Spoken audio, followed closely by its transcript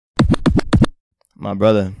My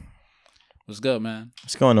brother. What's good, man?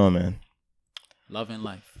 What's going on, man? Loving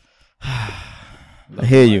life. I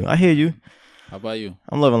hear you. I hear you. How about you?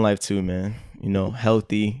 I'm loving life too, man. You know,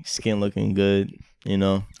 healthy, skin looking good, you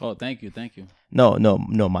know. Oh, thank you.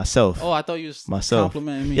 No, myself. Oh, I thought you was Myself.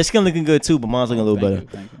 complimenting me. Your skin looking good too, but mine's looking a little better.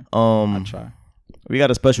 Thank you. I try. We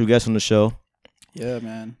got a special guest on the show. Yeah,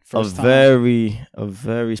 man. A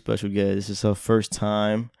very special guest. This is her first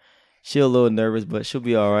time. She a little nervous, but she'll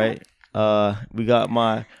be all right. We got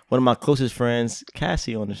one of my closest friends,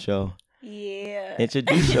 Cassie, on the show. Yeah.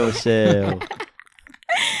 Introduce yourself.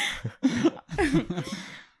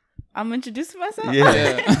 I'm introducing myself.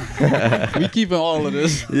 Yeah. We keeping all of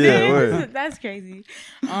this. Yeah, word. That's crazy.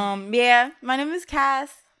 Yeah, my name is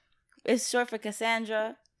Cass. It's short for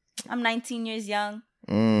Cassandra. I'm 19 years young.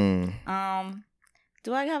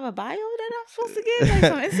 Do I have a bio that I'm supposed to give? Like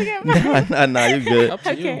some Instagram bio? Nah, you good. Up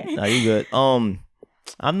to Okay. you. Nah, you good.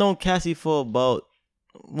 I've known Cassie for about,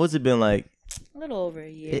 what's it been like? A little over a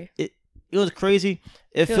year. It was crazy.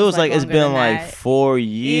 It Feels feels like like it's longer been than like that. 4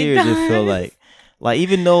 years. It feel does. like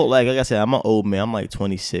even though like I said, I'm an old man. I'm like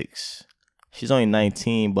 26. She's only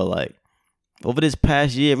 19, but like over this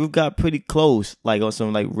past year, we've got pretty close. Like on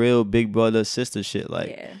some like real big brother sister shit. Like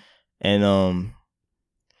Yeah. and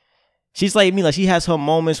she's like me. Like she has her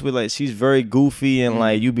moments where like she's very goofy and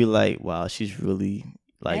like you be like, wow, she's really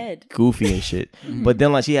like Ed. goofy and shit. But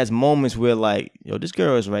then like she has moments where like, yo, this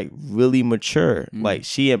girl is like really mature. Like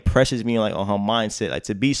she impresses me like on her mindset. Like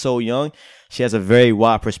to be so young, she has a very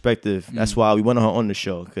wide perspective. That's why we wanted her on the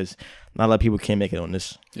show, because not a lot of people can make it on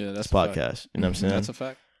this Yeah, that's a fact. podcast. You know what I'm saying? That's a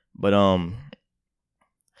fact. But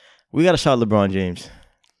we gotta shout LeBron James.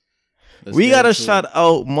 Let's We get gotta into it. shout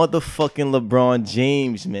out motherfucking LeBron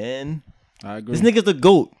James, man. I agree. This nigga's the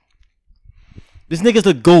GOAT. This nigga's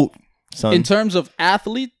the GOAT, son. In terms of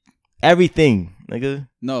athlete, Everything, nigga.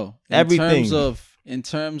 no. Everything. In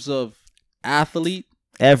terms of athlete,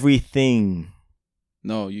 Everything.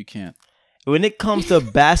 no, you can't. When it comes to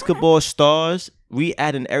basketball stars, we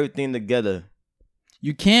adding everything together.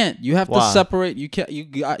 You can't. You have Why? to separate. You can't. You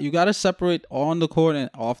got to separate on the court and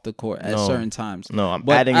off the court at No. certain times. No, I'm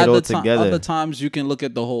But adding at it all the together. Other times you can look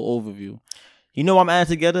at the whole overview. You know why I'm adding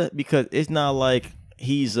together? Because it's not like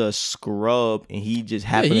he's a scrub and he just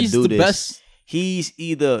happened he's to do the this. best. He's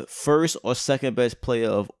either first or second best player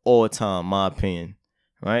of all time, my opinion.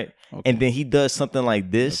 Right? Okay. And then he does something like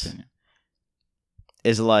this. Opinion.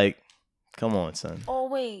 It's like, come on, son. Oh,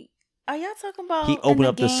 wait. Are y'all talking about He opened in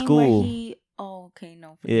up the game school. where Oh, okay.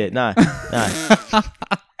 No. Yeah, nah.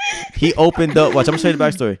 He opened up. Watch, I'm gonna show you the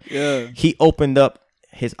backstory. Yeah. He opened up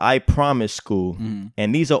his I Promise school, Mm-hmm.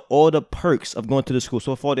 and these are all the perks of going to the school.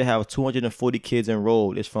 So far, they have 240 kids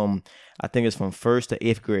enrolled. I think it's from 1st to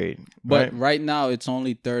 8th grade. But Right? right now it's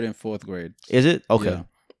only 3rd and 4th grade. Is it okay? Yeah.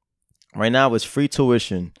 Right now, it's free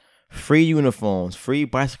tuition, free uniforms, free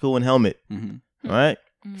bicycle and helmet. Mm-hmm. Right?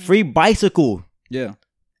 Free bicycle. Yeah.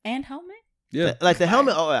 And helmet? Yeah. Like the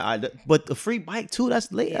helmet, but the free bike too.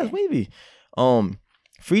 That's late. That's wavy.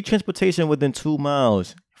 Free transportation within 2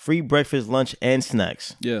 miles. Free breakfast, lunch, and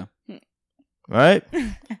snacks. Yeah. Right?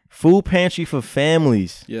 Food pantry for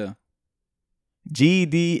families. Yeah.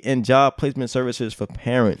 GED and job placement services for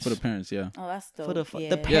parents. For the parents. Yeah. Oh, that's dope. For the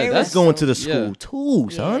yeah. parents that's going dope. to the school too,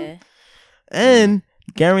 son. Yeah. And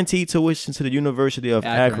guaranteed tuition to the University of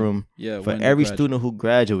Akron. Akron Yeah. for when they every graduate. student who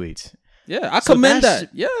graduates. Yeah. I So commend that's- that.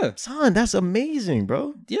 Yeah. Son, that's amazing,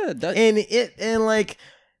 bro. Yeah. That. And like,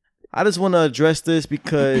 I just want to address this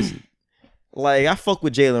because, like, I fuck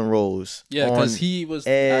with Jalen Rose. Yeah. Because on- he was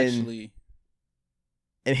and- actually.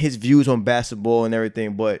 and his views on basketball and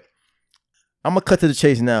everything, but I'm gonna cut to the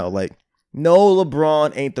chase now. Like, no,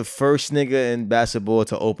 LeBron ain't the first nigga in basketball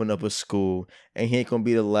to open up a school, and he ain't gonna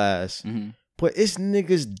be the last. Mhm. But it's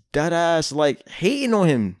niggas dead ass like hating on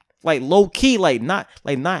him, like low key, like not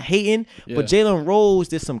hating. Yeah. But Jalen Rose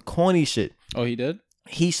did some corny shit. Oh, he did.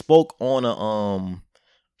 He spoke on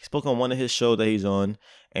one of his shows that he's on,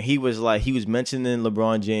 and he was mentioning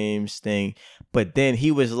LeBron James thing, but then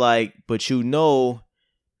he was like, but you know,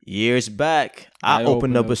 years back I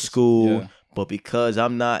opened up a school, yeah. but because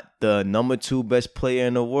I'm not the number 2 best player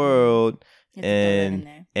in the world, You have to throw that in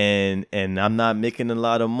there. and I'm not making a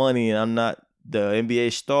lot of money, and I'm not the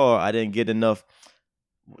NBA star, I didn't get enough.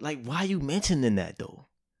 Like, why are you mentioning that though?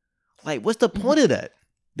 Like, what's the point of that?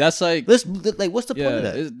 That's like. What's the point of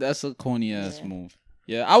Yeah. that? That's a corny ass Yeah. move.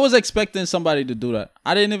 Yeah. I was expecting somebody to do that.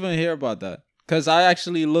 I didn't even hear about that. Because I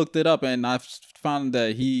actually looked it up and I found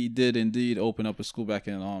that he did indeed open up a school back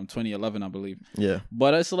in 2011, I believe. Yeah.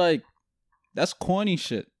 But it's like, that's corny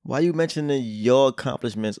shit. Why you mentioning your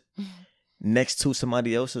accomplishments next to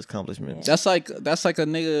somebody else's accomplishments. That's like a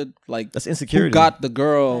nigga like That's who insecurity. got the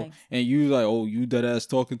girl Thanks. and you like, oh, you dead ass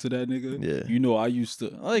talking to that nigga. Yeah. You know, I used to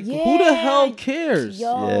like. Who the hell cares?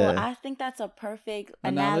 Yo, Yeah. I think that's a perfect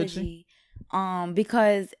Analogy? analogy.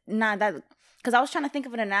 Because because I was trying to think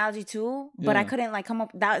of an analogy too, but I Yeah. couldn't like come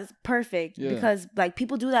up. That is perfect Yeah. because like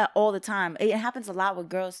people do that all the time. It happens a lot with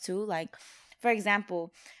girls too. Like, for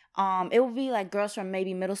example, it will be like girls from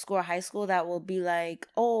maybe middle school or high school that will be like,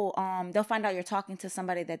 oh, they'll find out you're talking to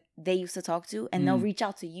somebody that they used to talk to, and they'll reach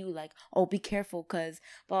out to you like, oh, be careful, cause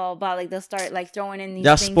blah blah blah. Like they'll start like throwing in these.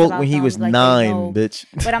 Y'all things spoke about when he them, was like, they 9, know. bitch.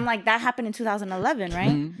 But I'm like, that happened in 2011, right?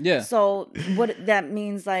 Mhm. Yeah. So what that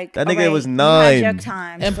means, like That nigga alright, was you had your 9.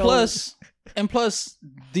 time, And so- plus,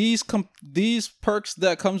 these perks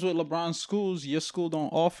that comes with LeBron's schools, your school don't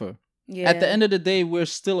offer. yeah. At the end of the day, we're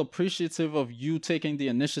still appreciative of you taking the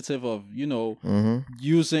initiative of, you know,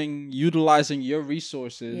 utilizing your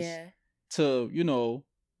resources yeah. to, you know,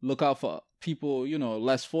 look out for people, you know,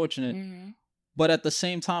 less fortunate. Mhm. But at the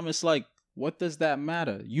same time, it's like, what does that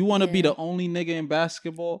matter? You want to be Yeah. the only nigga in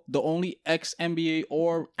basketball, the only ex-NBA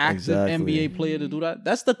or active Exactly. NBA player to do that?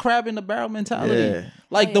 That's the crab in the barrel mentality. Yeah.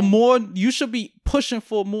 Like, Oh, the yeah. more, you should be pushing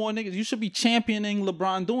for more niggas. You should be championing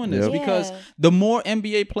LeBron doing this Yep. because Yeah. the more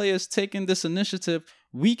NBA players taking this initiative,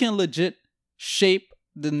 we can legit shape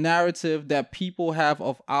the narrative that people have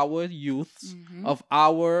of our youths, Mhm. of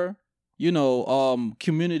our, you know,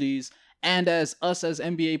 communities, and as us as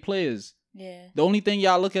NBA players. Yeah. The only thing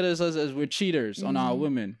y'all look at us as we're cheaters on our Mhm.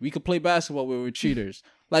 women. We could play basketball where we're cheaters.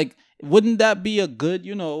 Like, wouldn't that be a good,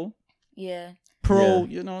 you know, Yeah. pro, Yeah.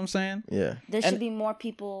 you know what I'm saying? Yeah. There And- should be more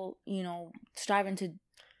people, you know, striving to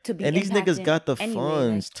be. And these niggas impacting got the anyway,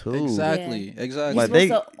 funds too. Exactly. You're Exactly. Like, supposed they-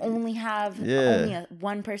 to only have Yeah. only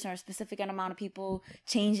one person or a specific amount of people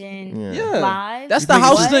changing Yeah. Yeah. lives. That's You the think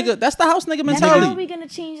house it's- nigga. That's the house nigga Then mentality. how are we gonna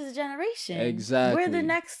change this generation? Exactly. We're the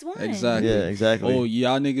next one. Exactly. Yeah, exactly. Oh,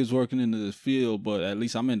 y'all niggas working in the field, but at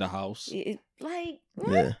least I'm in the house. Like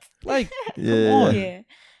what? Yeah. Like, Yeah. on. Yeah.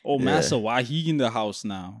 oh, Yeah. massa, why he in the house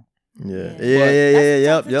now? Yeah. Yeah. Yeah. But-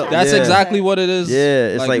 Yep. That's Yep. That's yeah. exactly what it is. Yeah.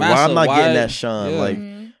 It's like why massa, I'm not why- getting that shine. Yeah. Like,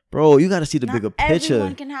 Mhm. bro, you got to see the Not bigger picture.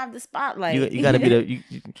 Everyone can have the spotlight. You got to be the. You,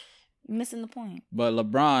 missing the point. But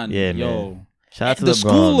LeBron, Yeah, yo, shout out to the LeBron,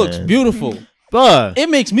 school looks man. beautiful. Bruh, It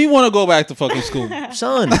makes me want to go back to fucking school.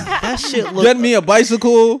 son, that shit look Get me a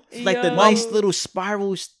bicycle. like the Yo. nice little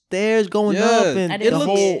spiral stairs going Yeah. up, and I the didn't see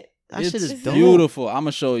whole it. that shit is It's dope. beautiful. I'm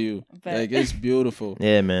gonna show you. Bet. Like, it's beautiful.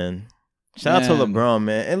 Yeah, man. Shout out to Man. LeBron,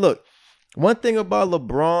 man. And look, one thing about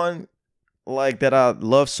LeBron, like that I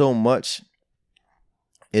love so much,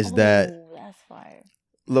 is that Oh, that's fire.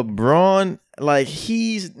 LeBron, like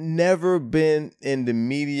he's never been in the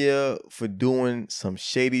media for doing some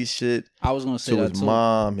shady shit I was gonna say to that his too.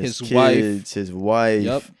 mom, his His wife. kids, his wife.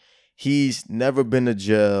 Yep. He's never been to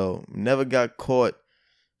jail, never got caught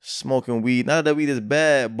smoking weed. Not that weed is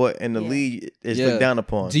bad, but in the Yeah. league, it's Yeah. looked down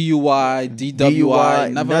upon. DUI, DWI.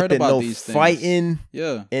 Never heard nothing, about no these things. fighting,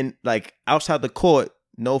 Yeah. and like outside the court,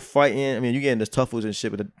 no fighting. I mean, you getting the tuffles and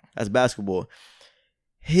shit, but that's basketball.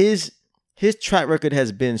 His track record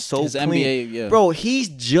has been so His clean. NBA, yeah. Bro, he's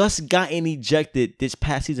just gotten ejected this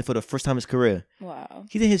past season for the first time in his career. Wow.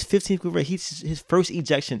 He's in his 15th career. His first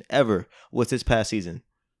ejection ever was this past season.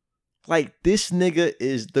 Like, this nigga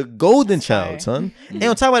is the golden child, son. And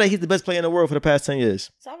on top of that, he's the best player in the world for the past 10 years.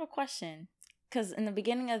 So I have a question. Because in the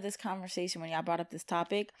beginning of this conversation, when y'all brought up this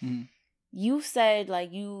topic, Mhm. you said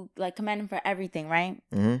like you like commend him for everything, right?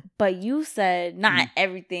 hmm But you said not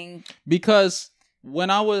everything. Because when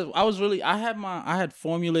I had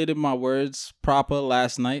formulated my words proper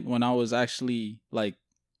last night when I was actually like,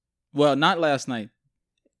 well, not last night,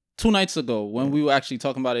 2 nights ago when we were actually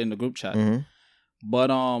talking about it in the group chat. hmm But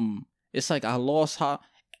it's like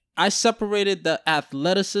I separated the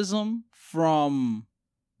athleticism from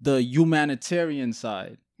the humanitarian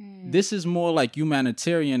side. Hmm. This is more like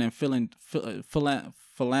humanitarian and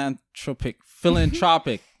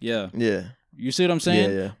philanthropic. Yeah. Yeah. You see what I'm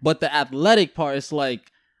saying? Yeah. But the athletic part is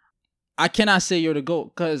like, I cannot say you're the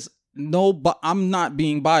GOAT because I'm not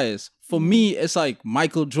being biased. For me, it's like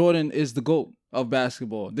Michael Jordan is the GOAT of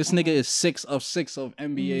basketball. This nigga is 6 of 6 of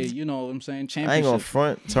NBA, you know what I'm saying? I ain't Championship. gonna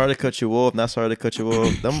front. Sorry to cut you off. Not sorry to cut you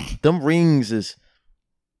off. Them rings is,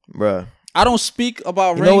 bruh. I don't speak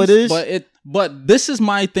about You rings, know what it is? but this is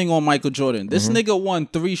my thing on Michael Jordan. This Mhm. nigga won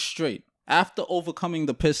 3 straight after overcoming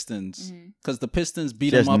the Pistons because the Pistons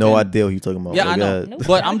beat She has him up. no in- idea what you're talking about. Yeah, But I go know. ahead. Nope.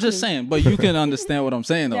 But I'm just Exactly. saying, but you can understand what I'm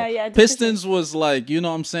saying though. Yeah, Pistons was like, you know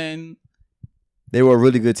what I'm saying? They were a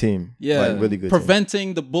really good team. Yeah, Like, really good team.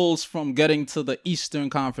 preventing the Bulls from getting to the Eastern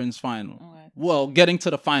Conference Final. Okay. Well, getting to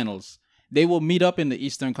the finals. they will meet up in the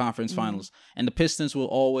Eastern Conference Finals, and the Pistons will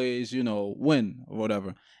always, win or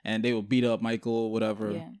whatever, and they will beat up Michael,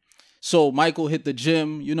 whatever. Yeah. So Michael hit the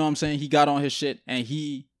gym, you know what I'm saying? He got on his shit, and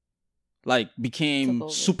he became Took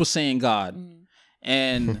over. Super Saiyan God.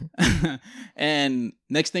 And and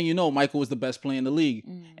next thing you know, Michael was the best player in the league.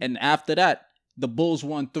 And after that, the Bulls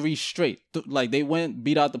won 3 straight. They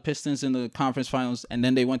beat out the Pistons in the conference finals, and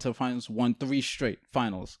then they went to the finals, won 3 straight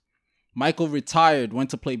finals. Michael retired, went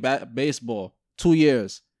to play baseball. 2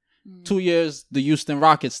 years. 2 years, the Houston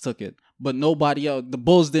Rockets took it, but nobody else. The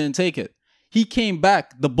Bulls didn't take it. He came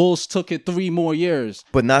back. The Bulls took it 3 more years.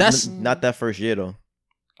 But not that first year though.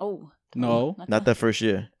 Oh. No, not that first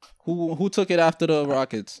year. Who took it after the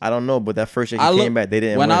Rockets? I don't know, but that first year he came back, they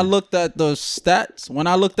didn't When win. I looked at the stats, when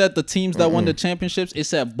I looked at the teams that won the championships, it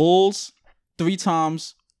said Bulls 3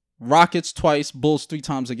 times, Rockets twice, Bulls 3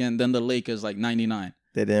 times again, then the Lakers 99.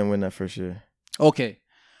 They didn't win that first year. Okay.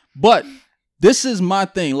 But this is my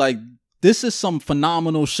thing. This is some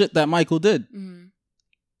phenomenal shit that Michael did.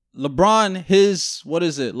 LeBron, what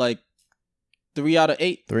is it? 3 out of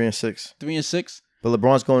 8? 3 and 6. 3 and 6? But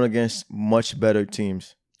LeBron's going against much better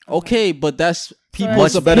teams. Okay, but that's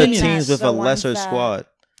people's Much better opinions. teams with The a ones lesser that- squad.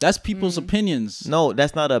 That's people's opinions. No,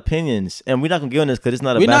 that's not opinions. And we're not going to get on this because it's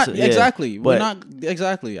not a We're not basketball. exactly. We're but not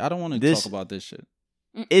exactly. I don't want to talk about this shit.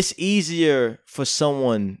 it's easier for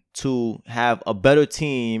someone to have a better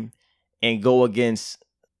team and go against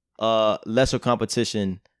lesser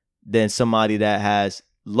competition than somebody that has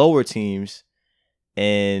lower teams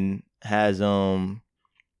and has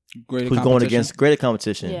Greater who's going competition. against greater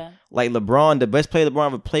competition. Yeah. Like LeBron, the best player LeBron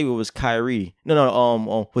ever played with was Kyrie.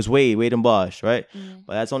 Was Wade and Bosh, right?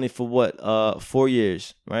 But that's only for what 4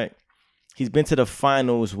 years, right? He's been to the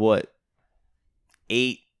finals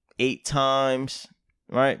eight times,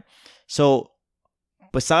 right? So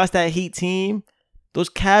besides that Heat team, those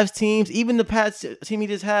Cavs teams, even the past team he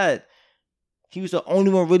just had, he was the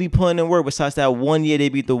only one really putting in work. Besides that 1 year they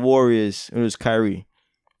beat the Warriors, it was Kyrie.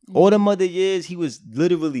 All the other years, he was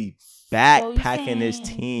literally backpacking his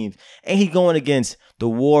teams. And he going against the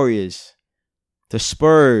Warriors, the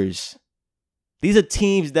Spurs. These are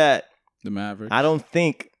teams that The Mavericks. I don't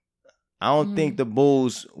think the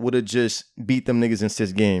Bulls would have just beat them niggas in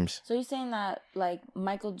 6 games. So you're saying that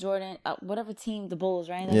Michael Jordan, whatever team, the Bulls,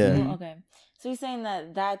 right? Yeah. Okay. So you're saying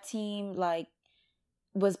that team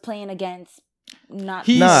was playing against not.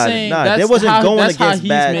 He's Nah, saying nah, that's they wasn't how, going that's how against he's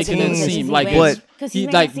bad making teams. it seem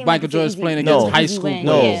But- Michael Jordan's playing against high school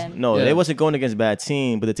players. No, Yeah. they wasn't going against bad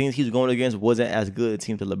team, but the teams he was going against wasn't as good a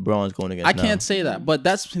team that LeBron's going against. I now. can't say that, but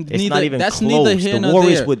that's It's neither. not even That's close. neither here nor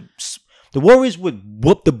there. The Warriors would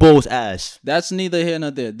whoop the Bulls' ass. That's neither here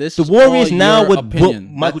nor there. This The is Warriors all now your would opinion.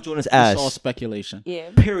 whoop Michael Jordan's It's ass. all speculation.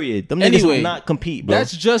 Yeah. Period. Them niggas Anyway, will not compete, bro.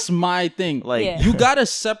 That's just my thing. Like, Yeah. You gotta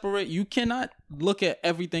separate. You cannot look at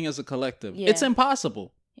everything as a collective. Yeah. It's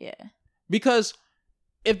impossible. Yeah. Because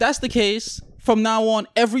if that's the case, from now on,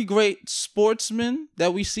 every great sportsman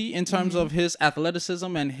that we see in terms of his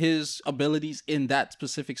athleticism and his abilities in that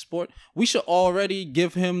specific sport, we should already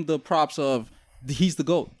give him the props of he's the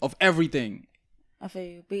GOAT of everything. I feel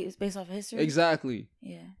you. It's based off of history. Exactly.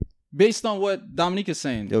 Yeah. Based on what Dominique is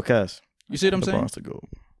saying. Yo, Cass. You see what I'm saying? LeBron's the GOAT.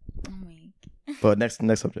 I'm weak. But next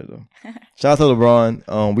subject though. Shout out to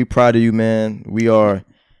LeBron. We proud of you, man. We are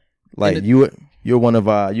you're one of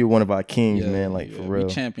our kings, man. Like for real.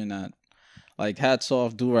 We champion that. Like hats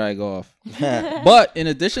off, do rag off. But in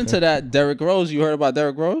addition to that, Derrick Rose, you heard about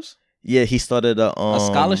Derrick Rose? Yeah, he started a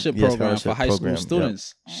Scholarship program for high school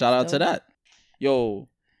students. Shout out to that. Yo,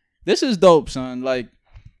 this is dope, son. Like,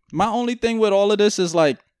 my only thing with all of this is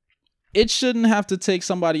it shouldn't have to take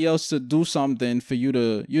somebody else to do something for you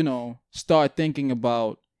to, start thinking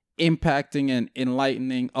about impacting and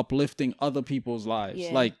enlightening, uplifting other people's lives.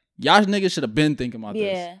 Yeah. Like, y'all niggas should have been thinking about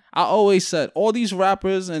this. Yeah. I always said, all these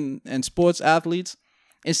rappers and sports athletes,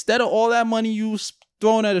 instead of all that money you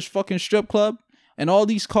throwing at a fucking strip club and all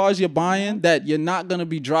these cars you're buying that you're not going to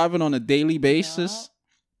be driving on a daily basis,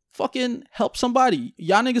 fucking help somebody.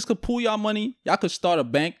 Y'all niggas could pool y'all money. Y'all could start a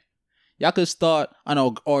bank. Y'all could start an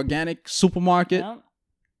organic supermarket. Yep.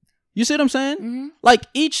 You see what I'm saying? Mm-hmm. Like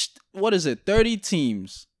 30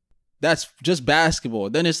 teams. That's just basketball.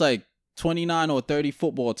 Then it's 29 or 30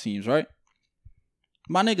 football teams, right?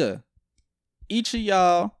 My nigga, each of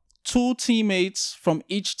y'all, 2 teammates from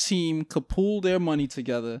each team could pool their money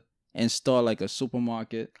together and start a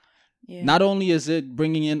supermarket. Yeah. Not only is it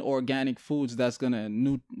bringing in organic foods that's gonna,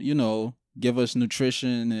 give us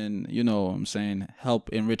nutrition and, help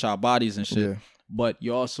enrich our bodies and shit, Yeah. but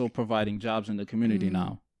you're also providing jobs in the community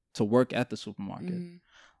now to work at the supermarket. Mhm.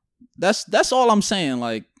 That's all I'm saying.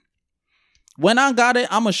 when I got it,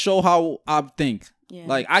 I'm gonna show how I think. Yeah.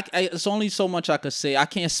 Like I, it's only so much I could say. I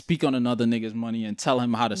can't speak on another nigga's money and tell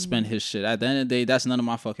him how to spend his shit. At the end of the day, that's none of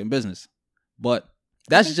my fucking business. But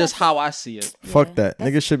that's think just that's how I see it. Fuck Yeah, that.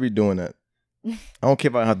 that's- Niggas should be doing that. I don't care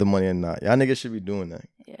if I have the money or not. Y'all niggas should be doing that.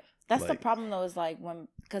 Yeah, that's the Like- problem though. Is like when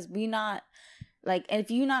because we not like if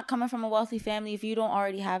you're not coming from a wealthy family, if you don't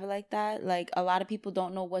already have it like that, like a lot of people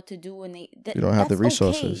don't know what to do and You don't have the that's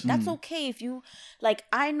resources. Okay. That's okay if you like.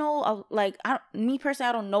 I know like me personally,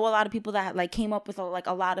 I don't know a lot of people that like came up with like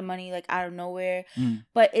a lot of money like out of nowhere,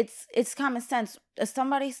 but it's common sense. If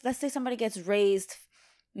let's say somebody gets raised,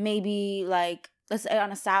 maybe like. Let's say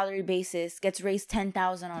on a salary basis, gets raised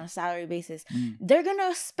 10,000 on a salary basis. They're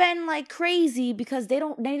gonna spend like crazy because they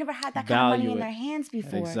never had that kind of money Value in it. their hands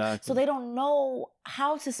before. Exactly. So they don't know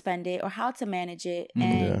how to spend it or how to manage it.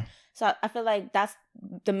 And Yeah. so I feel like that's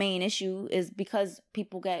the main issue is because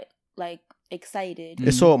people get like excited.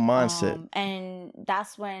 It's all mindset. And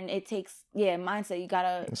that's when it takes mindset. You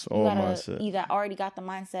gotta It's all mindset. either already got the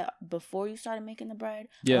mindset before you started making the bread.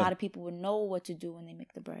 Yeah. A lot of people would know what to do when they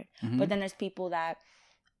make the bread. Mhm. But then there's people that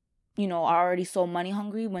are already so money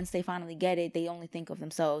hungry. Once they finally get it, they only think of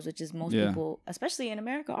themselves, which is most Yeah. people, especially in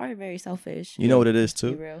America, are very selfish. You know what it is Be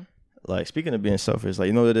too? real. Like, speaking of being selfish, like,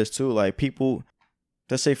 you know what it is too? Like, people,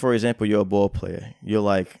 let's say, for example, you're a ball player.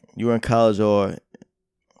 You're in college or,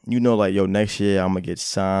 like, yo, next year I'm going to get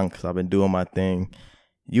signed because I've been doing my thing.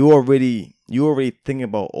 You already thinking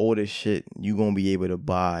about all this shit you going to be able to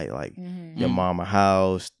buy, like, your mom a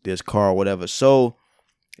house, this car, whatever. So,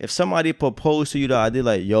 if somebody proposed to you the idea,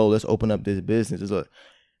 like, yo, let's open up this business,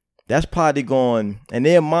 that's probably going, in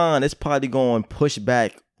their mind, it's probably going to push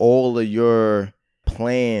back all of your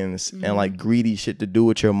plans and like greedy shit to do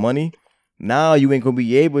with your money. Now you ain't gonna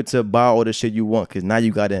be able to buy all the shit you want because now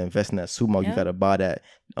you gotta invest in that supermarket. You gotta buy that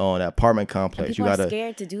apartment complex. People You are gotta.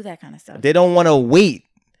 scared to do that kind of stuff. They don't want to wait.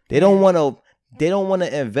 They don't want to. They don't want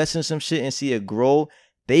to invest in some shit and see it grow.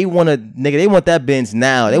 They want to, nigga. They want that Benz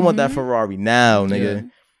now. They want that Ferrari now, nigga. Yeah.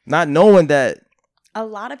 Not knowing that. A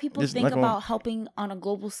lot of people Just think like on- about helping on a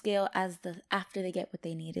global scale as after they get what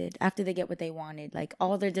they needed, after they get what they wanted, like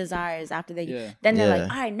all their desires. After they, then they're like,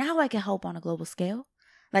 all right, now I can help on a global scale.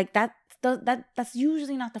 Like that's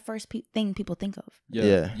usually not the first thing people think of.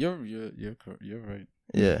 Yeah. You're right.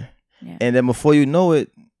 Yeah. Yeah. And then before you know it,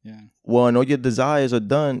 Yeah. when all your desires are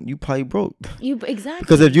done, you probably broke. Exactly.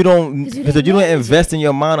 Because if you don't, Because you because if didn't you don't manage invest in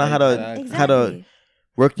your mind on how to Exactly.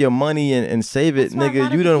 work your money and save it, That's why a lot nigga,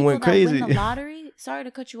 of you the done people went that win crazy. the lottery, sorry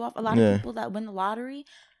to cut you off. A lot Yeah. of people that win the lottery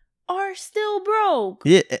are still broke.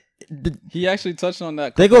 Yeah, He actually touched on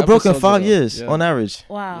that. they couple go broke in episodes 5 ago. years Yeah. on average.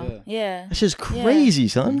 Wow. Yeah. Yeah. That's just crazy,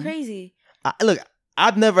 son. Crazy. Look,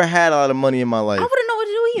 I've never had a lot of money in my I life. wouldn't know what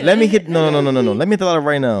to do either. Let me hit no. Let me hit a lot of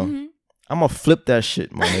right now. Mhm. I'm gonna flip that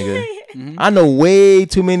shit, my nigga. Mhm. I know way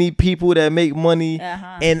too many people that make money,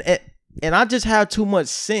 Uh-huh. and I just have too much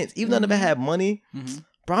sense. Even though I never had money,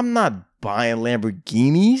 bro, I'm not buying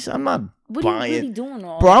Lamborghinis. I'm not What are buying. you really doing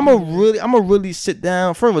all? Bro, I'm gonna really sit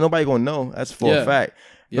down. First of all, nobody gonna know. That's for a fact.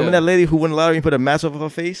 Remember that lady who won the lottery and put a mask over her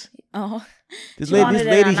face? Oh. This She lady wanted it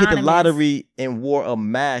hit the anonymous. lottery and wore a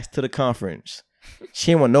mask to the conference. She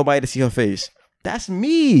didn't want nobody to see her face. That's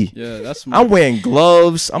me. Yeah, that's I'm wearing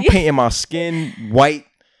gloves. I'm painting my skin white.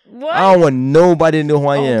 What? I don't want nobody to know who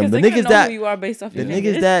I am. The niggas that who you are based off the your niggas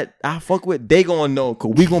fingers. that I fuck with, they gonna know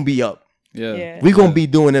because we gonna be up. Yeah. We gonna be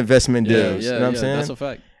doing investment Yeah, deals. yeah, You know what I'm yeah, saying? that's a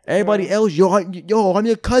fact. Everybody else, yo, I'm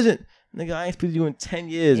your cousin. Nigga, I ain't speaking to you in 10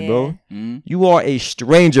 years, bro. Mhm. You are a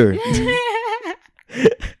stranger.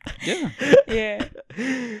 Yeah. Yeah.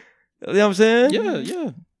 You know what I'm saying?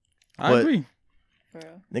 Yeah. I But- agree. Bro.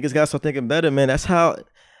 Niggas gotta start thinking better, man. That's how,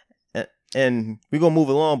 and we gonna move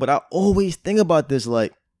along. But I always think about this,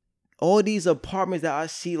 like all these apartments that I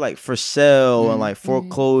see, like for sale and like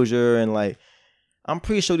foreclosure, and like I'm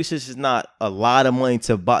pretty sure this is not a lot of money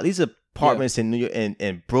to buy. These apartments in New York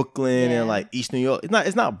and Brooklyn Yeah. and like East New York.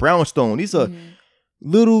 It's not brownstone. These are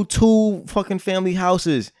little 2 fucking family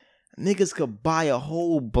houses. Niggas could buy a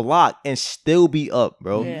whole block and still be up,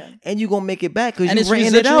 bro. Yeah. And you gonna make it back because And you it's renting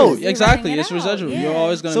it residual. out. You're Exactly. renting it It's out. residual. Yeah. You're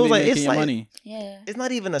always gonna So be it's like- making it's your like- money. Yeah. It's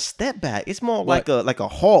not even a step back. It's more But- like a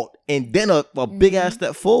halt and then a big ass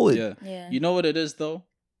step forward. Yeah. Yeah. You know what it is though?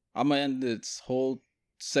 I'm gonna end this whole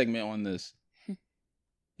segment on this.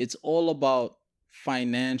 It's all about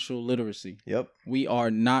financial literacy. Yep. We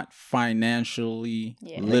are not financially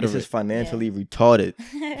Yeah. Niggas literate. is financially retarded.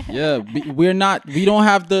 Yeah, we're not. We don't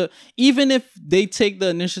have the. Even if they take the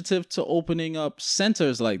initiative to opening up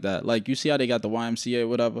centers like that, like you see how they got the YMCA or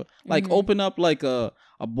whatever, like open up like a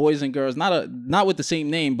boys and girls, not with the same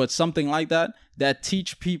name, but something like that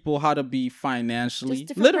teach people how to be financially Just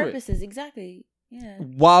different literate purposes, exactly. Yeah.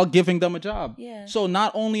 while giving them a job. Yeah. So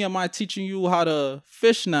not only am I teaching you how to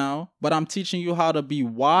fish now, but I'm teaching you how to be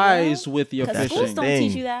wise with your Because That's schools fishing. don't thing.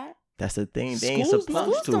 teach you that. That's the thing. They ain't Schools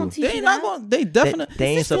supposed don't to. teach They you ain't not that. going. They They, definitely. they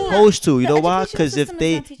ain't system- supposed to. You the know why? educational Because if system is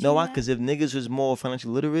they, not teaching know you why? that. Because if niggas was more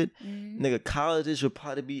financially literate, Mhm. nigga, colleges would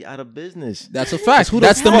probably be out of business. That's a fact. Who the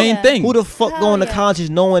That's the fuck- main thing. Who the fuck Hell going to yeah. colleges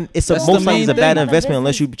knowing it's a That's most the times it's a main bad thing. investment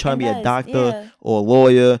unless you trying to be a Invest, doctor yeah. or a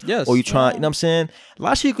lawyer Yes. or you trying. Yeah. You know what I'm saying?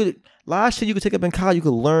 Last year you could take up in college. You could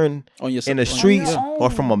learn on your in the on- streets your or own.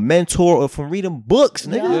 from a mentor or from reading books,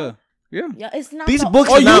 nigga. Yeah. Yeah. Yeah, it's not These the books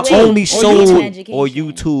only are not way only to sold education. or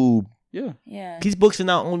YouTube. Yeah. Yeah. These books are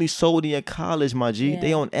not only sold in your college, my G. They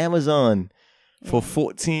Yeah. on Amazon for Yeah.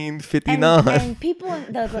 $14.59. And people,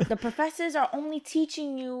 the professors are only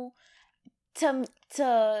teaching you to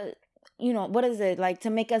you know, what is it, like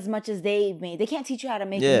to make as much as they've made. They can't teach you how to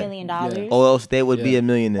make Yeah. $1 million. Or else they would be Yeah. a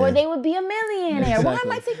millionaire. Or they would be a millionaire. Why am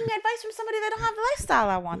Exactly. I taking advice from somebody that don't have the lifestyle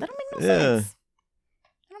I want? That don't make no Yeah. sense.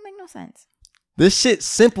 That don't make no sense. This shit's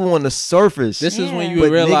simple on the surface. This is when Yeah. you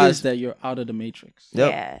But realize niggas- that you're out of the matrix.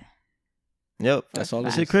 Yep. Yeah. Yep. That's all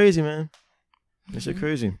This it shit is. crazy, man. This shit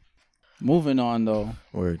crazy. Moving on though.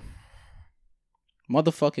 Word.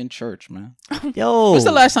 Motherfucking church, man. Yo. When's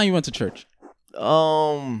the last time you went to church?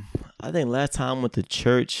 I think last time I went to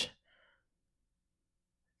church.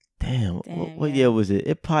 Damn, what yeah. year was it?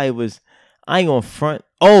 It probably was. I ain't gonna front.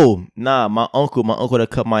 Oh, nah, my uncle that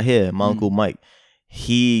cut my hair, my uncle Mike.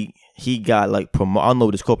 He got like I don't know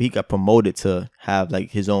this corp. He got promoted to have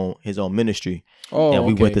like his own ministry, Oh, and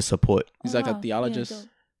we okay. went to support. He's Oh, like a wow. Yeah, theologist. dope.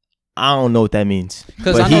 I don't know what that means,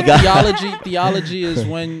 Because but I know he got theology is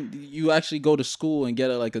when you actually go to school and get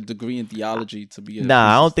a degree in theology to be a Nah,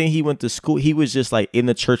 I priest. don't think he went to school. He was just like in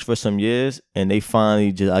the church for some years, and they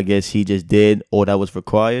finally just, I guess he just did all that was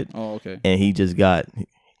required, Oh, okay. and he just got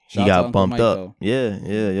Shout out to got Uncle bumped Mike, up. though. Yeah,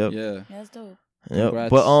 yep. Yeah. That's dope. Yep. Congrats.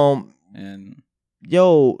 But And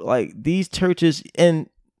yo, like these churches, and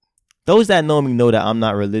those that know me know that I'm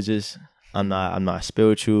not religious. I'm not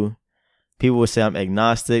spiritual. People will say I'm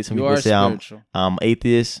agnostic. Some you people are say spiritual. I'm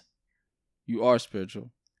atheist. You are spiritual.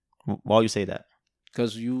 Why would you say that?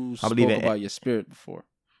 Because you I spoke believe in- about your spirit before.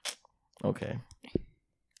 Okay.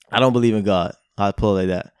 I don't believe in God. I'll put it like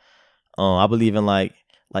that. I believe in like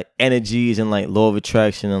energies and like law of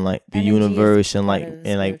attraction and like the Energy is universe and like part of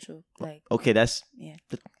and like spiritual, like okay, that's yeah.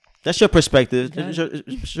 your perspective. Okay.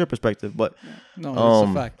 It's your perspective, but No, it's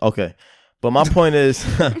a fact. okay. But my point is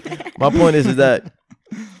is that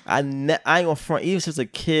I ain't gonna front. Even since a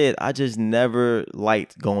kid, I just never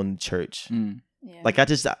liked going to church. Mm. Yeah. Like I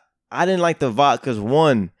didn't like the vibe because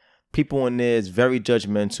one, people in there is very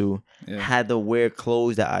judgmental. Yeah. Had to wear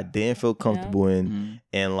clothes that I didn't feel comfortable in, Mm.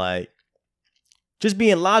 and like just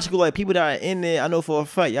being logical. Like people that are in there, I know for a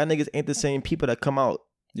fact y'all niggas ain't the same people that come out.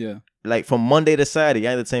 Yeah. Like from Monday to Saturday,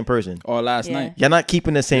 y'all ain't the same person. Or last Yeah. night. Y'all not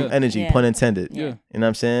keeping the same Yeah. energy, Yeah. pun intended. Yeah. You know what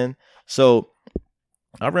I'm saying? So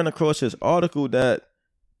I ran across this article that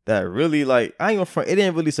really like I ain't gonna front, it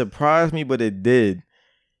didn't really surprise me, but it did.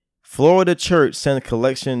 Florida church sent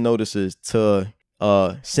collection notices to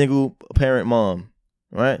a single parent mom,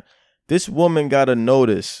 right? This woman got a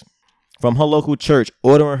notice from her local church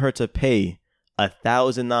ordering her to pay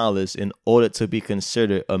 $1,000 in order to be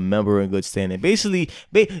considered a member in good standing. Basically,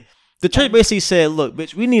 the church basically said, "Look,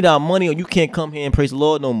 bitch, we need our money, or you can't come here and praise the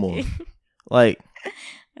Lord no more." Like,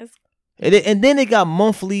 That's- and then they got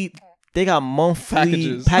monthly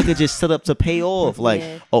Packages. packages set up to pay off. Like,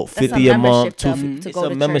 Yeah. oh, That's a 50 a month, membership to 250. It's go a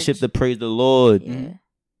to membership church. to praise the Lord. Yeah. Mhm.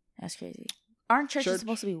 That's crazy. Aren't churches Church.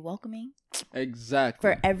 supposed to be welcoming Exactly.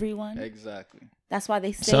 for everyone? Exactly. That's why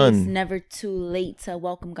they say Son. it's never too late to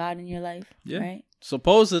welcome God in your life. Yeah. Right?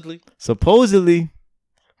 Supposedly. Supposedly,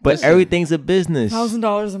 but Listen. everything's a business.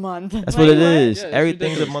 $1,000 a month. That's what it is. Yeah, it's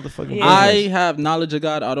Everything's a ridiculous. motherfucking Yeah. I business. have knowledge of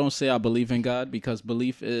God. I don't say I believe in God because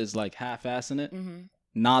belief is like half-assing it. Mm-hmm.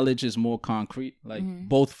 Knowledge is more concrete. Like Mhm.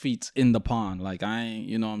 both feet in the pond. Like I ain't,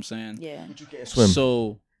 you know what I'm saying? Yeah. You can't swim.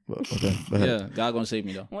 So Well, okay, go ahead. yeah, God gonna save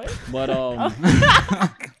me though. What? But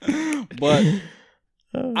but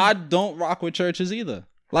I don't rock with churches either.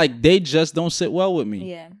 Like they just don't sit well with me.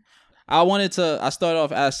 Yeah. I started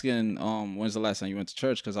off asking, when's the last time you went to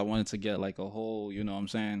church? Because I wanted to get like a whole, you know what I'm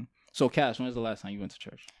saying? So Cash, when's the last time you went to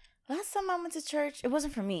church? Last time I went to church, it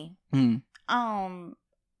wasn't for me. Hmm.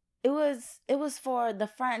 it was for the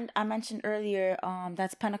friend I mentioned earlier.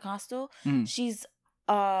 That's Pentecostal. She's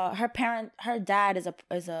her dad is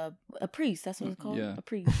a priest. That's what it's called. Yeah. A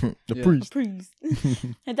priest. The priest. A priest.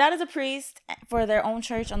 Her dad is a priest for their own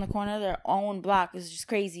church on the corner of their own block. It's just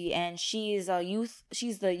crazy. And she is a youth.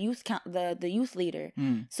 She's the youth leader.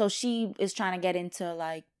 So she is trying to get into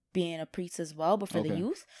like being a priest as well, but for the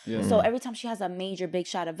youth. Yeah. So every time she has a major big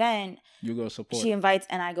shot event, you go support. She invites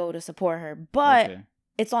and I go to support her. But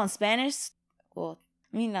it's on Spanish. Well,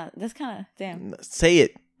 I mean, that's kind of damn. Say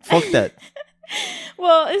it. Fuck that.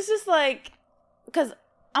 Well, it's just like, because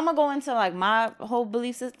I'm gonna go into like my whole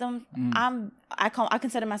belief system. I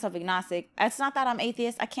consider myself agnostic. It's not that I'm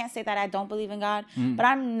atheist. I can't say that I don't believe in God, but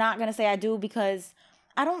I'm not gonna say I do because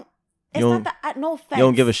I don't. It's not that. No offense. You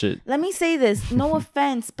don't give a shit. Let me say this. No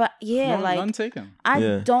offense, but yeah, no, like none taken.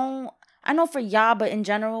 I don't. I know for y'all, but in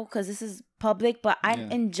general, because this is public. But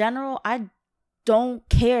in general, I don't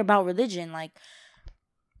care about religion. Like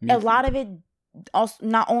a lot of it. Also,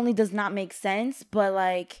 not only does not make sense, but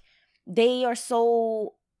like they are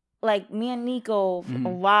so like me and Nico a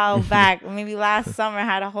while back, maybe last summer,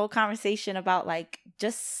 had a whole conversation about like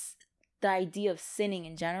just the idea of sinning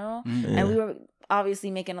in general, and we were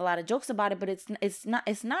obviously making a lot of jokes about it, but it's not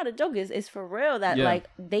a joke. It's for real that like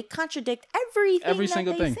they contradict every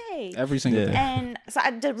single thing. Say. Every single thing. And so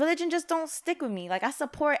the religion just don't stick with me. Like I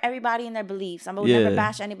support everybody in their beliefs. I would never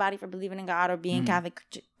bash anybody for believing in God or being Catholic,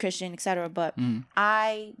 Christian, etc. But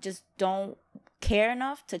I just don't care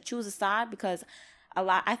enough to choose a side because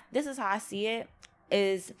this is how I see it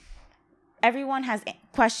is. Everyone has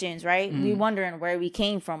questions, right? We're wondering where we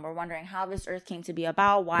came from. We're wondering how this earth came to be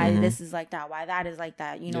about, why this is like that, why that is like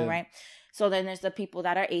that, you know, right? So then there's the people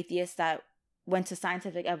that are atheists that went to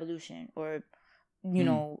scientific evolution or, you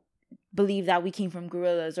know, believe that we came from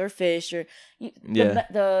gorillas or fish or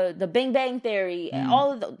the Big Bang Theory,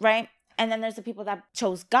 all of the, right? And then there's the people that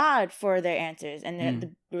chose God for their answers. And the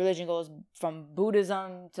religion goes from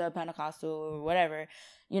Buddhism to Pentecostal or whatever.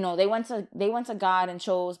 You know, they went to God and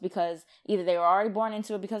chose because either they were already born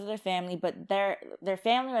into it because of their family, but their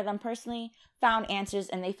family or them personally found answers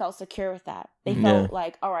and they felt secure with that. They felt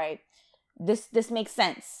like, all right, this makes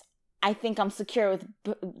sense. I think I'm secure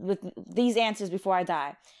with these answers before I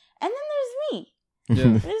die. And then there's me. Yeah.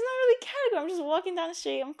 There's not really category. I'm just walking down the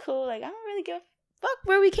street. I'm cool. Like I don't really give a fuck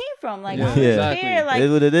where we came from. Like I don't care. Like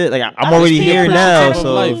it's what it is. Like I'm already here now,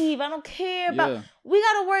 so I don't care about. We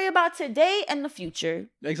gotta worry about today and the future.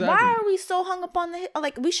 Exactly. Why are we so hung up on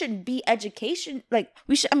like we should be education? Like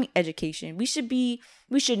education. We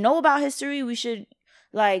should know about history. We should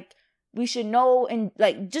know and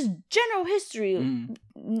like just general history.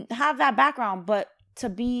 Have that background, but to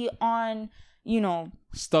be on, you know,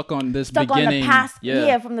 stuck on the past,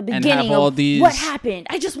 from the beginning, and have all these what happened.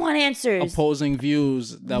 I just want answers. Opposing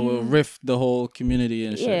views that will rift the whole community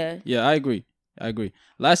and shit. Yeah, I agree.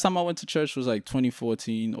 Last time I went to church was like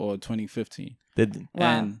 2014 or 2015. Did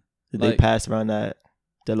they pass around that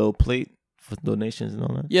little plate for donations and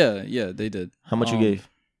all that? Yeah, they did. How much you gave?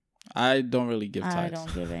 I don't really give tithes. I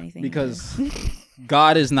don't give anything because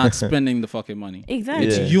God is not spending the fucking money. Exactly.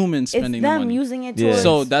 It's humans spending the money. It's them using it towards...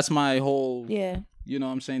 So that's my whole... Yeah. You know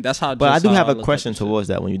what I'm saying? That's how... But I do have a question towards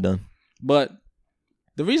that when you're done. But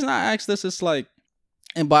the reason I asked this is like...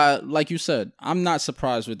 And by, like you said, I'm not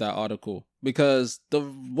surprised with that article. Because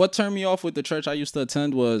what turned me off with the church I used to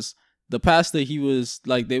attend was the pastor, he was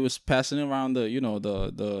like... They was passing around the, you know,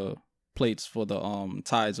 the plates for the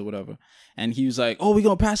tithes or whatever. And he was like, oh, we're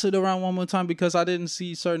going to pass it around one more time because I didn't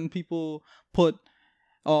see certain people put...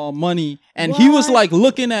 money, and he was like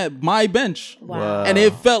looking at my bench. Wow. And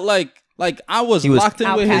it felt like I was locked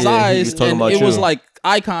in with his eyes, and it was like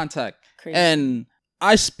eye contact. Crazy. And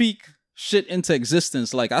I speak shit into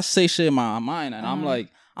existence. Like I say shit in my mind, and I'm like,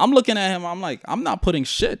 I'm looking at him. I'm like, I'm not putting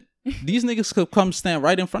shit. These niggas could come stand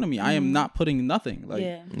right in front of me. I am not putting nothing. Like,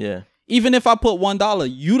 yeah. Even if I put $1,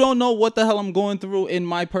 you don't know what the hell I'm going through in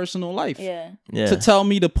my personal life. Yeah. To tell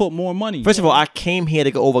me to put more money. First of all, I came here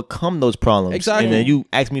to overcome those problems. Exactly. And then you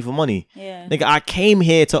asked me for money. Yeah. Nigga, I came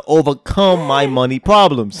here to overcome my money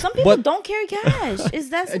problems. Some people don't carry cash. Is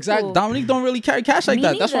that simple? Exactly. Dominique don't really carry cash like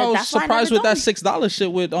that. That's why I was surprised with that $6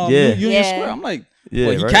 shit with Union Square. I'm like,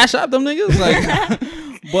 you cash out them niggas? Like,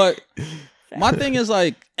 but my thing is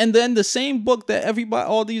like, and then the same book that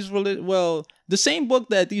the same book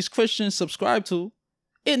that these Christians subscribe to,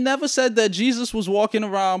 it never said that Jesus was walking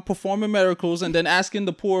around performing miracles and then asking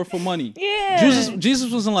the poor for money. Yeah. Jesus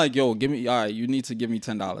wasn't like, yo, you need to give me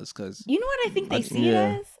 $10 because... You know what I think they see it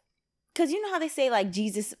as? Because you know how they say like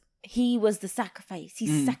Jesus, he was the sacrifice.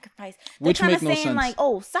 He sacrificed. They're Which kind of make no saying sense. Like,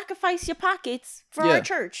 oh, sacrifice your pockets for our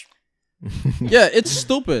church. Yeah, it's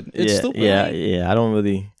stupid. It's stupid. Yeah. I don't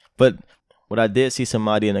really. But what I did see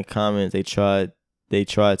somebody in the comments, they tried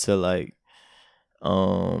to like,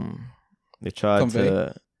 they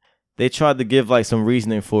tried to give like some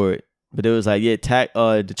reasoning for it, but it was like, yeah,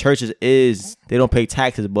 the churches they don't pay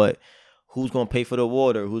taxes, but who's gonna pay for the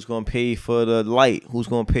water? Who's gonna pay for the light? Who's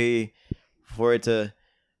gonna pay for it to?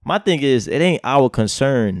 My thing is, it ain't our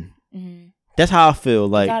concern. Mm-hmm. That's how I feel.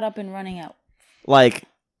 Like, got up and running out. Like,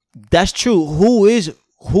 that's true. Who is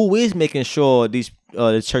making sure these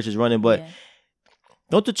the church is running? But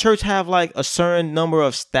don't the church have like a certain number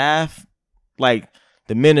of staff, like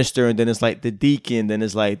the minister, and then it's like the deacon, then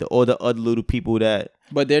it's like all the other little people that.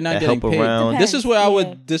 But they're not getting paid. Around. This is where I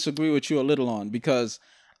would disagree with you a little on, because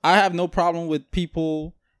I have no problem with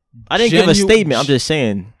people. I didn't give a statement. I'm just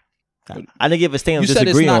saying. I didn't give a statement. You said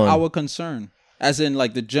it's not our concern. As in,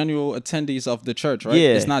 like, the general attendees of the church, right?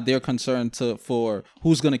 Yeah. It's not their concern for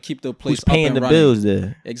who's going to keep the place who's paying up and the running. bills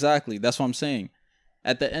there. Exactly. That's what I'm saying.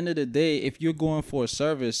 At the end of the day, if you're going for a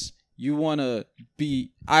service, you want to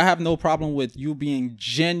be... I have no problem with you being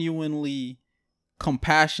genuinely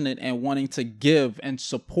compassionate and wanting to give and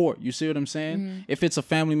support. You see what I'm saying? Mm-hmm. If it's a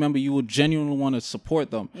family member, you would genuinely want to support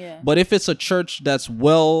them. Yeah. But if it's a church that's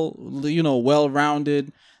well-rounded,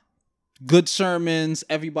 good sermons,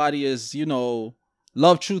 everybody is,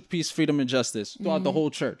 love, truth, peace, freedom, and justice throughout the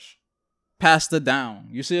whole church. Pastor down.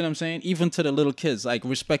 You see what I'm saying? Even to the little kids, like,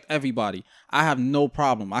 respect everybody. I have no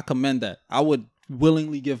problem. I commend that. I would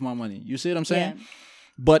willingly give my money. You see what I'm saying? Yeah.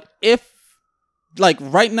 But if, like,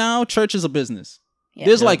 right now, church is a business. Yeah.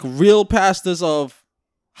 There's like real pastors of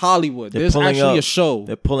Hollywood. There's actually a show.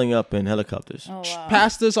 They're pulling up in helicopters. Oh, wow.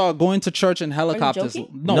 Pastors are going to church in helicopters.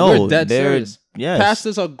 No, we're dead serious. Yes.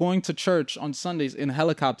 Pastors are going to church on Sundays in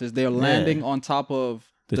helicopters. They're landing on top of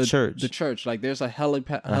the church. The church. Like, there's a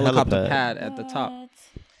helicopter pad at the top.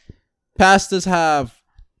 Pastors have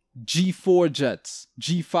G4 jets,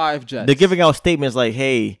 G5 jets. They're giving out statements like,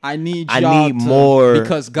 "Hey, I need more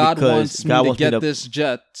because God wants me to get this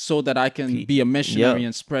jet so that I can be a missionary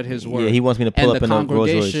and spread His word." Yeah, He wants me to pull up in a Rolls Royce. And the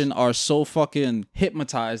congregation are so fucking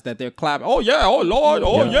hypnotized that they're clapping. Oh yeah, oh Lord,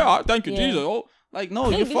 oh yeah, thank you Jesus. Oh, like, no,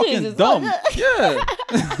 you're fucking dumb. Yeah,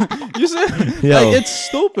 you see, like, it's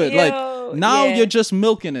stupid. Like, now you're just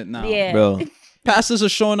milking it now, bro. Pastors are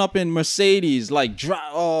showing up in Mercedes, like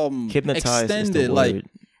hypnotized extended, like.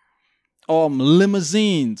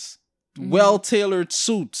 Limousines, well-tailored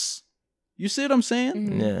suits. You see what I'm saying?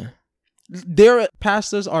 Mm-hmm. Yeah. Their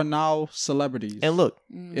pastors are now celebrities. And look,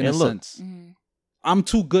 in a sense. Mm-hmm. I'm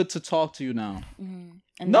too good to talk to you now. Mm-hmm.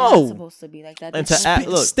 And they're not supposed to be like that. And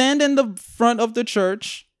stand in the front of the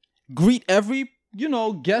church, greet every,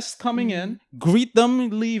 guest coming in, greet them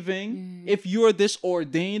leaving. If you're this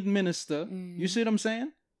ordained minister, you see what I'm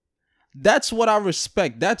saying? That's what I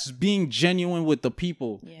respect. That's being genuine with the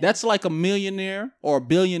people. Yeah. That's like a millionaire or a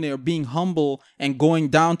billionaire being humble and going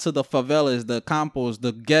down to the favelas, the campos,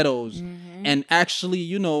 the ghettos, and actually,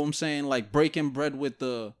 like, breaking bread with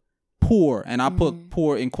the poor. And I put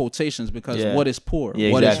poor in quotations because what is poor?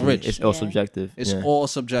 What is rich? It's all subjective. It's all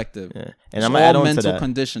subjective. Yeah. And I'm all mental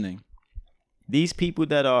conditioning. These people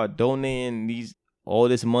that are donating all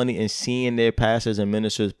this money and seeing their pastors and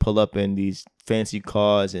ministers pull up in these fancy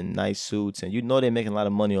cars and nice suits, and they're making a lot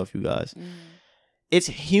of money off you guys. It's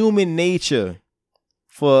human nature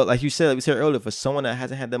for, like we said earlier, for someone that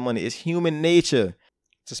hasn't had that money, it's human nature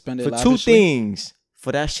to spend it for lavishly. 2 things.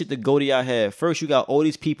 For that shit to go to your head. First, you got all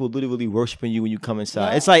these people literally worshiping you when you come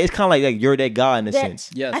inside. Yeah. It's kind of like you're that God in a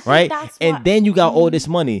sense. Yes. Right? And then you got all this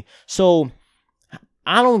money. So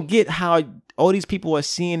I don't get how all these people are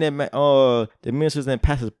seeing them, the ministers and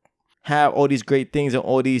pastors have all these great things and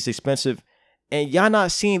all these expensive, and y'all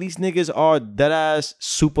not seeing these niggas are dead ass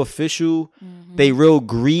superficial. They real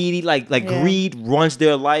greedy, like greed runs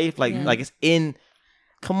their life, like it's in.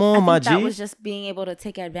 Come on, my G. That was just being able to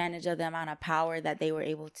take advantage of the amount of power that they were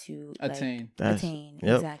able to attain.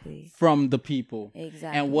 Exactly. From the people.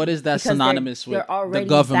 Exactly. And what is that because synonymous with? They're already the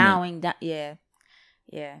government. bowing down.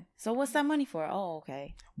 Yeah. So what's that money for? Oh,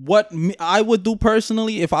 okay. What I would do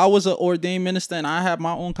personally, if I was an ordained minister and I had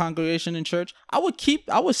my own congregation in church, I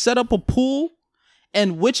would set up a pool,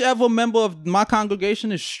 and whichever member of my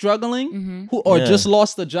congregation is struggling or just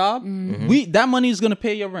lost a job, that money is gonna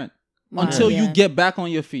pay your rent until you get back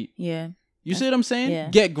on your feet. Yeah. You see what I'm saying? Yeah.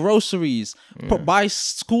 Get groceries, buy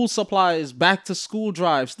school supplies, back to school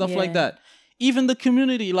drives, stuff like that. Even the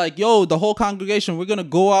community, like, the whole congregation, we're going to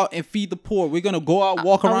go out and feed the poor. We're going to go out,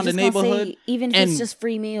 walk around the neighborhood. Even if it's just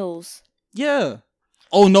free meals. Yeah.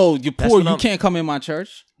 Oh, no, you're poor. You can't come in my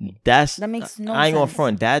church. That makes no sense. I ain't going to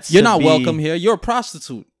front. You're not welcome here. You're a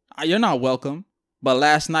prostitute. You're not welcome. But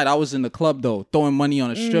last night I was in the club though, throwing money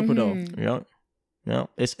on a stripper though. Yeah.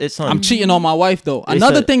 It's I'm cheating on my wife though.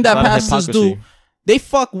 Another thing that pastors do, they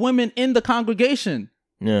fuck women in the congregation.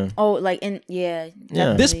 Yeah. Oh, like in Yeah.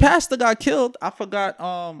 This pastor got killed. I forgot.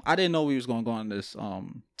 I didn't know we was gonna go on this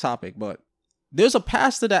topic, but there's a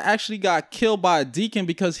pastor that actually got killed by a deacon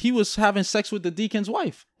because he was having sex with the deacon's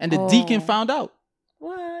wife, and the deacon found out.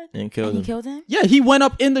 What? And killed him. He killed him? Yeah, he went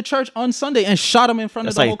up in the church on Sunday and shot him in front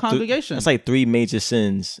of the whole congregation. That's like 3 major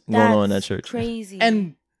sins going on in that church. Crazy.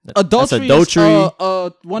 And adultery is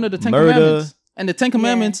one of the 10 murder. Commandments. And the 10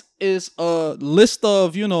 Commandments is a list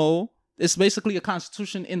of, it's basically a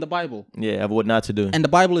constitution in the Bible. Yeah, of what not to do. And the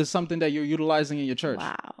Bible is something that you're utilizing in your church.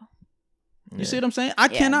 Wow. You see what I'm saying? I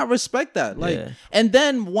cannot respect that. And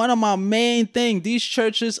then one of my main thing, these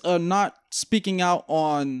churches are not speaking out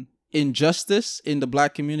on injustice in the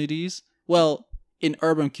black communities. Well, in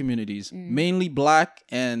urban communities, mainly black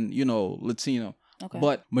and, Latino,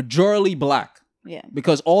 but majority black. Yeah.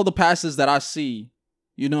 Because all the pastors that I see,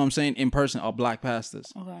 you know what I'm saying, in person are black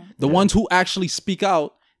pastors. Okay. The ones who actually speak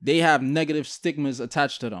out, they have negative stigmas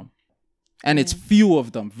attached to them. And it's few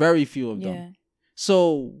of them, very few of them.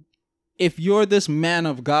 So if you're this man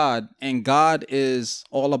of God and God is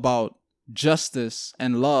all about justice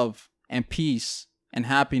and love and peace and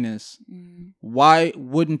happiness, why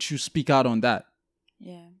wouldn't you speak out on that?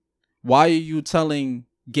 Yeah. Why are you telling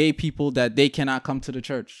gay people that they cannot come to the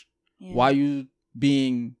church? Yeah. Why are you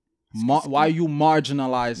why are you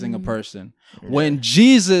marginalizing a person when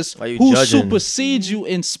Jesus, who supersedes you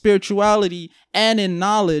in spirituality and in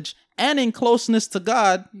knowledge and in closeness to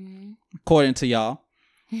God, according to y'all,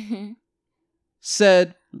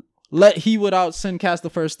 said, "Let he without sin cast the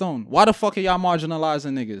first stone"? Why the fuck are y'all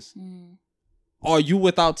marginalizing niggas? Are you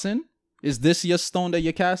without sin? Is this your stone that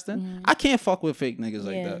you're casting? I can't fuck with fake niggas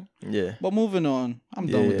like that. Yeah. But moving on, I'm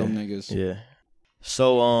done with them niggas. Yeah.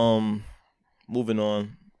 So moving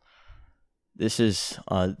on. This is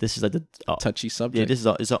like the touchy subject.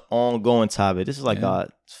 Yeah, it's an ongoing topic. This is like our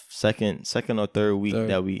second or third week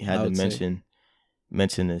that we had to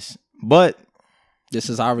mention this. But this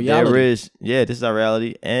is our reality. This is our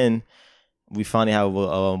reality, and we finally have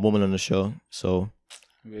a woman on the show. So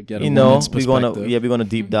we're gonna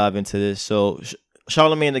deep dive into this. So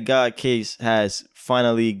Charlamagne the God case has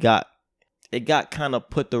finally got kind of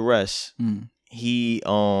put to rest. He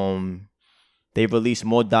they released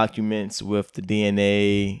more documents with the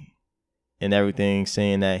DNA and everything,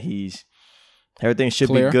 saying that everything should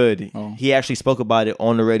be good. He actually spoke about it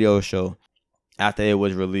on the radio show after it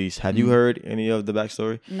was released. Have you heard any of the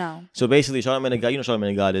backstory? No. So basically, Charlamagne the God, you know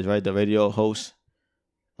Charlamagne the God is, right? The radio host.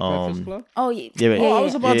 Breakfast Club? Oh yeah. I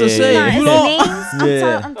was about to say you don't. I'm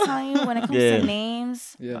Yeah. telling you, when it comes to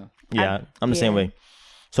names. Yeah, I'm the same way.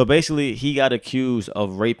 So basically, he got accused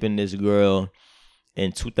of raping this girl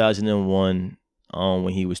in 2001 when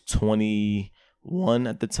he was 21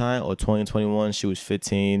 at the time, or 2021. She was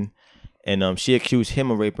 15. And she accused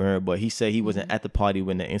him of raping her, but he said he wasn't at the party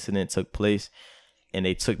when the incident took place. And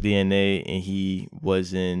they took DNA, and he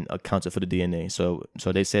wasn't accounted for the DNA. So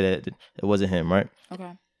they said that it wasn't him, right?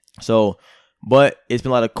 Okay. So, but it's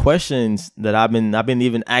been a lot of questions that I've been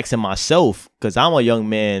even asking myself, because I'm a young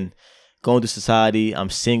man going through society. I'm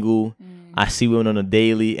single. I see women on a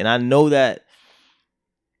daily, and I know that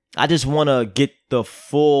I just want to get the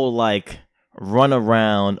full run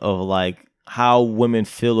around of how women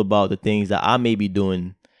feel about the things that I may be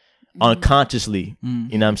doing unconsciously.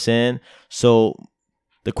 You know what I'm saying? So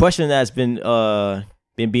the question that's been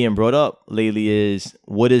being brought up lately is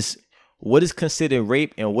what is considered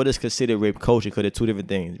rape and what is considered rape culture, because they're two different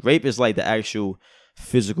things. Rape is like the actual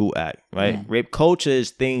physical act, right? Rape culture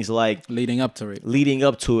is things like leading up to it,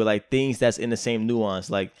 like things that's in the same nuance,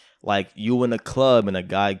 like you in a club and a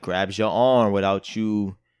guy grabs your arm without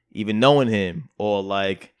you even knowing him, or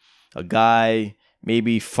like a guy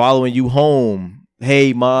maybe following you home.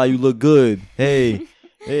 Hey, ma, you look good. Hey,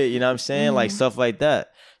 you know what I'm saying? Like stuff like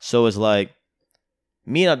that. So it's like,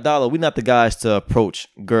 me and Abdallah, we're not the guys to approach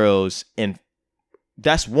girls, and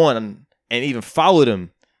that's one, and even follow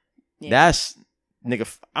them. That's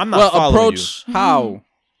nigga. I'm not following approach you. How?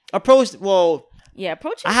 Approach. Well,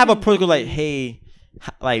 approach. I have a protocol like, hey,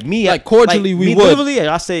 like me, cordially. We would literally.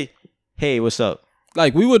 I say, hey, what's up?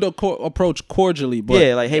 Like we would approach cordially,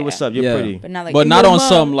 but like, hey, what's up? You're pretty, but not on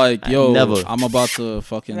some yo. Never. I'm about to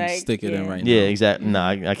fucking stick it in right now. Yeah, exactly. Nah,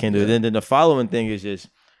 I can't do it. Then the following thing is just,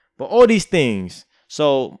 but all these things.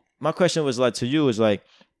 So my question was to you is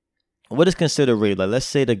what is considered rape? Like, let's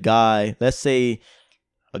say a guy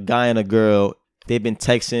and a girl, they've been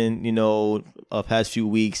texting, past few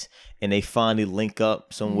weeks, and they finally link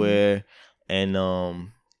up somewhere, and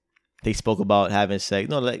they spoke about having sex.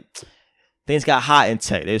 No, like things got hot in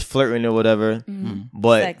tech. They was flirting or whatever.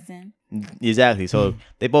 But Sexing. exactly. So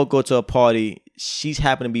they both go to a party. She's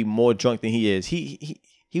happen to be more drunk than he is. He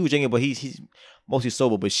was drinking, but he's mostly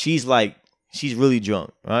sober. But she's really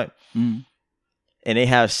drunk, right? And they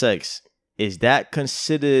have sex. Is that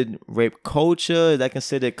considered rape culture? Is that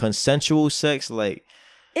considered consensual sex? Like,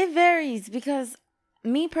 it varies because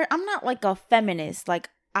I'm not like a feminist. Like,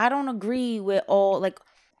 I don't agree with all, like,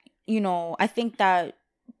 I think that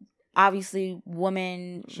obviously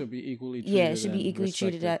women should be equally treated. Yeah, should be equally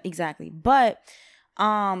treated. Exactly. But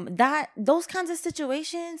those kinds of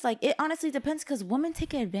situations, like, it honestly depends because women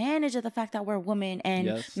take advantage of the fact that we're women,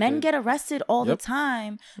 and men get arrested all the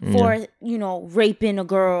time for raping a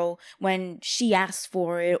girl when she asks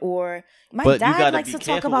for it. Or my dad likes to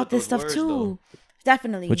talk about this stuff too. Though.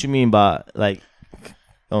 Definitely. What you mean by like?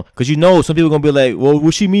 Because some people gonna be like, well,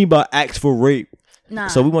 what she mean by acts for rape? Nah.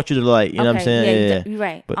 So we want you to like, you know what I'm saying? Yeah, you're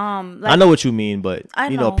right. But like, I know what you mean, but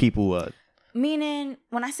people. Meaning,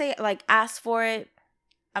 when I say like ask for it,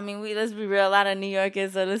 I mean, let's be real. A lot of New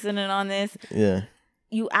Yorkers are listening on this. Yeah.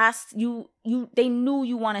 You asked, they knew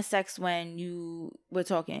you wanted sex when you were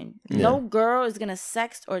talking. Yeah. No girl is gonna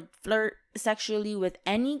sext or flirt sexually with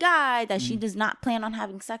any guy that she does not plan on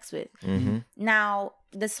having sex with. Now,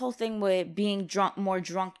 this whole thing with being more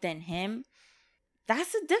drunk than him,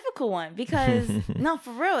 that's a difficult one because no,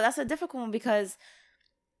 for real, that's a difficult one because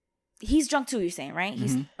he's drunk too. You're saying, right?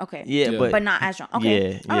 He's okay. Yeah, but not as drunk.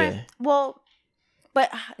 Okay, yeah, all right. Well,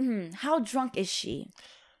 but how drunk is she?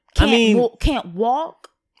 Can't walk.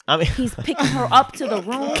 I mean, he's picking her up to the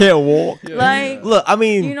room. Can't walk. Like, look, I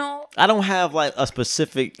mean, I don't have like a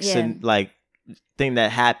specific like thing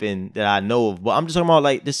that happened that I know of, but I'm just talking about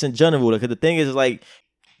like this in general. Because the thing is like,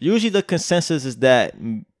 usually the consensus is that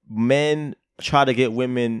men try to get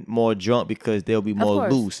women more drunk because they'll be more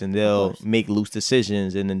loose and they'll make loose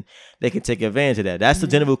decisions, and then they can take advantage of that. That's the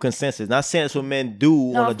general consensus. Not saying that's what men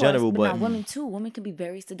do on a general, but women too. Women can be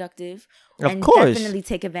very seductive of and course definitely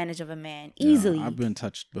take advantage of a man easily. I've been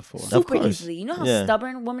touched before. Super easily. You know how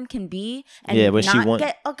stubborn a woman can be and not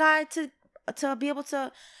get a guy to be able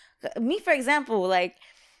to. Me, for example, like,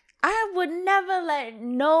 I would never let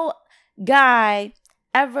no guy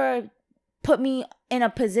ever put me in a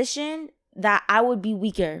position that I would be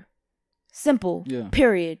weaker. Simple. Yeah.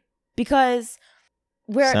 Period. Because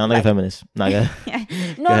we're sound like a feminist. No.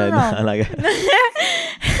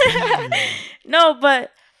 No,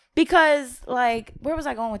 but because like, where was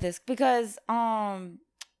I going with this? Because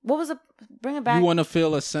what was bring it back? You want to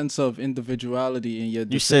feel a sense of individuality in your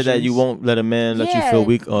decisions. You said that you won't let a man let you feel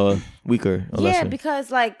weak or weaker. Or lesser.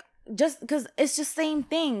 Because like, just because it's just same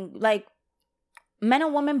thing. Like, men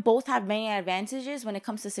and women both have many advantages when it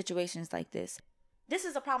comes to situations like this. This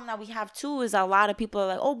is a problem that we have too, is a lot of people are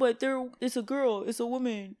like, oh, but it's a girl, it's a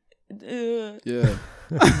woman. Yeah.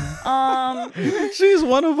 She's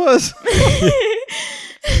one of us.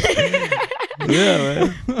 Yeah,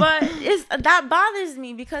 man. But that bothers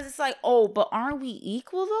me because it's like, oh, but aren't we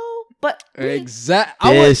equal though? But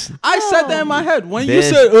exactly. I said that in my head when you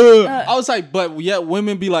said. I was like, but yet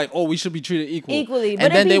women be like, oh, we should be treated equally, but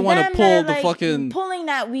and then they want to pull the fucking pulling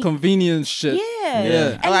that convenience shit.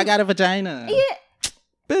 Yeah. Oh, I got a vagina. Yeah.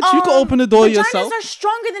 Bitch, you can open the door yourself. Vaginas are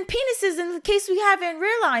stronger than penises, in case we haven't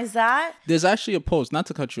realized that. There's actually a post, not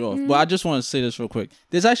to cut you off, but I just want to say this real quick.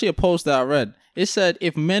 There's actually a post that I read. It said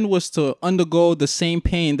if men was to undergo the same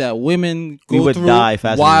pain that women go through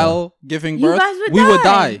while giving birth, we would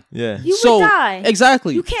die. Yeah. You would die.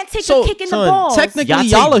 Exactly. You can't take a kick in the balls. Technically,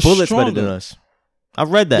 y'all are bullets stronger better than us. I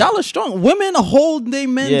read that. Y'all are strong. Women hold they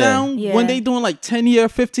men down when they doing like 10-year,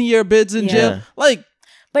 15-year bids in jail. Like,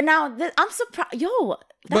 but now I'm surprised. Yo,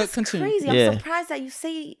 that's crazy. I'm surprised that you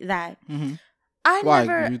say that.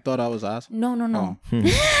 Why? You thought I was asking? No.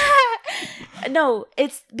 No,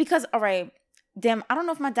 it's because, all right, damn, I don't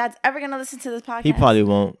know if my dad's ever gonna listen to this podcast. He probably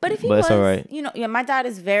won't. But if he was, it's all right. My dad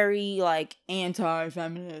is very like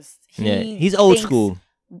anti-feminist. He's old school.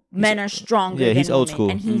 Men are stronger. Yeah, he's than old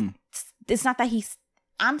women. school. And it's not that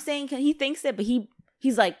I'm saying he thinks it, but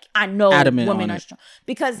he's like, I know adamant women are strong.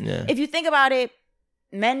 Because if you think about it,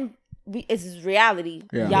 men, it's reality.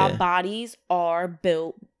 Y'all bodies are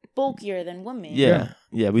built bulkier than women.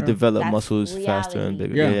 We develop That's muscles reality. faster and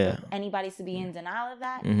bigger. Anybody's to be in denial of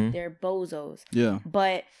that, they're bozos.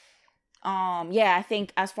 But I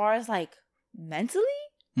think as far as like mentally,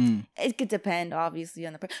 it could depend obviously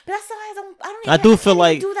on the person. But that's why I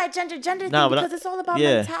do that gender thing because it's all about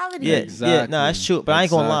mentality. Yeah, exactly. No, that's true. But I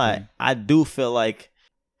ain't gonna lie. I do feel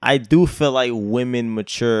like women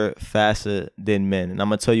mature faster than men, and I'm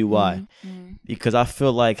gonna tell you why. Because I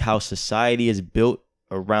feel like how society is built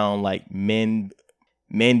around like men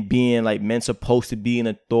being like men supposed to be in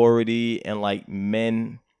authority, and like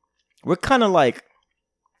men, we're kind of like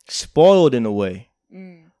spoiled in a way.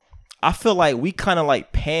 I feel like we kind of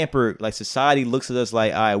like pampered. Like society looks at us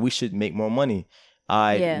like, all right, we should make more money.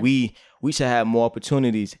 We should have more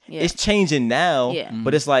opportunities. It's changing now,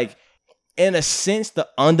 but it's like, in a sense, the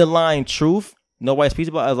underlying truth nobody speaks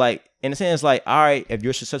about is like, in a sense, like, all right, if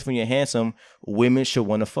you're successful and you're handsome, women should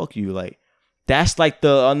want to fuck you. Like, that's like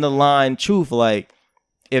the underlying truth. Like,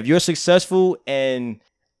 if you're successful and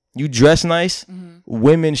you dress nice,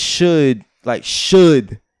 women should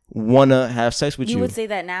want to have sex with you. You would say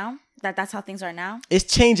that now? That's how things are now? It's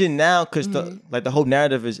changing now because the whole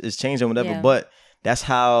narrative is changing, whatever. But that's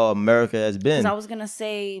how America has been. Because I was gonna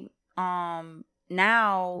say,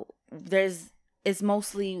 now it's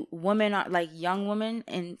mostly women, are like young women,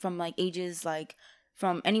 and from like ages like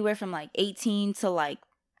from anywhere from like 18 to like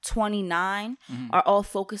 29 are all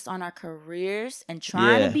focused on our careers and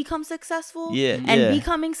trying to become successful.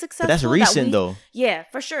 Becoming successful. But that's recent though. Yeah,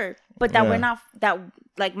 for sure. But that we're not that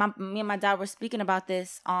like me and my dad were speaking about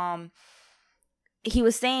this. He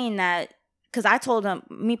was saying that, because I told him,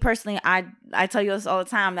 me personally, I tell you this all the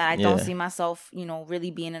time, that I don't see myself, really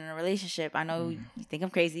being in a relationship. I know you think I'm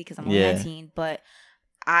crazy because I'm only 19, but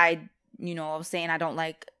I was saying I don't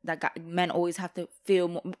like that men always have to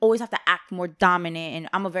always have to act more dominant, and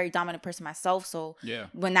I'm a very dominant person myself. So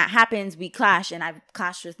when that happens, we clash, and I've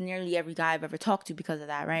clashed with nearly every guy I've ever talked to because of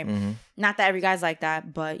that, right? Not that every guy's like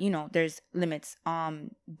that, but there's limits.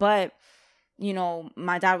 But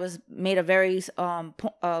my dad made a very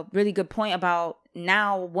really good point about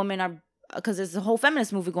now women are, because there's a whole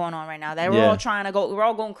feminist movement going on right now that we're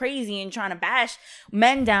all going crazy and trying to bash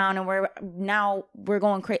men down, and we're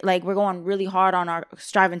going we're going really hard on our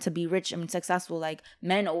striving to be rich and successful, like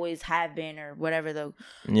men always have been, or whatever the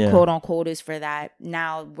quote unquote is for that.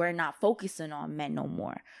 Now we're not focusing on men no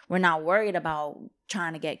more. We're not worried about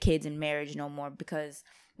trying to get kids and marriage no more because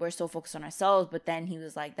we're so focused on ourselves. But then he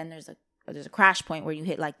was like, then there's a crash point where you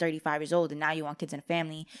hit like 35 years old and now you want kids and a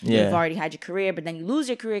family. You've already had your career, but then you lose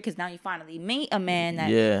your career because now you finally meet a man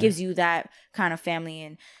that gives you that kind of family,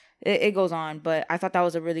 and it goes on. But I thought that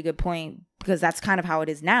was a really good point, because that's kind of how it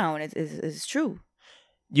is now, and it's true.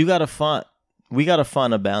 We gotta find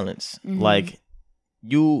a balance. Like,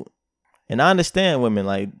 and I understand women,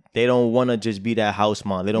 like, they don't want to just be that house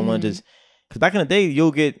mom. They don't want to just, because back in the day,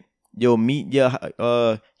 you'll meet your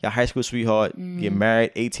high school sweetheart, get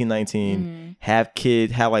married 18, 19, have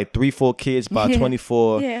kids, have like 3-4 kids by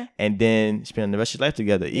 24, and then spend the rest of your life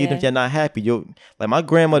together. Even if you're not happy, like my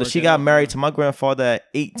grandmother, she got married to my grandfather at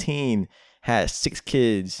 18, had 6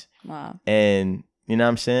 kids. Wow. And you know what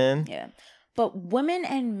I'm saying? Yeah. But women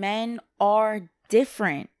and men are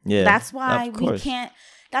different. Yeah. That's why we can't.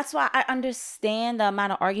 That's why I understand the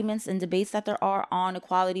amount of arguments and debates that there are on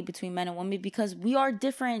equality between men and women, because we are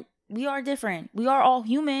different. We are different. We are all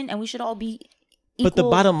human, and we should all be equal. But the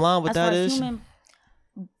bottom line with that is,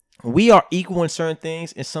 we are equal in certain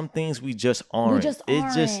things, and some things we just aren't. It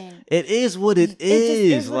is what it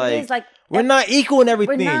is. Like, we're not equal in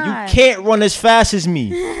everything. You can't run as fast as me.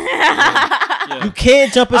 You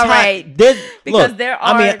can't jump as high. Because there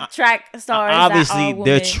are track stars. Obviously,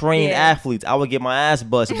 they're trained athletes. I would get my ass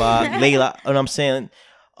bust by Layla. And I'm saying,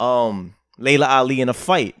 Layla Ali in a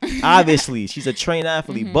fight. Obviously, she's a trained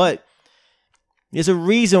athlete, but there's a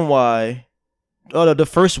reason why the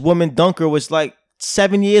first woman dunker was like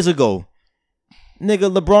 7 years ago.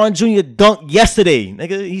 Nigga, LeBron Jr. dunked yesterday.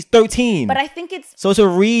 Nigga, he's 13. But I think it's a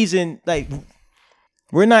reason, like,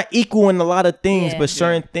 we're not equal in a lot of things, but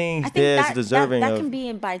certain things there's deserving that of. can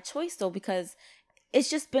be by choice though, because it's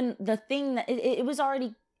just been the thing that it was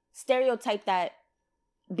already stereotyped that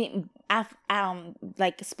being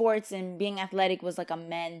like sports and being athletic was like a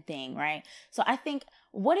men thing, right? So I think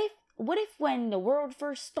what if when the world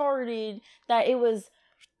first started that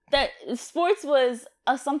sports was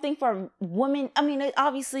something for women. I mean,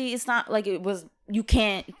 obviously it's not like it was, you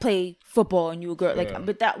can't play football and you a girl, like,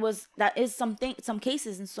 but that is something, some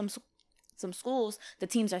cases in some schools the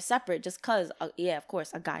teams are separate just because of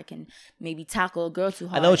course a guy can maybe tackle a girl too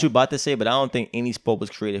hard. I know what you're about to say, but I don't think any sport was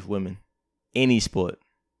created for women. Any sport.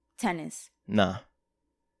 Tennis. Nah.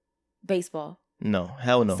 Baseball. No.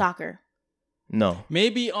 Hell no. Soccer. No.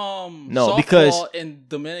 Maybe no, softball because in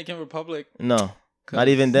Dominican Republic. No. Not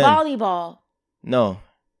even then. Volleyball. No.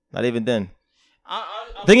 Not even then.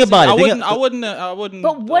 I think about it. I wouldn't.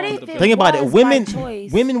 But what if think about it?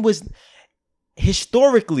 Women was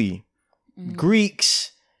historically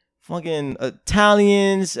Greeks, fucking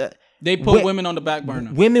Italians, They put women on the back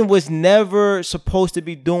burner. Women was never supposed to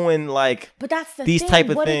be doing like But that's the these thing. type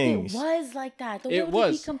of what things. If it was like that? The It world would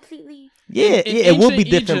be was. completely. it would be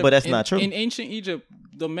different, Egypt, but that's not true. In ancient Egypt,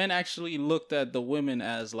 the men actually looked at the women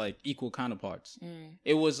as like equal counterparts.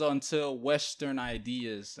 It was until Western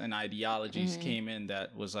ideas and ideologies came in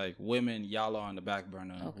that was like, women, y'all are on the back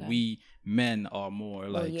burner. Okay. We men are more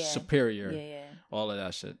like superior. Yeah. All of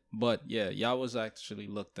that shit. But yeah, y'all was actually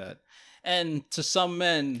looked at. And to some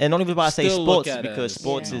men, And don't even about to say still look sports at it because as,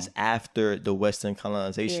 sports you know. is after the Western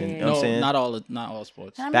colonization. Yeah. You know what I'm saying? not all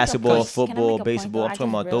sports. Can I make a Basketball, point? Can I football, make a point, baseball. though? I'm I talking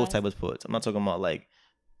just about those realized- type of sports. I'm not talking about like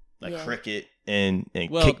Yeah. cricket and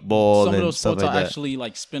Well, kickball some of and those stuff sports like are that. actually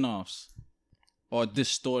like spin-offs or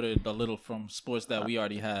distorted a little from sports that we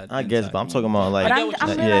already had. I guess, intact, but I'm you talking know? about like I But get what you're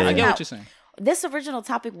I'm saying. realizing I get that what you're saying. This original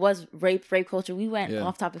topic was rape culture. We went Yeah.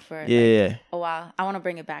 off topic for yeah. a while. I want to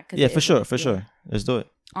bring it back. 'Cause Yeah, it for is- sure, for yeah. sure. Let's do it.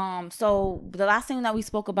 So the last thing that we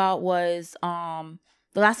spoke about was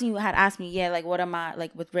the last thing you had asked me, like what am I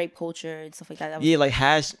like with rape culture and stuff like that. That was Yeah, like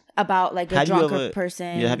about like a have you drunker ever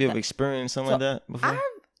person. Yeah, have you ever experienced something like that before?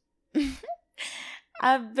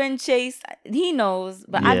 I've been chased. He knows,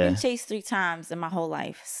 but I've been Yeah. chased 3 times in my whole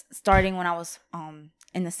life, starting when I was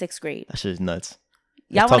in the 6th grade. That shit is nuts.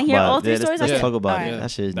 Y'all Let's want to talk hear about all it. 3 Yeah, stories? Let's Okay. talk about All it. right.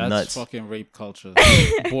 That shit is That's nuts. fucking rape culture.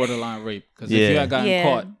 Borderline rape. Because Yeah. if you had gotten Yeah.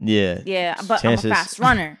 caught, Yeah. Yeah, but Chances- I'm a fast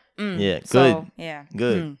runner. Yeah, good. So, yeah.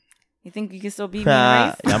 Good. You think you can still beat me in a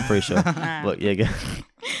race? Yeah, I'm pretty sure. Nah. But yeah, good.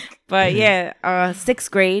 But yeah, 6th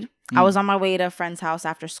grade, I was on my way to a friend's house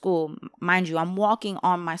after school. Mind you, I'm walking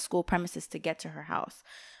on my school premises to get to her house.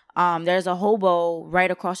 There's a hobo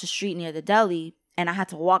right across the street near the deli, and I had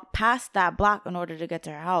to walk past that block in order to get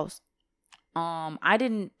to her house. I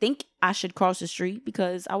didn't think I should cross the street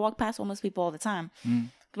because I walk past homeless people all the time.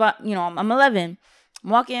 But, you know, I'm 11. I'm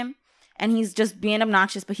walking, and he's just being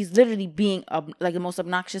obnoxious, but he's literally being like the most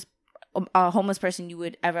obnoxious homeless person you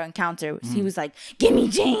would ever encounter. He was like, "Give me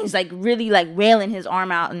change," like really like wailing his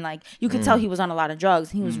arm out, and like you could tell he was on a lot of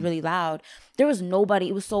drugs. He was really loud. There was nobody.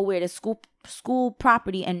 It was so weird. It's school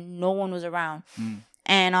property, and no one was around.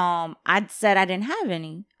 And I said I didn't have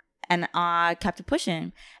any. And I kept it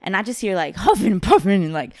pushing, and I just hear like huffing and puffing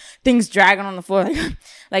and like things dragging on the floor.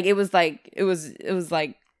 Like it was like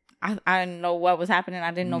I didn't know what was happening.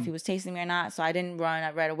 I didn't know if he was chasing me or not, so I didn't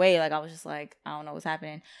run right away. Like I was just like, I don't know what's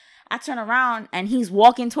happening. I turn around and he's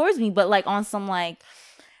walking towards me, but like on some like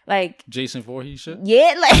Jason Voorhees shit.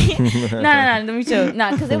 yeah, like no, let me show.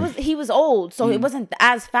 No, because he was old, so it wasn't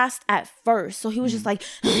as fast at first. So he was just like,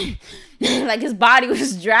 like his body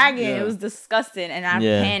was dragging. Yeah. It was disgusting, and I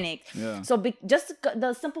Yeah. panicked. Yeah. So just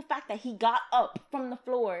the simple fact that he got up from the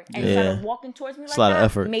floor and Yeah. started walking towards me It's like a lot of that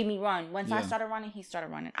effort. made me run. Once I Yeah. started running, he started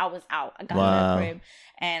running. I was out. I got Wow. to the crib,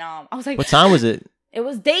 and I was like, What time was it? it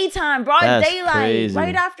was daytime, broad That's daylight, crazy.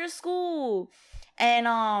 right after school. And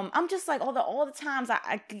I'm just like all the times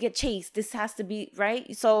I could get chased. This has to be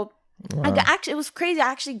right. So it was crazy.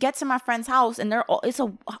 I actually get to my friend's house, and it's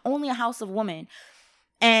only a house of women,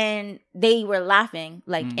 and they were laughing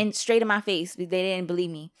like in straight in my face. They didn't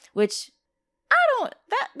believe me, which I don't.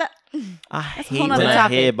 That I That's a hate whole when nother I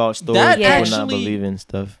topic. hear about stories That people not actually- believing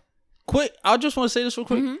stuff. Quick, I just want to say this real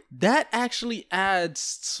quick. Mhm. That actually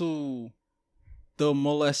adds to the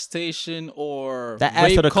molestation or That adds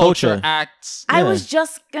rape to the culture culture. acts. I Yeah. was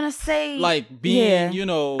just gonna say Like being, yeah. you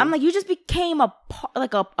know, I'm like, you just became a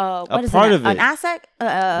what is part it? of An it. asset?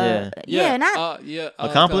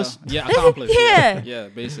 Accomplice? Accomplice. Yeah. yeah,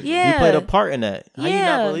 basically. Yeah. You played a part in that. How you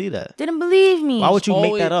Yeah. not believe that? Didn't believe me. Why would you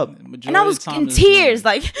make that up? And I was in tears,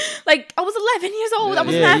 like I was 11 years old. I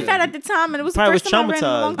was Yeah, mad yeah. fat at the time, and it was Probably the first time I ran in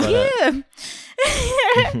a long was traumatized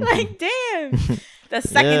yeah. Like damn. The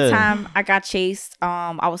second Yeah. time I got chased,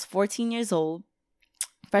 I was 14 years old,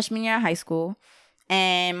 freshman year of high school,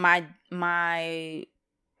 and my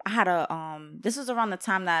I had a this was around the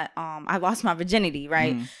time that I lost my virginity,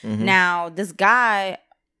 right? Mhm. Now this guy,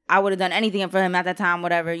 I would have done anything for him at that time,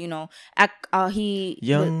 whatever, you know. He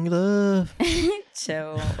Young love.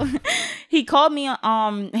 chill. He called me.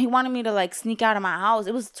 He wanted me to like sneak out of my house.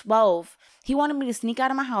 It was 12. He wanted me to sneak out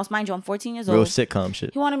of my house. Mind you, I'm 14 years Real old. sitcom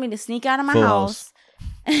shit. He wanted me to sneak out of my Full house,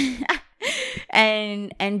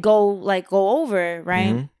 and go over,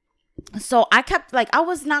 right? Mhm. So I kept like, I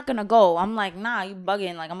was not gonna go. I'm like, nah, you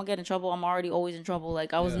bugging. Like I'm gonna get in trouble. I'm already always in trouble.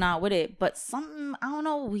 Like I was not with it. But something, I don't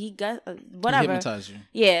know. He got whatever. Hypnotize you.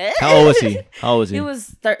 Yeah. How old was he? How old was he?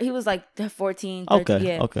 He was like 14. 13, Okay,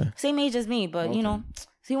 yeah. okay. Same age as me, but you Okay. know.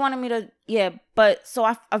 So he wanted me to, but so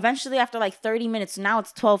I eventually after like 30 minutes, now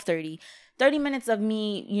it's 12:30. 30 minutes of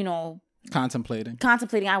me, you know, Contemplating.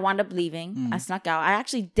 I wound up leaving. I snuck out. I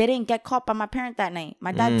actually didn't get caught by my parent that night.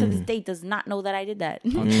 My dad to this day does not know that I did that.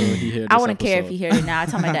 Until he hears I this wouldn't care if episode. he heard it now. I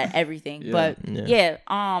tell my dad everything. Yeah. But yeah,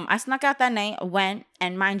 I snuck out that night, went,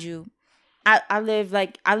 and mind you, I live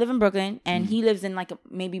in Brooklyn, and he lives in like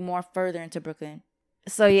maybe more further into Brooklyn.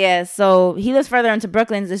 So yeah, so he lives further into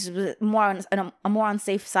Brooklyn. This is more on a more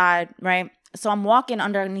unsafe side, right? So I'm walking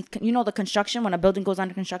underneath, the construction, when a building goes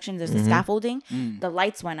under construction, there's the scaffolding. The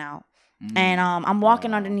lights went out. And I'm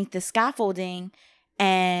walking underneath the scaffolding,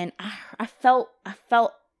 and I felt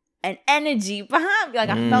an energy behind me. Like,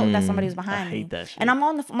 I felt that somebody was behind me. I hate that shit. And I'm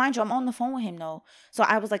on the phone with him though. So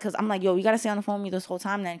I was like, cause I'm like, yo, you gotta stay on the phone with me this whole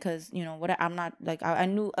time then, cause I'm not like, I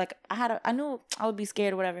knew like I knew I would be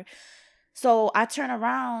scared or whatever. So I turn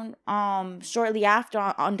around shortly after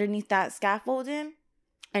underneath that scaffolding,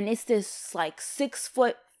 and it's this like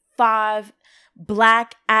 6'5"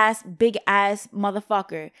 black ass big ass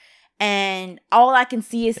motherfucker. And all I can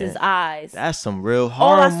see is his eyes. That's some real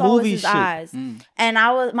All I horror saw was movie his shit. eyes. And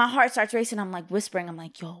my heart starts racing. I'm like whispering. I'm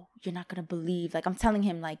like, yo, you're not gonna believe. Like, I'm telling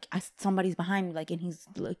him like somebody's behind me. Like, and he's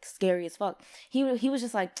like scary as fuck. He was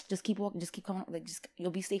just like, just keep walking, just keep coming. Like, just you'll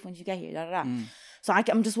be safe when you get here. Da da da. So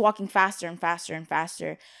I'm just walking faster and faster and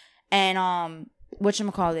faster. And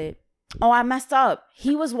whatchamacallit? Oh, I messed up.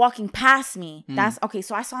 He was walking past me. That's okay.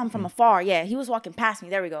 So I saw him from afar. Yeah, he was walking past me.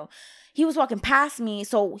 There we go. He was walking past me,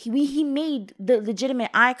 so he made the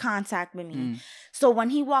legitimate eye contact with me. So when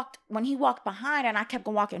he walked behind and I kept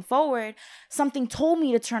walking forward, something told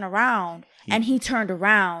me to turn around, and he turned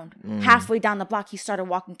around. Halfway down the block, he started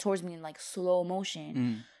walking towards me in like slow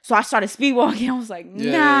motion. So I started speed walking. I was like,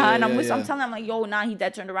 nah. And I'm telling him, like, yo, nah, he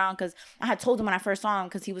dead turned around, because I had told him when I first saw him,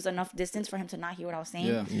 because he was enough distance for him to not hear what I was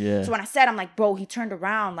saying. Yeah. So when I said, I'm like, bro, he turned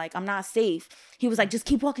around. Like, I'm not safe. He was like, just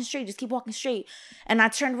keep walking straight. Just keep walking straight. And I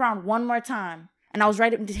turned around one more time, and I was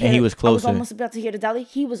right up to he was closer. I was almost about to hear the deli.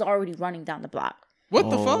 He was already running down the block. What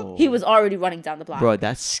the fuck? He was already running down the block. Bro,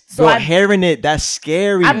 hearing it, that's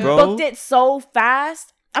scary, I bro. booked it so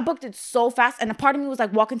fast. And a part of me was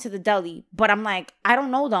like walking to the deli, but I'm like, I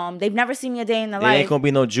don't know them. They've never seen me a day in their It life. ain't gonna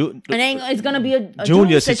be no It's gonna be a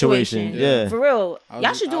junior situation. Yeah. For real. I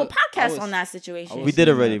Y'all was- should do I a was- podcast on that situation. We did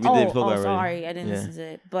already. We did Oh, already. sorry. I didn't Yeah. listen to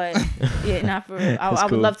it. But yeah, not for real. I would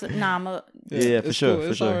cool. love to. Nah, Yeah, for it's sure. cool. For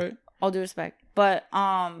It's sure. all right. all due respect. But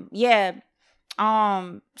yeah.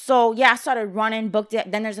 So yeah, I started running, booked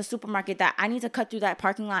it. Then there's a supermarket that I need to cut through that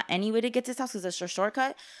parking lot anyway to get to this house, because it's a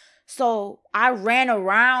shortcut. So I ran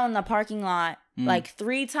around the parking lot like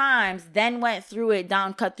 3 times, then went through it,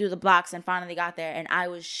 cut through the blocks, and finally got there. And I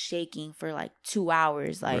was shaking for like 2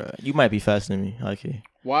 hours. Like, Bruh, you might be faster than me. Okay.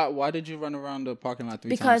 Why did you run around the parking lot 3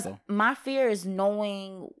 because times, my fear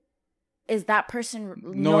is that person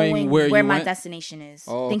Knowing knowing where where you my went? destination is,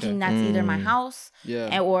 Oh, okay. thinking that's either my house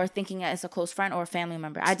Yeah. or thinking that it's a close friend or a family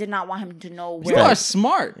member. I did not want him to know You where. are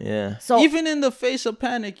smart. Yeah. So Even in the face of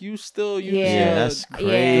panic, you still use Yeah, that's yeah.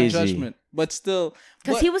 crazy. judgment. But still,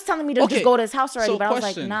 because he was telling me to Okay, just go to his house already, so but I was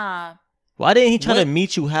like, question. nah. Why didn't he try to What-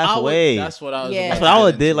 meet you halfway? That's what I was. Yeah. about That's to what I get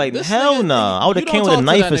would've did, into. like, This hell nigga- nah. I would've you came don't with a talk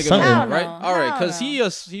to knife that or nigga something. no more, Hell right? no. All right, Hell because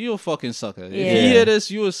no. he a fucking sucker. If Yeah. you hear this,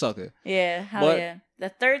 you a sucker. Yeah, hell But- yeah. The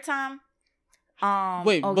third time,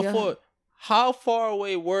 Wait, oh, before, how far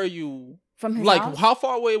away were you? from his Like, house, how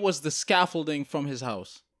far away was the scaffolding from his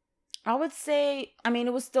house? I would say, I mean,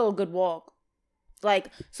 it was still a good walk. Like,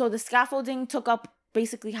 so the scaffolding took up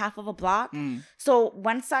basically half of a block. So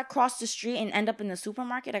once I cross the street and end up in the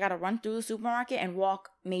supermarket, I gotta run through the supermarket and walk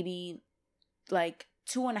maybe like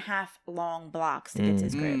 2.5 long blocks to get to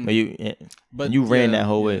his crib. But you ran that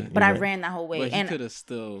whole way. But I ran that whole way. But he And could have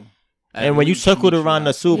still. And when you circled around the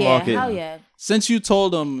yeah, supermarket, hell yeah. Since you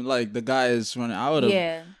told him like the guy is running, I would have.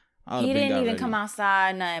 Yeah. He didn't even come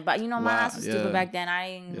outside, nothing. But my Wow, house was stupid yeah. back then.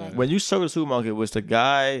 I didn't Yeah. like. when you circled the supermarket, was the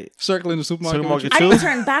guy circling the supermarket. Supermarket I too? didn't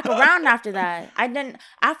turn back around after that. I didn't.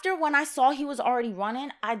 After when I saw he was already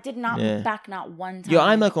running, I did not Yeah. look back not one time. Yo,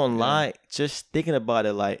 I'm not gonna lie. Just thinking about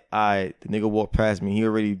it, like, the nigga walked past me. He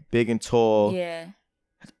already big and tall, Yeah,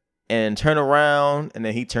 and turn around, and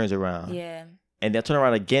then he turns around, yeah. and then turn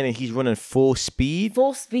around again, and he's running full speed.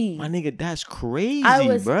 Full speed. My nigga, that's crazy, I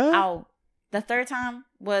was bruh. out. The third time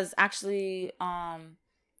was actually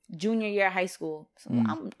junior year of high school. So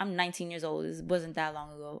I'm 19 years old. This wasn't that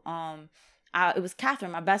long ago. It was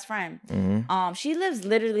Catherine, my best friend. Mhm. She lives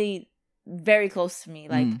literally very close to me.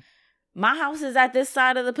 Like my house is at this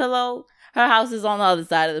side of the pillow. Her house is on the other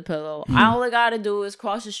side of the pillow. All I gotta do is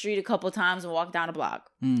cross the street a couple times and walk down the block.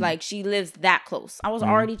 Like, she lives that close. I was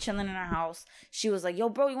already chilling in her house. She was like, yo,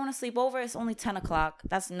 bro, you want to sleep over? It's only 10 o'clock.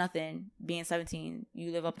 That's nothing. Being 17,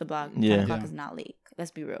 you live up the block. 10 o'clock is not late.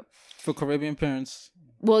 Let's be real. For Caribbean parents,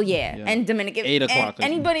 Well, yeah, Yeah. and Dominican. 8 o'clock.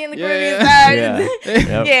 Anybody in the Yeah. Caribbean side.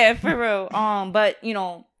 Yeah. Yep. Yeah, for real. But you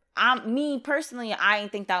know, me personally, I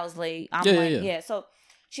didn't think that was late. I'm Yeah. So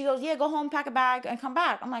she goes, yeah, go home, pack a bag, and come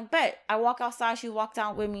back. I'm like, bet. I walk outside. She walked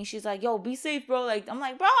out with me. She's like, yo, be safe, bro. Like, I'm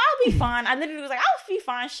like, bro, I'll be fine. I literally was like, I'll be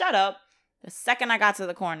fine. Shut up. The second I got to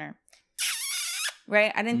the corner,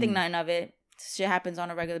 right? I didn't think nothing of it. Shit happens on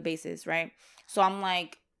a regular basis, right? So I'm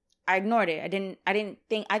like, I ignored it. I didn't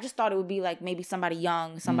think. I just thought it would be like maybe somebody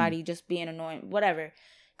young, somebody just being annoying, whatever.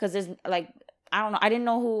 Because there's like, I don't know. I didn't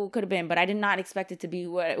know who it could have been, but I did not expect it to be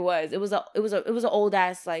what it was. It was an old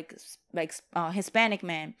ass like Hispanic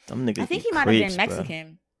man. I think he might have been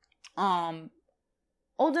Mexican.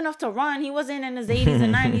 Old enough to run. He wasn't in his 80s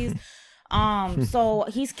and 90s. So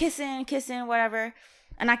he's kissing, whatever.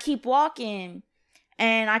 And I keep walking,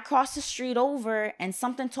 and I cross the street over, and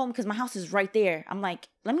something told me, because my house is right there. I'm like,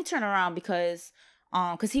 let me turn around because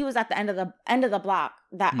he was at the end of the block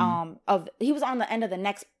that he was on the end of the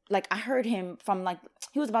next. Like, I heard him from, like,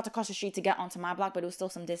 he was about to cross the street to get onto my block, but it was still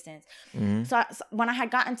some distance. Mm-hmm. So when I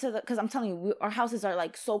had gotten to because I'm telling you, our houses are,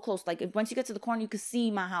 like, so close. Like, once you get to the corner, you could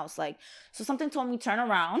see my house. Like, so something told me turn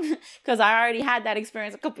around, because I already had that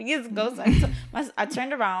experience a couple years ago. So I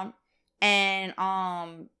turned around, and,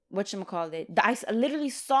 whatchamacallit, I literally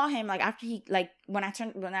saw him, like, after he, like, when I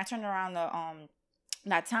turned around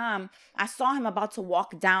that time, I saw him about to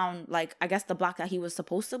walk down, like, I guess the block that he was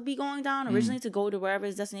supposed to be going down originally to go to wherever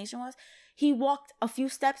his destination was. He walked a few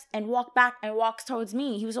steps and walked back and walked towards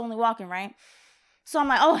me. He was only walking, right? So I'm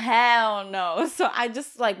like, oh, hell no. So I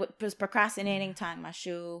just, like, was procrastinating, tying my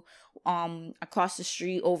shoe, across the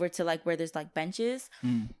street over to, like, where there's, like, benches.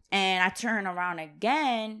 And I turn around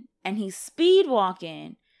again, and he's speed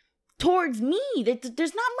walking towards me.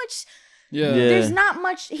 There's not much... Yeah. There's not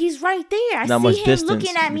much. He's right there. I see him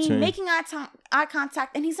looking at me, making eye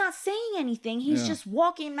contact, and he's not saying anything. He's just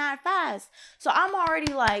walking mad fast. So I'm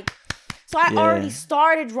already like, I already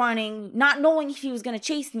started running, not knowing if he was gonna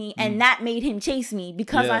chase me, and that made him chase me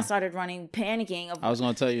because I started running, panicking. I was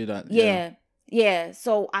gonna tell you that. Yeah.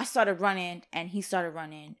 So I started running, and he started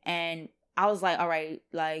running, and I was like, all right,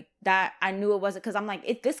 like that. I knew it wasn't, because I'm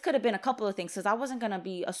like, this could have been a couple of things, because I wasn't gonna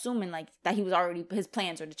be assuming like that he was already, his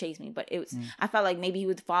plans were to chase me, but it was. I felt like maybe he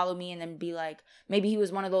would follow me and then be like, maybe he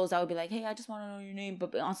was one of those that would be like, hey, I just want to know your name,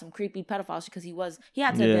 but on some creepy pedophile shit, because he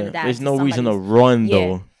had to have been a dad. There's no reason to run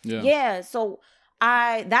though. Yeah. So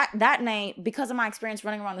that night, because of my experience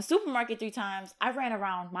running around the supermarket 3 times, I ran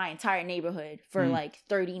around my entire neighborhood for like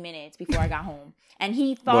 30 minutes before I got home. And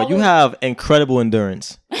he followed. Well, you have incredible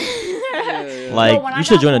endurance. Like, you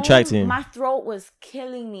should join a track team. My throat was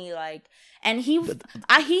killing me, like, and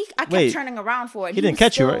I kept turning around for it. He didn't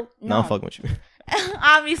catch you, right? No, I'm fucking with you.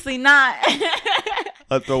 Obviously not.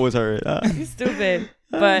 My throat was hurt. You stupid.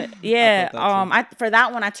 But yeah, for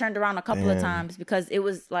that one I turned around a couple of times because it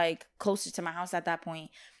was like closer to my house at that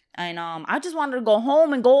point. And I just wanted to go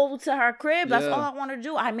home and go to her crib. That's all I wanted to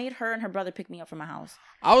do. I made her and her brother pick me up from my house.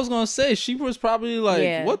 I was gonna say, she was probably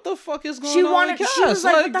like, "What the fuck is going on?" She was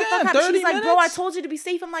like, "What the fuck?" 30 She's like, minutes? "Bro, I told you to be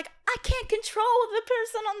safe." I'm like, I can't control the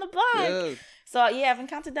person on the block. Yeah. So yeah, I've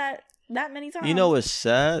encountered that many times. You know what's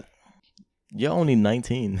sad? You're only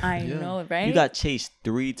 19. I know, right? You got chased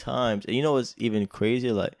 3 times. And you know what's even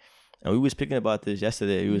crazier? Like, and we was speaking about this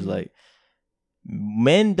yesterday. It was like,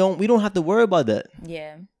 we don't have to worry about that.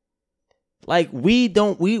 Yeah. Like, we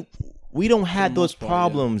don't have those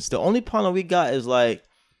problems. The only problem we got is like,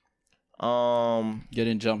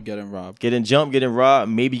 getting jumped, getting robbed, getting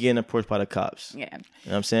robbed, maybe getting approached by the cops. Yeah. You know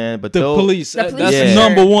what I'm saying? But the police, that's sure.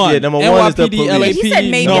 number one. Yeah, number one is the police. LAPD, he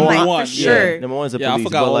said maybe number one. for sure. Yeah, number one is the police. police. I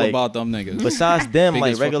forgot all about them niggas. Besides them, like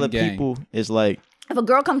Biggest regular fucking gang. people, is like, if a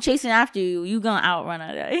girl come chasing after you, you gonna outrun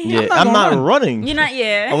her. yeah, I'm not running. You're not,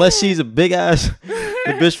 unless she's a big ass,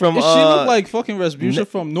 the bitch from. Does she look like fucking Rasputia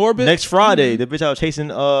from Norbit? Next Friday, the bitch I was chasing,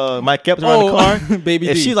 Mike Epps around the car. Baby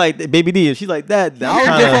if D. she like Baby D, if she's like that,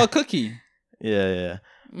 I'll give her a cookie. Yeah.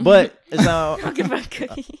 But it's not. I'll give her a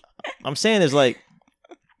cookie. I'm saying is like,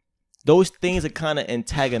 those things are kind of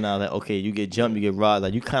antagonized. Like, okay, you get jumped, you get robbed.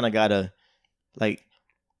 Like, you kind of gotta, like,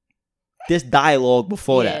 this dialogue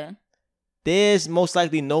before that. There's most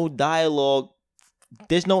likely no dialogue.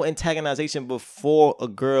 There's no antagonization before a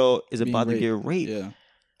girl is about to get raped. Yeah.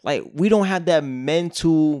 Like, we don't have that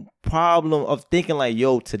mental problem of thinking like,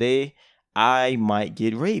 yo, today I might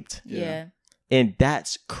get raped. Yeah. And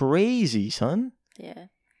that's crazy, son. Yeah.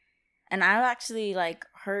 And I've actually like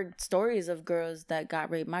heard stories of girls that got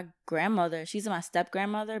raped. My grandmother, she's my step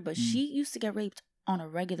grandmother, but she used to get raped on a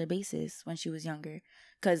regular basis when she was younger.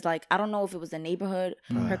 because like I don't know if it was the neighborhood,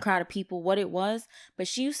 her crowd of people, what it was, but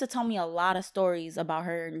she used to tell me a lot of stories about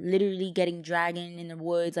her literally getting dragged in the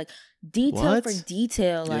woods, like detail for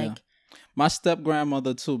detail, like. My step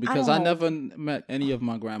grandmother too, because I know. never met any of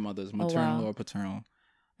my grandmothers, maternal or paternal,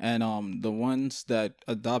 and the ones that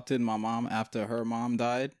adopted my mom after her mom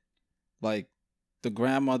died, like the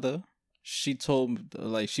grandmother, she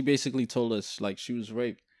basically told us like she was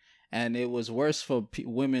raped, and it was worse for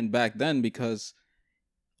women back then because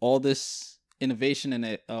all this innovation in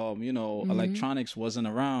it, electronics wasn't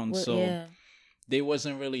around, so. They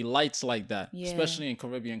wasn't really lights like that, especially in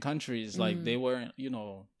Caribbean countries. Like they weren't,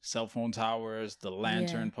 cell phone towers, the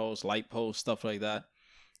lantern posts, light posts, stuff like that.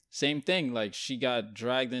 Same thing. Like she got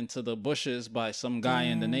dragged into the bushes by some guy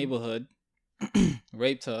in the neighborhood,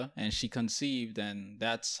 raped her, and she conceived, and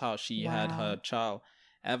that's how she had her child.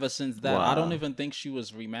 Ever since that, I don't even think she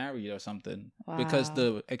was remarried or something because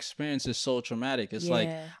the experience is so traumatic. It's like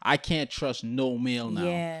I can't trust no male now.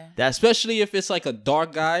 Yeah. Especially if it's like a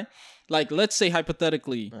dark guy. Like, let's say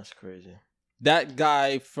hypothetically, that's crazy. That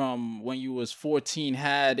guy from when you was 14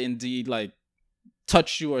 had indeed like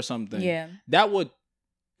touched you or something. Yeah. That would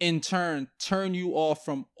in turn turn you off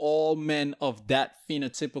from all men of that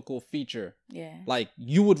phenotypical feature. Yeah. Like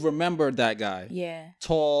you would remember that guy. Yeah.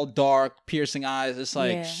 Tall, dark, piercing eyes. It's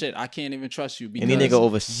like shit, I can't even trust you because any nigga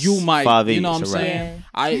over you might 5'8", you know what I'm saying?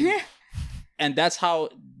 Yeah. And that's how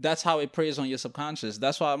it preys on your subconscious.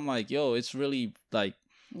 That's why I'm like, yo, it's really like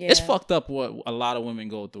it's fucked up what a lot of women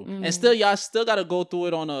go through. And still, y'all still got to go through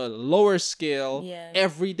it on a lower scale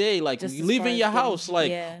every day. Like, you leaving your house,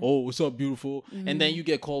 like, oh, what's up, beautiful? And then you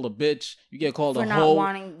get called a bitch. You get called a hoe.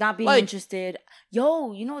 For not being interested.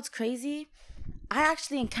 Yo, you know what's crazy? I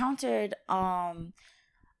actually encountered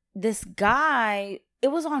this guy. It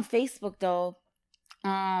was on Facebook, though.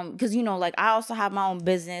 Because like I also have my own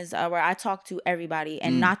business where I talk to everybody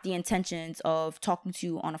and not the intentions of talking to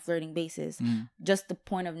you on a flirting basis, just the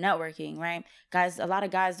point of networking, right? Guys, a lot of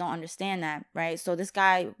guys don't understand that, right? So this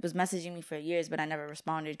guy was messaging me for years, but I never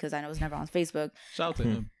responded because I was never on Facebook. Shout out to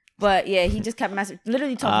him. But yeah, he just kept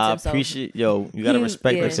literally talking to himself. I appreciate, you gotta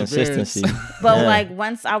respect the consistency. But like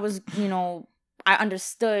once I was, I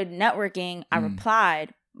understood networking, I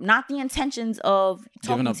replied. Not the intentions of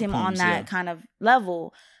talking to him on that kind of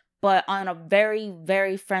level, but on a very,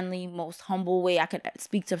 very friendly, most humble way I could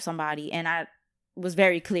speak to somebody. And I was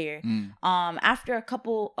very clear. After a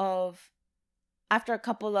couple of a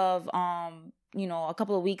couple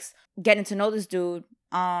of weeks getting to know this dude,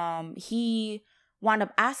 he wound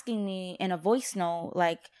up asking me in a voice note,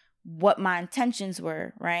 like, what my intentions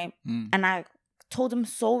were, right? And I told him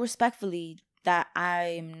so respectfully that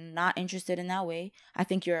I'm not interested in that way. I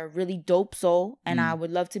think you're a really dope soul, and I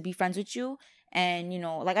would love to be friends with you. And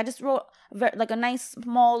like I just wrote like a nice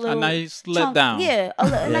small little letdown. Yeah,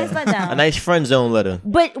 a nice letdown. A nice friend zone letter.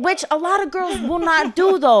 But which a lot of girls will not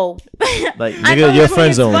do though. Like nigga, your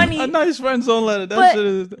friend zone. A nice friend zone letter. That shit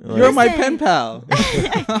is, you're my pen pal.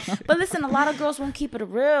 But listen, a lot of girls won't keep it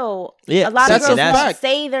real. Yeah, a lot of girls won't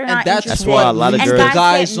say they're not interested. That's why a lot of girls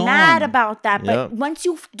guys get mad about that. But once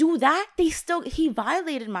you do that, he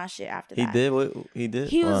violated my shit after that. He did what he did.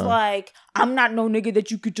 He was like, I'm not no nigga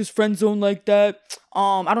that you could just friend zone like that.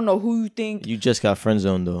 I don't know who you think. You just got friend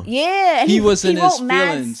zoned though. Yeah, and he was in his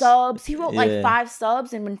mad feelings. Subs. He wrote like 5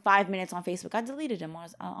 subs and in 5 minutes on Facebook. I deleted him on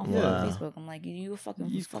Facebook. I'm like, you a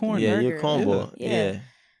fucking corny. Yeah, burger. you're combo. Yeah.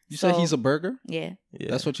 You say he's a burger? Yeah.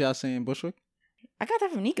 That's what y'all say in Bushwick? I got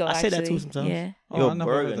that from Nico. I say that too sometimes. Yeah. You're a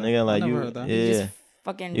burger, nigga. Like you. Yeah.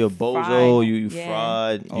 Fucking you're a bozo, you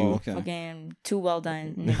fried, you fucking too well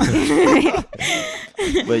done.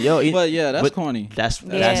 But that's corny. That's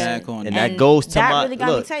corny, and that goes to that really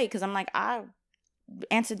got me tight because I'm like I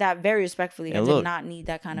answered that very respectfully. I did not need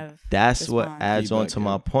that kind of. That's response. what adds on to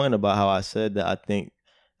my point about how I said that I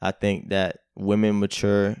think that women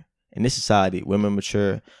mature in this society. Women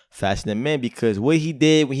mature faster than men because what he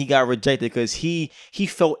did when he got rejected, because he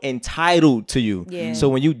felt entitled to you. Yeah. So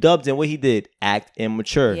when you dubbed him, what he did, act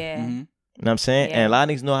immature. Yeah. You know what I'm saying? Yeah. And a lot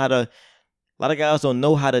of niggas know how to. A lot of guys don't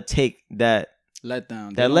know how to take that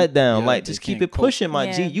letdown. Yeah, like just keep it pushing,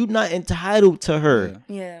 my G. You not entitled to her.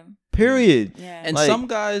 Yeah. Period. Yeah. And some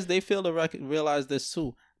guys, they fail to realize this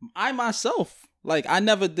too. I myself, like, I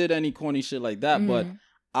never did any corny shit like that, but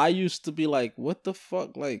I used to be like, what the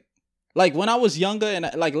fuck, like when I was younger,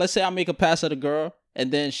 and like let's say I make a pass at a girl,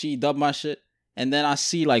 and then she dub my shit, and then I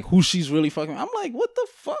see like who she's really fucking. I'm like, what the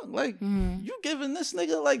fuck, like you giving this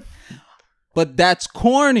nigga like. But that's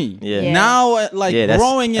corny. Yeah. Now, like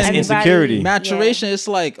growing in insecurity, maturation, it's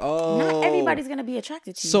like, oh, not everybody's gonna be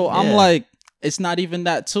attracted to you. So I'm like, it's not even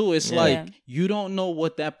that too. It's Yeah. like you don't know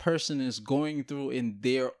what that person is going through in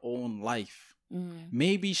their own life. Mhm.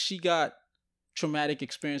 Maybe she got traumatic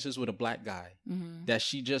experiences with a black guy Mhm. that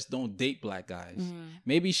she just don't date black guys. Mhm.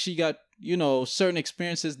 Maybe she got, certain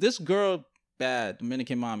experiences. This girl, bad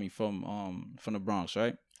Dominican mommy from the Bronx,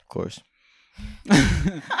 right? Of course.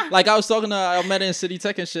 Like I was talking to her, I met her in City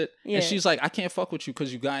Tech and shit, Yeah. and she's like, I can't fuck with you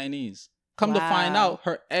because you Guyanese. Come to find Wow. out,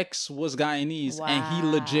 her ex was Guyanese and he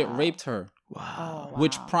legit Wow. raped her, Wow. Oh,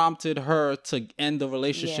 which wow. prompted her to end the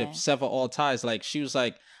relationship, Yeah. sever all ties. Like she was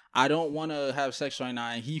like, I don't want to have sex right now,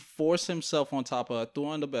 and he forced himself on top of her, threw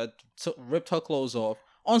her in the bed, ripped her clothes off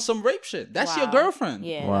on some rape shit. That's your Wow. girlfriend.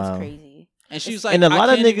 Yeah, Wow. that's crazy. And she was like, And a lot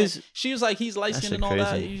I of can't even- niggas- she was like, he's light That skinned shit and all that.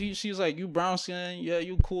 crazy. She was like, you brown skin, yeah,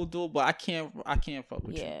 you cool dude, but I can't fuck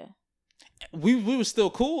with you. Yeah. We were still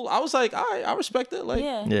cool. I was like, all right, I respect it. Like,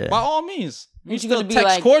 Yeah. Yeah. by all means, we But you still gonna be text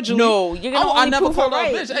like, cordially. no, you're gonna I only never prove her called her a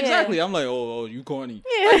right. bitch. Yeah. Exactly. I'm like, oh, you corny.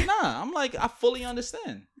 Yeah. Like, nah, I'm like, I fully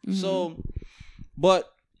understand. Mhm. So,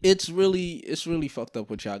 but it's really fucked up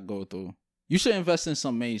what y'all go through. You should invest in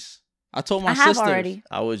some mace. I told my I have sisters. already.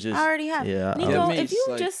 I was just. I already have. Yeah. Nico, Yeah, if you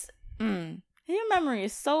like- just your memory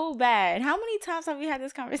is so bad. How many times have we had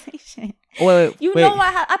this conversation? Wait. You wait, know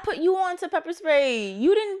I put you on to pepper spray.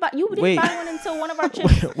 You didn't buy Wait. buy one until one of our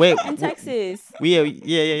trips Wait. in Texas. Yeah.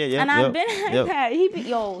 And I've been like yep. that.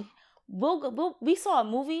 We saw a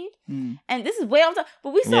movie, Mm. and this is way off topic,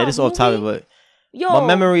 but we saw Yeah, a this is movie. off topic, but Yo, my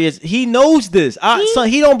memory is he knows this.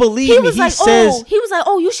 He don't believe he me. was He like, says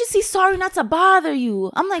oh, you should see Sorry Not to Bother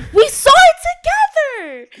You. I'm like, we saw it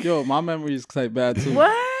together. Yo, my memory is quite bad too.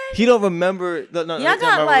 What? he don't remember. No, Y'all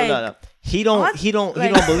got, like- He don't. What? He don't. Like,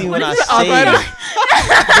 he don't believe when what I is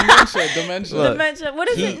it? say. Dementia. Look, Dementia. What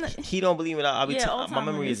is He, it? he don't believe when I be. Yeah, My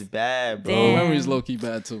memory Alzheimer's. is bad, bro. My Damn. memory is low key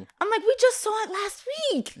bad too. I'm like, we just saw it last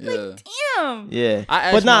week. Yeah. Like, damn. Yeah, I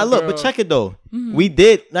asked but nah, my look, girl- but check it though. Mhm. We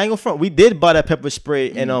did. I ain't gonna front. We did buy that pepper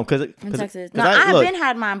spray, and because In Texas. No, I have been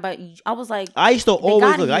had mine, but I was like, I used to They always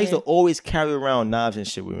got look. it I used to here. always carry around knives and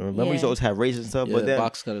shit with me. Remember, we used to Yeah. always have razors and stuff. Yeah, but then,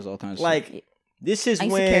 box cutters, all kinds of shit. like, this is I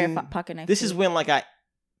used to carry a when pocket knife. this is too.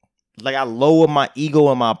 when I lower my ego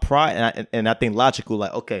and my pride, and I think logical.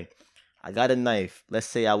 Like, okay, I got a knife. Let's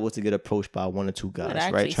say I was to get approached by one or two Would guys,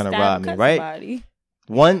 actually right, trying to stab, rob me, cut right? somebody.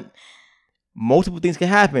 Multiple things can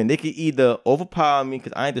happen. They could either overpower me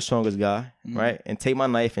because I ain't the strongest guy, Mhm. right, and take my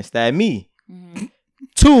knife and stab me. Mhm.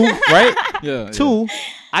 Two, right? yeah. Two,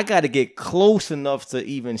 I got to get close enough to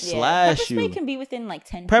even Yeah, slash pepper spray you. can be within like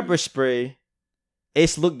 10 Pepper feet. spray,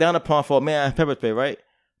 it's looked down upon for a man have pepper spray, right?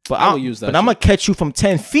 But I would use that But I'm gonna catch you from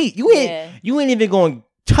 10 feet. You ain't even gonna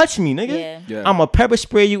touch me, nigga. Yeah. Yeah. I'm gonna pepper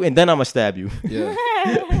spray you and then I'm gonna stab you. yeah.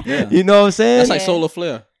 Yeah. You know what I'm saying? That's like Yeah. solar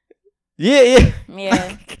flare. Yeah.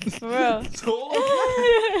 Yeah. For real.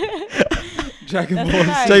 Dragon That's Ball.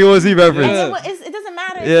 right. Dragon Ball Z reference. And Yeah. it doesn't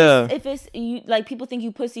matter Yeah. if it's you like people think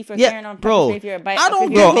you pussy for Yeah, carrying on pepper bro. spray if you're a bite. I don't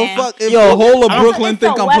if you're give a a man. fuck if Yo, the whole of I'm- Brooklyn it's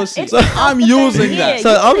think a I'm weapon. pussy. It's a I'm self-defense. using Yeah, that. So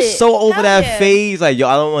use I'm it. so over Hell that yeah. phase. Like, yo,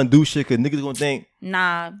 I don't want to do shit because niggas gonna think.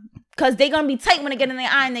 Nah, because they gonna be tight when they get in their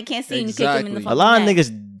eye and they can't see and you kick them in the Exactly. fucking A lot of neck.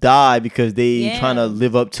 niggas die because they Yeah. trying to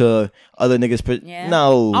live up to other niggas. Yeah.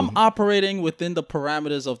 No. I'm operating within the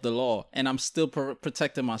parameters of the law, and I'm still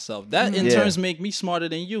protecting myself. That in Yeah. turns make me smarter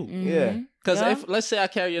than you. Yeah. Because Yeah. if let's say I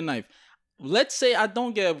carry a knife, let's say I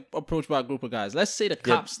don't get approached by a group of guys. Let's say the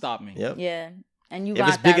cops stop me. Yep. Yeah, and you If got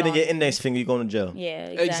it's bigger that than on your you. index finger, you going to jail. Yeah,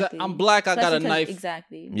 Exact- exactly. I'm black, I got a Especially 'cause- knife.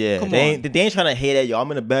 Exactly. Yeah, Come they on. ain't trying to hear that. Yo, I'm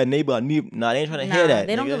in a bad neighborhood. They ain't trying to hear that.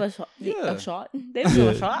 They don't nigga. give a shot. Yeah. A shot. They don't give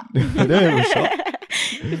a shot. They don't give a shot.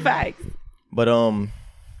 Facts. But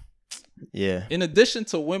yeah. In addition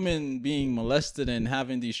to women being molested and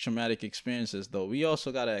having these traumatic experiences, though, we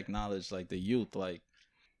also gotta acknowledge like the youth. Like,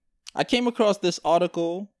 I came across this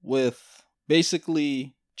article with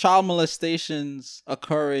basically child molestations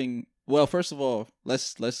occurring. Well, first of all,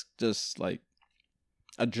 let's just like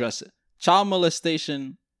address it. Child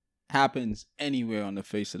molestation happens anywhere on the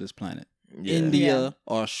face of this planet. Yeah. India,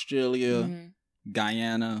 Australia, Mhm.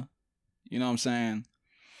 Guyana. You know what I'm saying?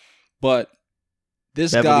 But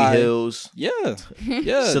this Beverly guy, Hills, yeah,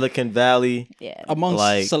 yeah, Silicon Valley. Yeah. amongst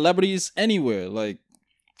like- celebrities anywhere, like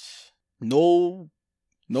no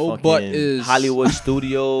butt fucking is Hollywood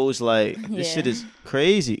studios. Like this Yeah. shit is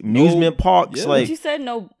crazy. Amusement parks. yeah. Like But you said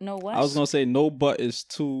no what? I was gonna say no butt is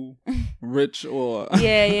too rich or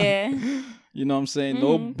Yeah, yeah. you know what I'm saying.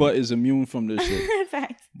 No Mhm. butt is immune from this shit,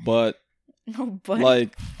 Facts. but No but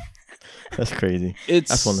like that's crazy. it's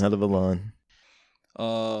That's one hell of a line.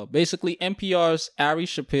 Basically, NPR's Ari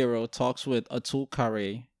Shapiro talks with Atul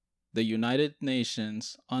Khare, the United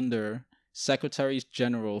Nations under Secretary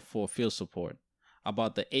General for Field Support,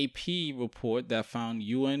 about the AP report that found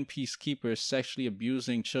UN peacekeepers sexually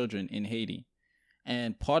abusing children in Haiti.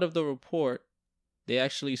 And part of the report, they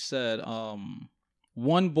actually said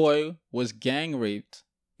one boy was gang raped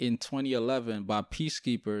in 2011 by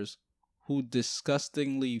peacekeepers who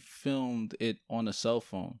disgustingly filmed it on a cell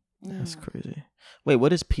phone. That's crazy. Wait,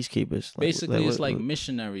 what is peacekeepers? Basically, it's like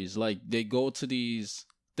missionaries. Like they go to these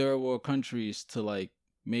third world countries to like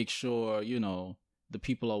make sure, you know, the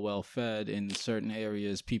people are well fed in certain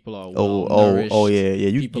areas. People are well nourished. Yeah.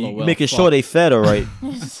 You well making sure they fed, all right.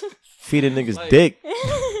 Feeding niggas Like- dick.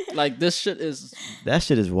 Like this shit is. That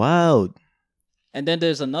shit is wild. And then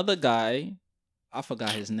there's another guy. I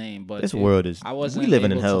forgot his name, but This world is. I wasn't we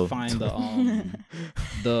living in able hell. to find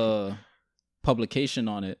the publication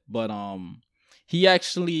on it, but he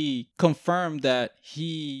actually confirmed that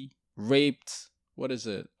he raped. What is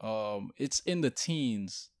it? It's in the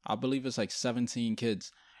teens. I believe it's like 17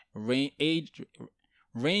 kids,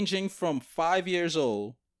 ranging from 5 years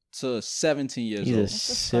old to 17 years He's a old.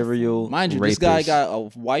 serial. Mind you, rapist. this guy got a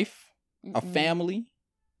wife, a family,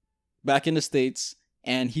 back in the States,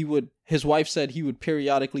 and his wife said he would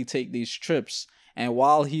periodically take these trips, and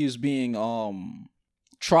while he was being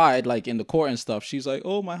tried, like in the court and stuff, she's like,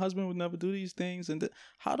 "Oh, my husband would never do these things." And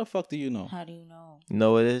how the fuck do you know? How do you know? You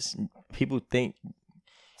know what it is? People think.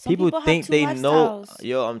 Some People have think two they know. lifestyles.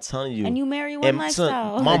 Yo, I'm telling you. And you marry one And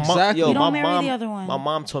lifestyle. son, my mom, Exactly. yo, You don't my marry mom, the other one. My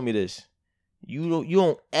mom told me this. You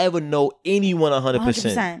don't ever know anyone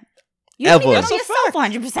 100%. You don't Ever. even know That's a yourself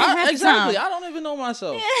 100% half the Exactly. time. I don't even know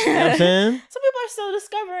myself. Yeah. You know what I'm saying? Some people are still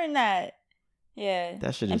discovering that. Yeah.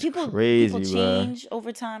 That shit And is people crazy, people bro. change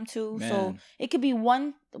over time too. So Man. it could be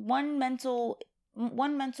one mental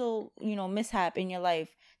mishap in your life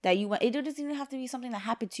that you went. It doesn't even have to be something that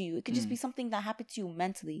happened to you. It could just be something that happened to you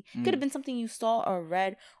mentally. It could have been something you saw or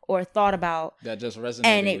read or thought about, That just resonated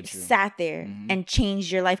and it with you. sat there and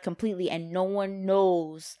changed your life completely, and no one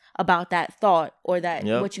knows about that thought or that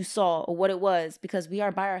Yep. what you saw or what it was, because we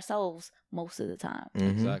are by ourselves most of the time.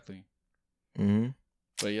 Exactly. Mm-hmm.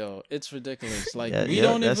 But yo, it's ridiculous. Like Yeah, we yeah,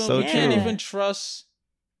 don't that's even so we can't true. even trust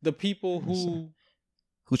the people who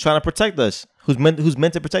Who's trying to protect us? Who's meant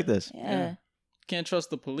to protect us? Yeah. can't trust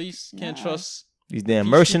the police, can't Nah. trust These damn Peacekeepers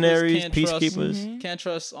mercenaries, can't trust- peacekeepers. Mhm. can't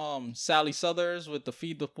trust Sally Southers with the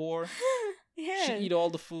Feed the Poor. Yeah. She eat all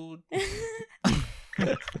the food.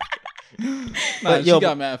 But She yo,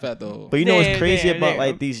 got mad fat though. But you know what's Damn, crazy damn, about damn.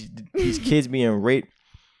 like these kids being raped,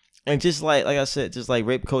 and just like I said, just like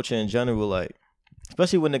rape culture in general, like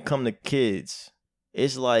especially when it come to kids,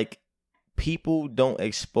 it's like people don't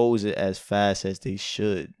expose it as fast as they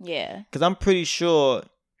should. Yeah. Cause I'm pretty sure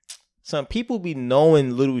some people be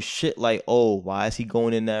knowing little shit like, oh, why is he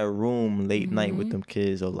going in that room late night with them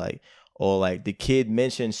kids, or like the kid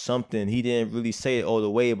mentioned something, he didn't really say it all the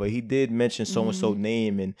way, but he did mention so and so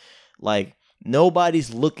name, and like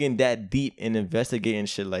nobody's looking that deep and investigating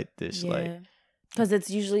shit like this. Like, because it's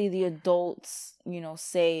usually the adults,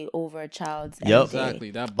 say over a child's. Yep. everyday.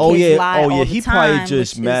 Exactly. That oh Kids yeah, lie all the he probably time,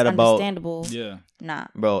 just which mad is about, understandable. Yeah. Nah.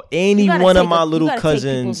 bro. You Any gotta one of take my you little gotta take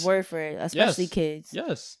cousins. people's word for it, especially kids.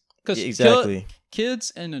 Yes. Because Yeah, exactly.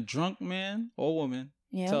 kids and a drunk man or woman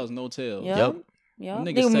Yeah. tells no tales. Yep. Yep. Yeah. Them niggas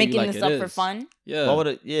They tell were you making like this it up for is. fun. Yeah. Why would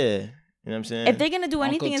it? Yeah, you know what I'm saying. If they're gonna do Uncle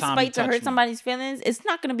anything in Tommy spite to touched hurt me. somebody's feelings, it's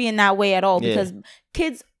not gonna be in that way at all. Yeah. Because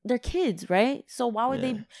kids, they're kids, right? So why would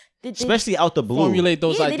Yeah. they especially out the blue, formulate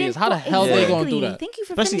those Yeah, they ideas. didn't How the thought- hell they gonna do Exactly. that? Thank you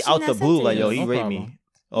for especially finishing out the that blue, like yo, sentence. he No raped problem. me.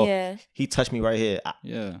 Oh, Yeah. he touched me right here.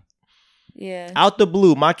 Yeah. Yeah. Out the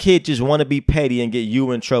blue, my kid just want to be petty and get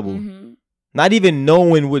you in trouble. Mhm. Not even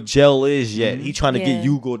knowing what jail is yet. He trying to Yeah. get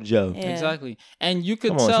you go to jail. Yeah. Exactly. And you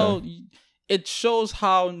could Come on, tell it shows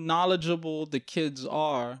how knowledgeable the kids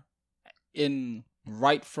are in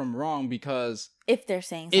right from wrong, because If they're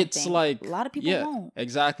saying something, it's like a lot of people yeah, won't.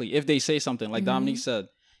 exactly. If they say something like Mhm. Dominique said,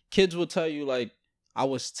 kids will tell you like, I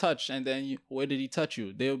was touched, and then where did he touch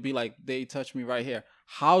you? They'll be like, they touched me right here.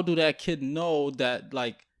 How do that kid know that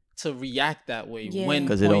like to react that way Yeah. when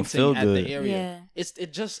 'Cause pointing it don't feel at good. the area? Yeah.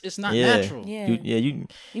 It's not Yeah. natural. Yeah. You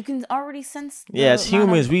You can already sense. the as amount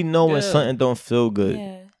humans, of- we know when Yeah. something don't feel good.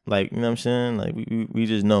 Yeah. Like, you know what I'm saying? Like we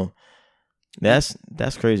just know. That's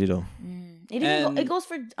crazy though. And- It goes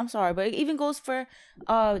for. I'm sorry, but it even goes for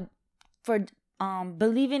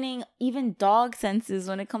believing in even dog senses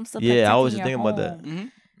when it comes to Yeah, I was protecting just your thinking about that.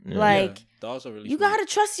 home. Mhm. Yeah. Like Yeah. Dogs are really you smart. gotta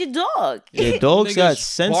trust your dog. Yeah, dogs got Niggas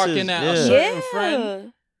senses. barking at a Yeah. certain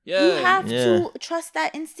friend. Yeah. You have Yeah. to trust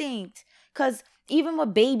that instinct. Because even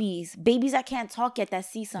with babies that can't talk yet, that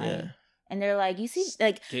see something. Yeah. and they're like, you see,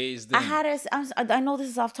 like Gazed I in. had I know this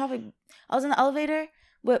is off topic. I was in the elevator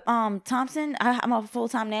with Thompson. I'm a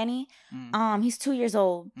full-time nanny. He's 2 years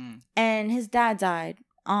old, and his dad died.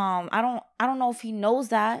 I don't know if he knows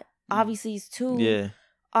that. Obviously, he's 2. Yeah.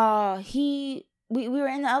 We were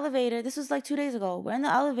in the elevator. This was like 2 days ago. We're in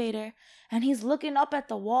the elevator, and he's looking up at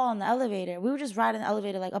the wall in the elevator. We were just riding the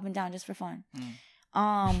elevator like up and down just for fun.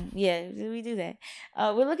 Yeah, we do that.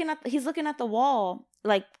 He's looking at the wall,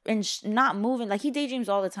 like, and not moving. Like, he daydreams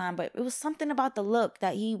all the time, but it was something about the look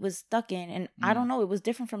that he was stuck in, and I don't know, it was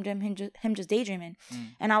different from him just daydreaming.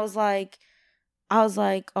 And I was like,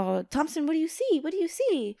 Thompson, what do you see? What do you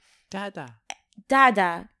see?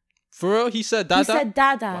 Dada. For real? He said Dada? He said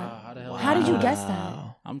Dada. Wow, how the hell? How did you guess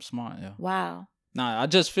that? I'm smart, yeah. Wow. Nah, I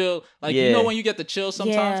just feel like, you know when you get the chills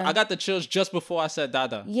sometimes? Yeah. I got the chills just before I said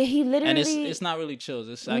Dada. Yeah, he literally... And it's not really chills.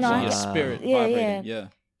 It's actually a spirit vibrating. Yeah.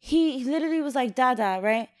 He literally was like, Dada,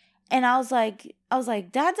 right? And I was like,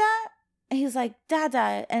 Dada? And he's like,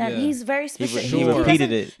 Dada. And he's very specific. He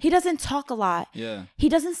repeated it. He doesn't talk a lot. Yeah. He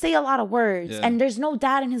doesn't say a lot of words. Yeah. And there's no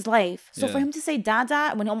dad in his life. So Yeah. for him to say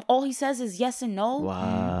Dada, when all he says is yes and no.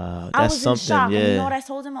 Wow. I That's was something. in shock. Yeah. And you know what I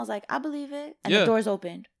told him? I was like, I believe it. And the doors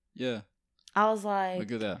opened. Yeah. I was like,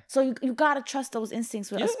 Look at that. so you gotta trust those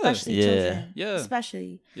instincts, with especially Yeah. children. Yeah.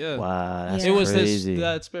 Especially. Yeah. Wow. That's It was crazy.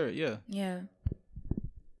 that spirit. Yeah. Yeah.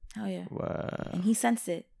 Hell yeah. Wow. And he sensed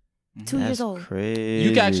it. 2 That's years old. crazy. You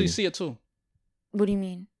can actually see it too. What do you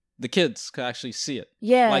mean? The kids could actually see it.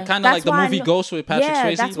 Yeah. Like kind of like the movie Ghost with Patrick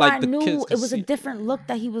Swayze. That's like why I the knew kids it was a see it. different look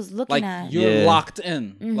that he was looking Like at. you're Yeah. locked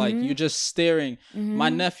in. Like Mhm. you're just staring. My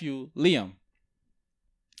nephew Liam.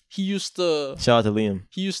 He used to Shout out to Liam.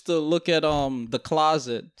 look at the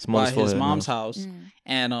closet Small by as his forehead, mom's man. house,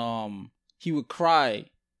 and he would cry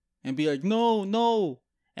and be like, "No, no,"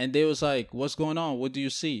 and they was like, "What's going on? What do you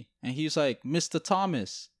see?" And he's like, "Mr.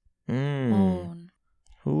 Thomas." Oh.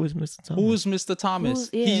 Who is Mr. Thomas? Who is Mr. Thomas?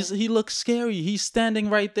 He looks scary. He's standing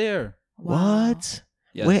right there. Wow. What?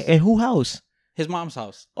 Yes. Where? And who house? His mom's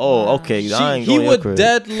house. Oh, Wow. okay. I ain't He going would your crib.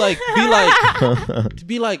 dead like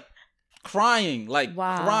be like crying, like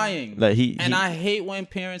Wow. crying. Like he. I hate when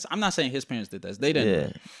parents. I'm not saying his parents did this. They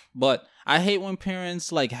didn't. Yeah. But I hate when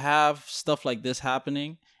parents like have stuff like this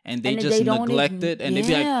happening and they And just they don't neglect even- it and they be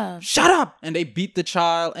Yeah. like, "Shut up!" and they beat the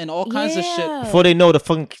child and all kinds of shit. Before they know the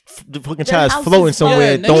fucking child's house floating is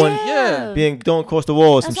somewhere, Yeah, throwing, yeah. throwing across the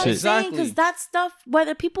wall or some That's what I'm shit. saying, Exactly. because that stuff,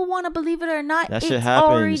 whether people want to believe it or not, That it's shit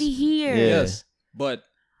happens. already here. Yeah. Yes, but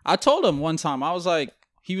I told him one time. I was like,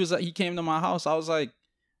 he came to my house. I was like,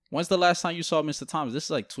 "When's the last time you saw Mr. Thomas?" This is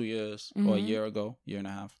like 2 years or a year ago, year and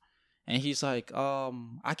a half. And he's like,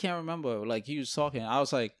 I can't remember. Like he was talking. I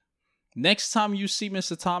was like, "Next time you see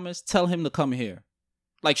Mr. Thomas, tell him to come here."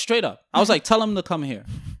 Like straight up. I was like, "Tell him to come here."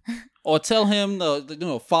 Or tell him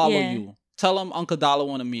to follow Yeah. you. Tell him Uncle Dollar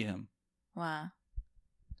want to meet him. Wow.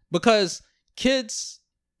 Because kids,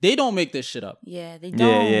 they don't make this shit up. Yeah, they Yeah,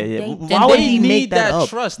 don't. yeah, yeah. They, Why And would they he need make that up?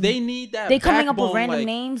 trust. They need that they coming up with backbone, random like,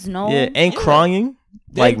 names? No. Yeah, and Yeah. crying.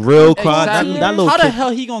 They- Like real cry. Exactly. That little How the kid. hell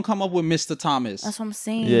he gonna come up with Mr. Thomas? That's what I'm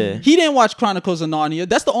saying. Yeah. He didn't watch Chronicles of Narnia.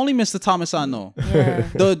 That's the only Mr. Thomas I know. Yeah.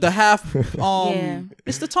 The half Yeah.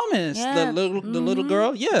 Mr. Thomas, Yeah. the little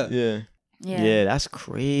girl. Yeah. Yeah. Yeah. Yeah, that's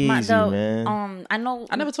crazy, man. I know.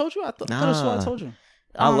 I never told you. I thought that's what I Nah. told you.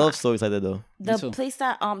 I love stories like that though. the too. place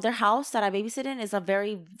that their house that I babysit in is a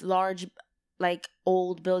very large, like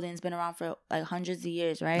old building. It's been around for like hundreds of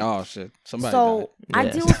years, right? Oh shit! Somebody So I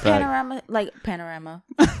Yeah, deal it's with a fact. panorama.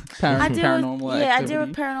 died. I deal Paranormal with, I deal with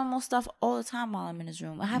activity. paranormal stuff all the time while I'm in his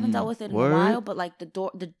room. I haven't dealt with it in Word? a while, but like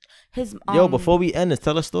his Yo, before we end this,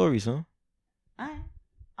 tell us stories, huh? Alright.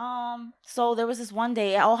 So there was this one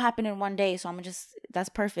day. It all happened in one day. So that's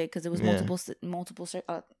perfect because it was Yeah. multiple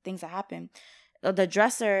things that happened. The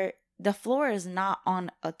dresser, the floor is not on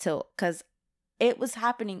a tilt because it was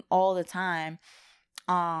happening all the time.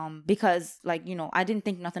 Because like I didn't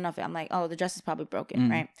think nothing of it. I'm like, oh, the dresser's probably broken,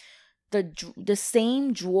 right? The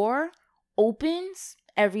same drawer opens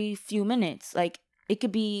every few minutes. Like it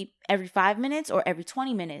could be every 5 minutes or every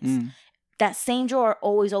 20 minutes. That same drawer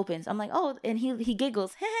always opens. I'm like, oh, and he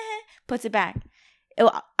giggles, puts it back.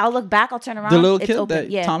 I'll look back, I'll turn around. The little it's kid, open.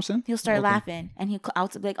 that Thompson? He'll start Okay. laughing, and I'll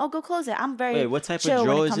be like, oh, go close it. I'm very Wait, what type chill of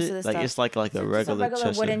when drawer it is comes to it? this Like stuff. it's like a It's a regular regular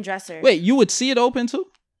wooden dresser. dresser. Wait, you would see it open too?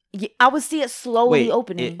 Yeah, I would see it slowly Wait,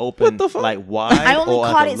 opening. it opened What the fuck? like wide I only or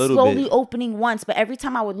caught like a it little slowly bit? opening once, but every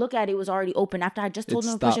time I would look at it, it was already open. After I just told It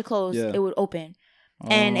him to push stopped. it closed, Yeah. it would open.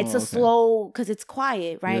 And it's a okay. slow, because it's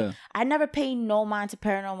quiet, right? Yeah. I never pay no mind to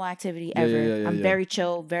paranormal activity ever. yeah, I'm yeah. very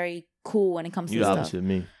chill, very cool when it comes to You this the stuff. opposite of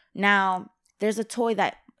me. Now, there's a toy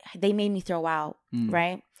that they made me throw out,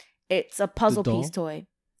 right? It's a puzzle doll? piece toy.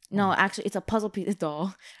 No, actually, it's a puzzle piece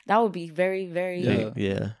doll. That would be very, very.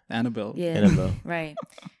 Yeah. Annabelle. Yeah. Annabelle. Right.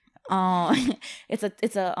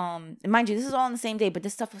 It's a mind you, this is all on the same day, but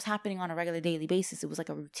this stuff was happening on a regular daily basis. It was like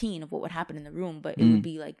a routine of what would happen in the room, but it would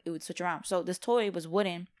be like, it would switch around. So this toy was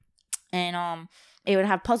wooden, and it would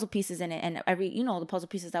have puzzle pieces in it, and the puzzle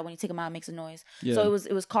pieces that when you take them out, it makes a noise. Yeah. So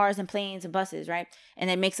it was cars and planes and buses, right? And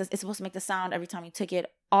it's supposed to make the sound every time you took it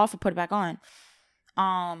off or put it back on.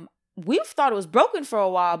 We thought it was broken for a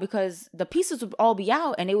while because the pieces would all be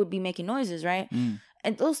out and it would be making noises, right?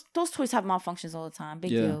 And those toys have malfunctions all the time.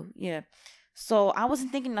 Big deal. Yeah. So I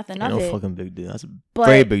wasn't thinking nothing of it. No fucking big deal. That's a But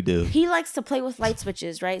very big deal. He likes to play with light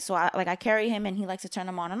switches, right? So I carry him and he likes to turn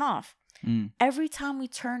them on and off. Every time we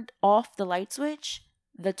turned off the light switch,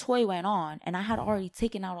 the toy went on, and I had already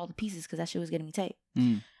taken out all the pieces because that shit was getting me tight.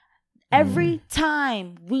 Every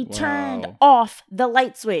time we turned off the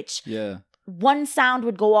light switch, one sound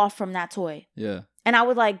would go off from that toy. Yeah. And I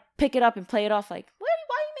would like pick it up and play it off like, why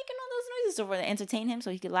are you making all those noises over there? Entertain him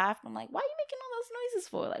so he could laugh. I'm like, why are you making all those noises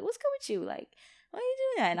for? Like, what's good with you? Like, why are you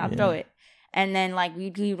doing that? And I'll throw it. And then like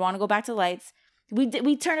we'd want to go back to the lights.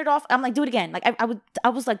 We turn it off. I'm like, do it again. Like I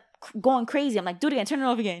was like going crazy. I'm like, do it again. Turn it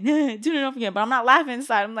off again. Turn it off again. But I'm not laughing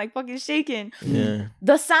inside. I'm like fucking shaking. Yeah.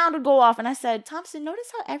 The sound would go off, and I said, Thompson,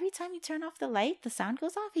 notice how every time you turn off the light, the sound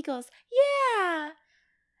goes off? He goes, yeah.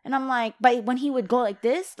 And I'm like, but when he would go like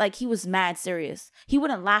this, like he was mad serious. He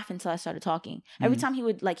wouldn't laugh until I started talking. Every time he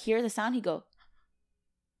would like hear the sound, he'd go.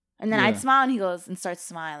 And then I'd smile and he goes and starts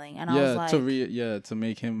smiling. And I was like... to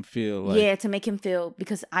make him feel like... Yeah, to make him feel...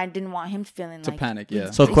 Because I didn't want him feeling to panic, yeah.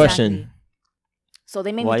 So question. So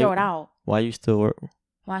they made me throw it out. Why you still work?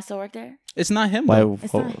 Why I still work there? It's not him,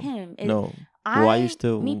 It's not him. No. Why you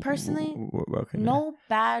still... Me personally, working no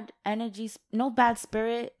bad energy, no bad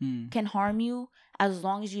spirit can harm you as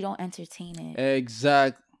long as you don't entertain it.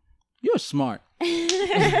 Exactly. You're smart.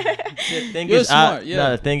 The thing You're is, smart,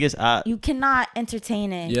 yeah. the thing is, you cannot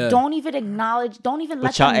entertain it. Yeah. Don't even acknowledge. Don't even let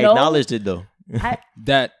but y'all them know. acknowledged it though.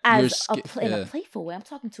 That as in a playful way. I'm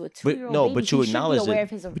talking to a 2-year-old baby. But you acknowledge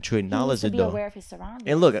it. But you acknowledge it though. Be aware of his surroundings.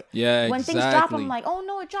 And look, when things drop, I'm like, oh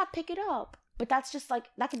no, it dropped. Pick it up. But that's just like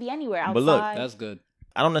that could be anywhere outside. But look, that's good.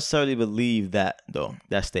 I don't necessarily believe that though.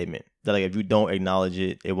 That statement that like if you don't acknowledge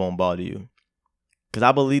it, it won't bother you. Because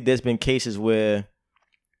I believe there's been cases where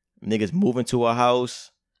niggas move into a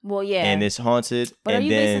house. Well, yeah, and it's haunted. But and are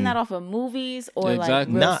you basing that off of movies or like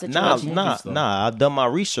real situations? Nah. I've done my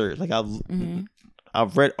research. Like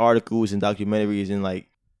I've read articles and documentaries and like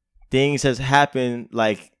things has happened.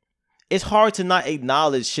 Like it's hard to not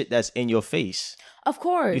acknowledge shit that's in your face. Of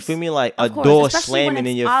course. You feel me? Like a door slamming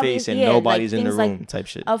in your face and nobody's in the room type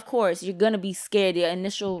shit. Of course. You're going to be scared. Your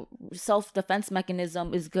initial self-defense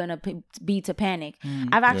mechanism is going to be to panic.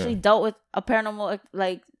 I've actually dealt with a paranormal,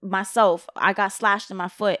 like myself. I got slashed in my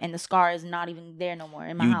foot and the scar is not even there no more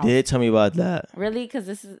in my house. You did tell me about that. Really? Because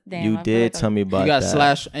this is... Damn, you did tell me about that. You got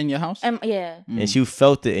slashed in your house? Yeah. And you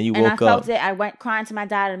felt it and you woke up. And I felt it. I went crying to my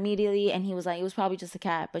dad immediately and he was like, it was probably just a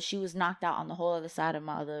cat. But she was knocked out on the whole other side of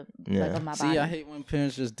my other... Like, of my body. See, I hate when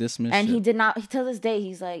parents just dismiss and shit. He did not... Till this day, he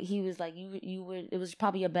was like, you were... It was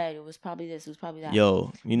probably a bed. It was probably this. It was probably that.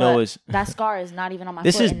 Yo, you know it's... That scar is not even on my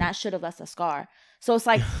foot and that should have left a scar. So it's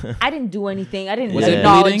like, I didn't do anything. I didn't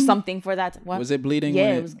acknowledge something for that. What? Was it bleeding?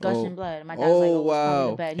 Yeah, it was gushing blood. My dad was like, wow.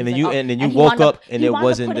 The bed. And then you woke up and it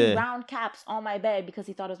wasn't there. He wound up putting round caps on my bed because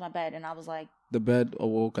he thought it was my bed. And I was like... The bed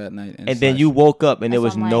awoke at night. And then you woke up and there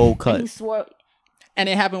was no cut. And he swore... And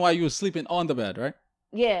it happened while you were sleeping on the bed, right?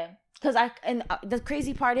 Yeah. Because the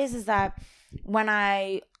crazy part is that when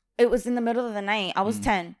it was in the middle of the night, I was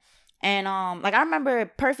 10. And like I remember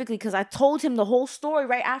it perfectly because I told him the whole story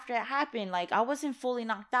right after it happened. Like I wasn't fully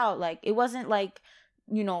knocked out. Like it wasn't like,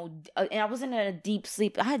 and I wasn't in a deep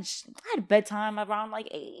sleep. I had bedtime around like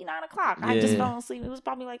 8, 9 o'clock. I just fell asleep. It was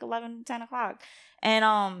probably like 11, 10 o'clock. And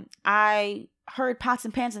I heard pots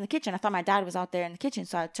and pans in the kitchen. I thought my dad was out there in the kitchen.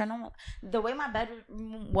 So I turned on the way my bed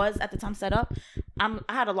was at the time set up. I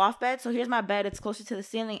had a loft bed. So here's my bed. It's closer to the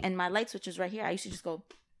ceiling and my light switch is right here. I used to just go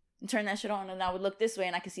and turn that shit on and I would look this way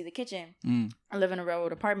and I could see the kitchen. I live in a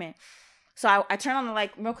railroad apartment. So I turned on the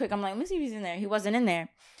light real quick. I'm like, let me see if he's in there. He wasn't in there.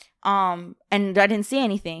 And I didn't see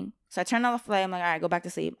anything. So I turned on the light. I'm like, all right, go back to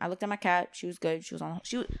sleep. I looked at my cat. She was good.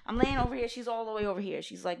 I'm laying over here. She's all the way over here.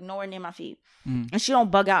 She's like nowhere near my feet. And she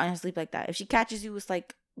don't bug out in her sleep like that. If she catches you, it's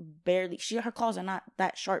like barely. Her claws are not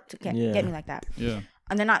that sharp to get me like that. Yeah.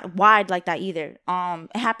 And they're not wide like that either.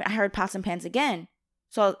 It happened. I heard pots and pans again.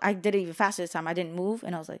 So I did it even faster this time. I didn't move.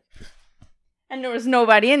 And I was like, and there was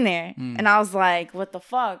nobody in there. And I was like, what the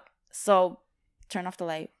fuck? So turned off the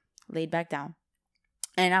light, laid back down.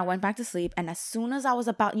 And I went back to sleep. And as soon as I was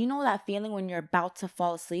about, you know that feeling when you're about to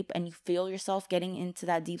fall asleep and you feel yourself getting into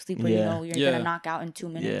that deep sleep where you know you're going to knock out in 2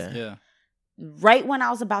 minutes? Yeah. Right when I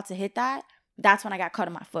was about to hit that, that's when I got cut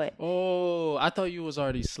in my foot. Oh, I thought you was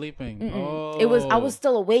already sleeping. Oh. I was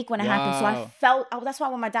still awake when it happened. So I felt, that's why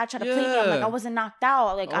when my dad tried to play me, I'm like, I wasn't knocked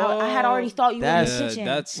out. Like, I had already thought you were in the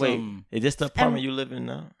kitchen. Wait, is this the apartment you live in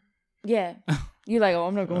now? Yeah. You're like, oh,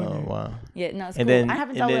 I'm not going there. Oh, wow. Yeah, no, it's cool. I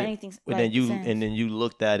haven't dealt with anything and then you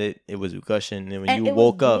looked at it, it was gushing. And when and you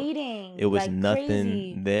woke up, bleeding, it was like nothing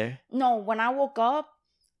crazy. there? No, when I woke up,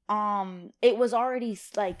 it was already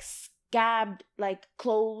like scabbed, like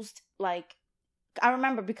closed, like I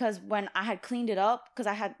remember because when I had cleaned it up,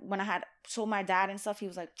 when I had showed my dad and stuff, he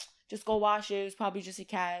was like, just go wash it. It was probably just a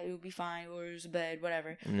cat. It would be fine. Or it was a bed,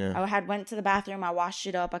 whatever. Yeah. I went to the bathroom. I washed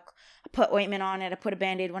it up. I put ointment on it. I put a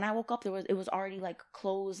Band-Aid. When I woke up, it was already like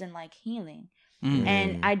closed and like healing.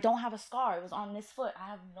 And I don't have a scar. It was on this foot. I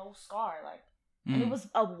have no scar. Like, and it was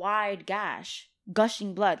a wide gash,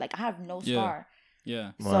 gushing blood. Like, I have no scar.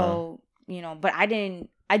 Yeah. So, but I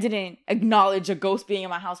didn't acknowledge a ghost being in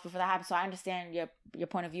my house before that happened. So I understand your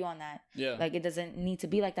point of view on that. Yeah. Like, it doesn't need to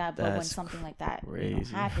be like that, but when something like that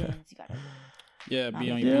happens, you gotta be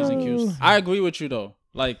on your P's and Q's. I agree with you though.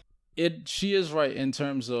 Like, she is right in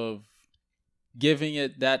terms of giving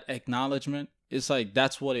it that acknowledgement. It's like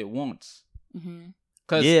that's what it wants.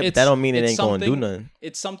 But that don't mean it ain't gonna do nothing.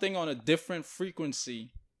 It's something on a different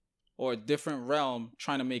frequency or a different realm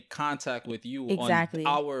trying to make contact with you on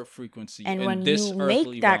our frequency. And when you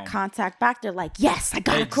make that contact back, they're like, yes, I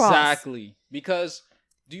got across. Exactly. Because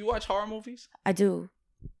do you watch horror movies? I do.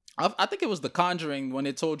 I think it was The Conjuring when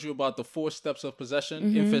it told you about the 4 steps of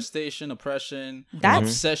possession: infestation, oppression,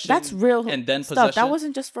 obsession. That's real and then stuff. possession. That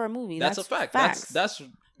wasn't just for a movie. That's a fact. That's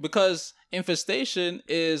because infestation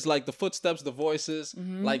is like the footsteps, the voices,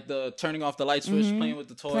 like the turning off the light switch, playing with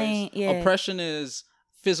the toys. Oppression is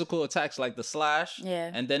physical attacks like the slash.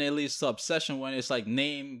 And then it leads to obsession when it's like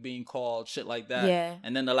name being called, shit like that.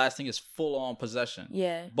 And then the last thing is full on possession.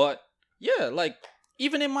 But like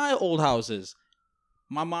even in my old houses,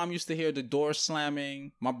 my mom used to hear the door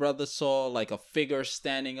slamming. My brother saw like a figure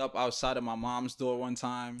standing up outside of my mom's door one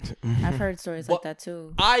time. I've heard stories like that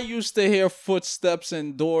too. I used to hear footsteps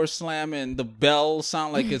and door slamming. The bell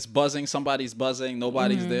sound like it's buzzing. Somebody's buzzing.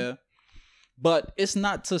 Nobody's there. But it's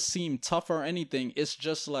not to seem tough or anything. It's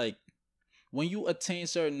just like when you attain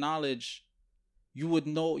certain knowledge, you would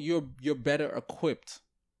know you're better equipped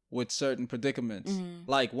with certain predicaments.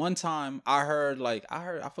 Like one time I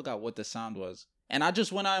forgot what the sound was. And I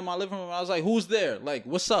just went out in my living room and I was like, who's there? Like,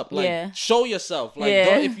 what's up? Like, show yourself. Like,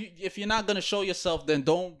 if you're not going to show yourself, then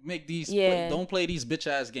don't make don't play these bitch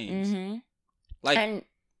ass games. Like,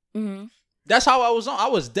 that's how I was on. I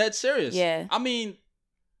was dead serious. I mean,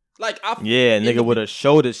 like, nigga would have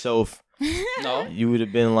showed itself. No. You would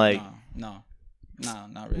have been like, no,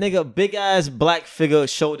 not really. Nigga, big ass black figure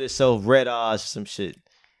showed itself, red eyes or some shit.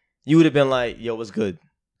 You would have been like, yo, what's good?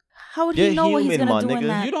 How would he know what he's gonna do in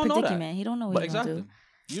that you don't predicament? Know that. He don't know what he's gonna do.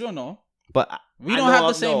 You don't know. But we don't have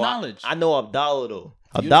the same knowledge. I know Abdallah though.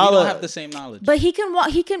 Abdallah, we don't have the same knowledge. But he can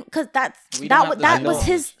walk. He can because that was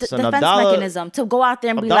his defense mechanism to go out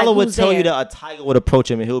there and be like, Abdallah would tell you that a tiger would approach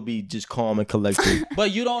him and he'll be just calm and collected.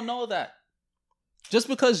 But you don't know that. Just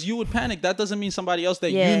because you would panic, that doesn't mean somebody else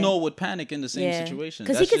that you know would panic in the same situation.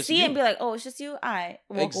 Because he could see it and be like, "Oh, it's just you." I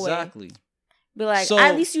walk away. Exactly. Be like, so,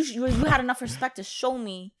 at least you had enough respect to show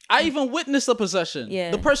me. I even witnessed a possession. Yeah.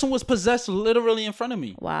 The person was possessed literally in front of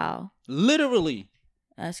me. Wow. Literally.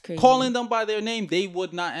 That's crazy. Calling them by their name, they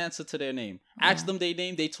would not answer to their name. Ask them their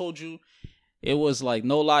name, they told you. It was like,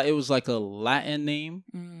 no lie, it was like a Latin name.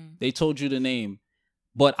 They told you the name.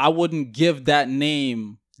 But I wouldn't give that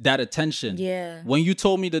name that attention. Yeah. When you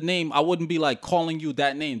told me the name, I wouldn't be like calling you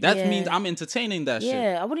that name. That means I'm entertaining that shit.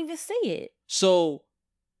 Yeah, I wouldn't even say it. So...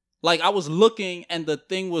 like, I was looking, and the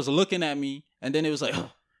thing was looking at me, and then it was like,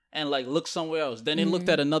 and like, look somewhere else. Then it looked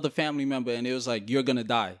at another family member, and it was like, you're gonna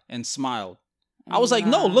die, and smiled. I was like,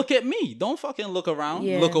 no, look at me. Don't fucking look around,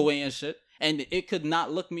 look away and shit. And it could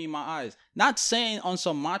not look me in my eyes. Not saying on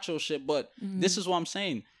some macho shit, but this is what I'm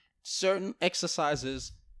saying. Certain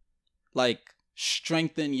exercises, like,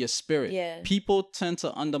 strengthen your spirit. Yeah. People tend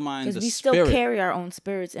to undermine the spirit. Because we still carry our own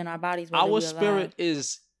spirits in our bodies. Our spirit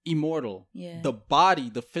is immortal. The body,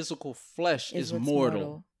 the physical flesh is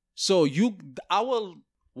mortal. So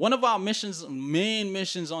one of our main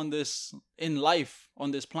missions on this in life on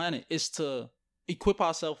this planet is to equip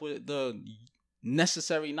ourselves with the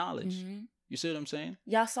necessary knowledge. You see what I'm saying?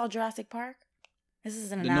 Y'all saw Jurassic Park? This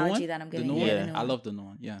is an The new analogy one? that I'm The giving. new Yeah, one? the new I one. love the new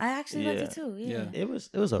one. Yeah. I actually loved Yeah. it too. Yeah. Yeah. It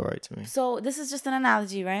was alright to me. So this is just an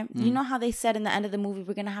analogy, right? You know how they said in the end of the movie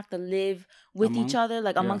we're gonna have to live with each other,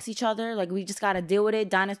 like amongst each other, like we just gotta deal with it.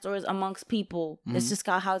 Dinosaurs amongst people. It's just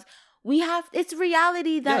got how we have. It's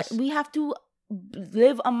reality that we have to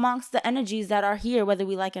live amongst the energies that are here, whether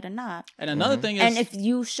we like it or not. And another thing is, And if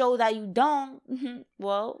you show that you don't,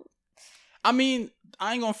 well, I mean,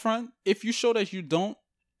 I ain't gonna front. If you show that you don't,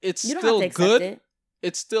 it's you don't still have to accept good. it.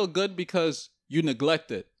 It's still good because you neglect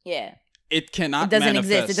it. Yeah. It cannot. It doesn't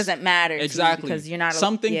manifest. exist. It doesn't matter. Exactly. Because you're not.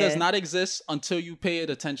 Something does not exist until you pay it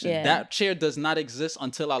attention. Yeah. That chair does not exist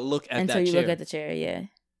until I look at until that you chair. look at the chair. Yeah.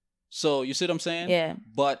 So you see what I'm saying? Yeah.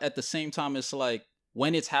 But at the same time, it's like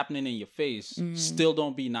when it's happening in your face, still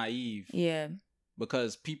don't be naive. Yeah.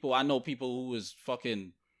 Because I know people who was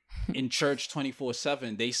fucking in church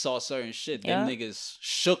 24/7. They saw certain shit. Them niggas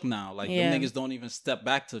shook now. Like them niggas don't even step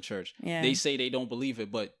back to church. Yeah. They say they don't believe it,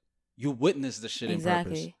 but you witness the shit in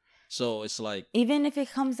purpose. So it's like, even if it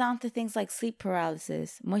comes down to things like sleep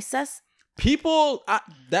paralysis, Moises. people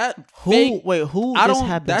Who this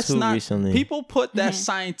happened that's to not recently? people put that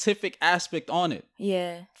scientific aspect on it.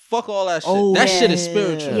 Yeah. Fuck all that shit. Oh, that yeah. shit is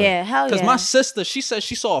spiritual. Yeah, hell yeah. Because my sister, she said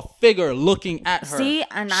she saw a figure looking at her. See,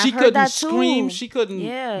 and I she heard couldn't that too. scream. She couldn't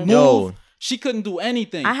Yeah. move. Yo. She couldn't do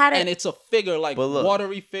anything. I had it- and it's a figure, like But look.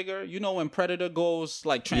 watery figure. You know when Predator goes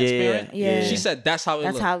like transparent? Yeah. She said that's how it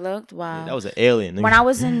That's looked. how it looked. Wow. That was an alien. Nigga. When I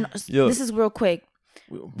was in, Yo. this is real quick.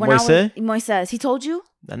 When Moises? He told you?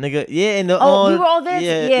 That nigga, yeah, in the Oh, we were all there.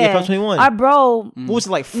 Yeah, from 21. Our bro, What was it,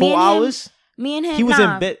 like Me 4 and him- hours? me and him. He was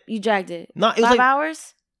in bed. You dragged it. Nah, it was 5 like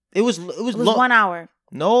hours. it was It was long. 1 hour.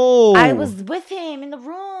 No, I was with him in the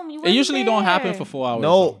room. You It usually don't there. happen for 4 hours.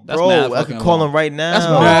 no, though. That's bro. mad I fucking could call long. him right now. That's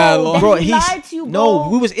mad Oh, long. then Bro, he he's lied to you, no. bro.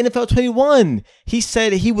 We was NFL 21. He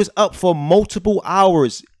said he was up for multiple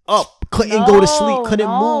hours. Up, couldn't go to sleep, couldn't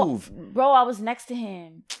move. Bro, I was next to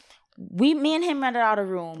him. Me and him rented out a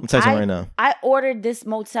room. I'm texting right now. I ordered this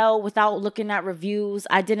motel without looking at reviews.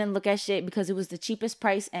 I didn't look at shit because it was the cheapest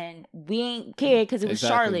price, and we ain't cared because it was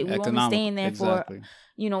Charlotte. We were only staying there for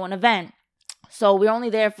an event. So we're only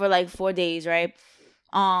there for like 4 days, right?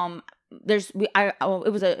 It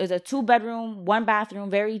was a 2-bedroom, 1 bathroom,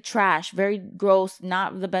 very trash, very gross,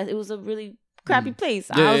 not the best. It was a really crappy place.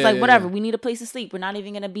 I was like, whatever, we need a place to sleep. We're not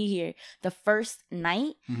even gonna be here. The first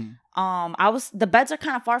night, the beds are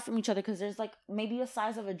kind of far from each other because there's like maybe a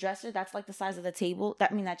size of a dresser that's like the size of the table.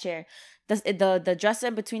 That chair. The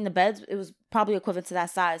dresser between the beds, it was probably equivalent to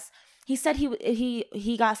that size. He said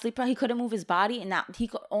he got sleep paralysis. He couldn't move his body, and that he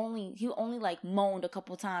only like moaned a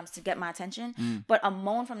couple times to get my attention. But a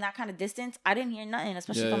moan from that kind of distance, I didn't hear nothing,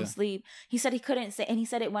 especially if I'm asleep. He said he couldn't say, and he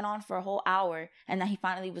said it went on for a whole hour, and then he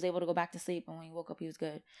finally was able to go back to sleep. And when he woke up, he was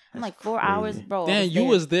good. I'm like 4 hours, bro. Damn, you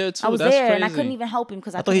was there too. I was That's there, crazy. and I couldn't even help him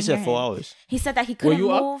because I thought he said 4 hours. He said that he couldn't you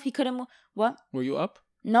move. up? He couldn't move. What? Were you up?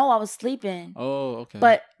 No, I was sleeping. Oh, okay.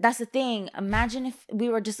 But that's the thing. Imagine if we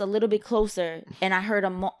were just a little bit closer and I heard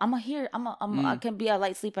I can be a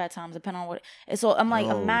light sleeper at times, depending on what. And so I'm like,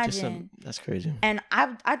 imagine. That's crazy. And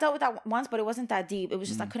I dealt with that once, but it wasn't that deep. It was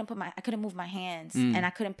just I couldn't move my hands and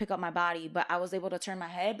I couldn't pick up my body, but I was able to turn my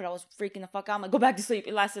head. But I was freaking the fuck out. I'm like, go back to sleep.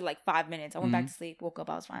 It lasted like 5 minutes. I went back to sleep, woke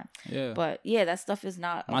up, I was fine. Yeah. But yeah, that stuff is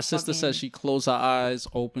not. My sister said she closed her eyes,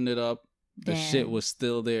 opened it up. The shit was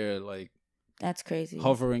still there, like. That's crazy.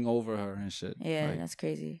 Hovering over her and shit. Yeah, like, that's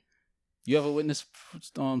crazy. You ever witnessed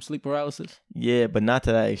sleep paralysis? Yeah, but not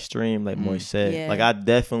to that extreme, like Moy said. Yeah. Like I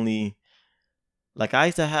definitely, like I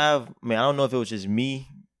used to have. I don't know if it was just me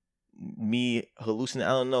hallucinating.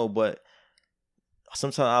 I don't know, but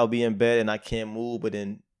sometimes I'll be in bed and I can't move. But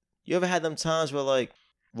then you ever had them times where like,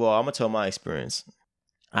 well, I'm gonna tell my experience.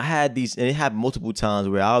 I had these, and it happened multiple times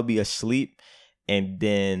where I'll be asleep and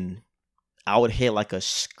then I would hear like a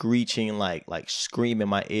screeching, like scream in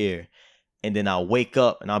my ear. And then I'll wake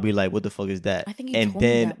up and I'll be like, what the fuck is that? I think you and told me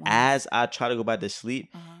then that once. as I try to go back to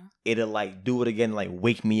sleep, it'll like do it again, like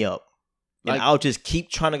wake me up. And Like- I'll just keep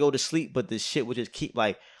trying to go to sleep, but this shit would just keep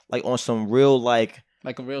like on some real like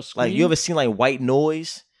Like a real scream? like you ever seen like white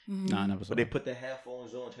noise? Nah, I never saw Where they that. put the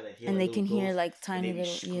headphones on, try to hear And like they can little hear ghosts, like and tiny they be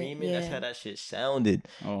little screaming. yeah. That's how that shit sounded.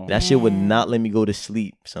 Oh. That shit would Damn. not let me go to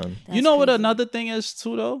sleep, son. You know what crazy. another thing is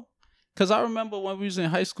too though? Because I remember when we was in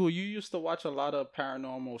high school, you used to watch a lot of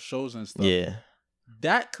paranormal shows and stuff. Yeah.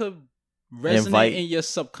 That could resonate Invite- in your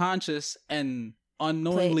subconscious and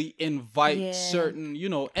unknowingly invite Yeah. certain,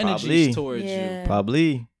 energies Probably. towards Yeah. you.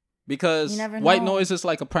 Probably. Because You never White know. Noise is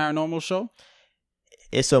like a paranormal show.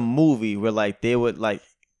 It's a movie where like they would like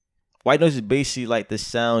white noise is basically like the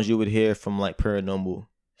sounds you would hear from like paranormal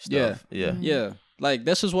stuff. Yeah. Mhm. Yeah. Like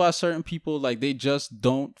this is why certain people like they just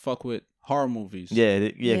don't fuck with horror movies. Yeah.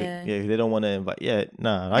 They don't want to invite. Yeah,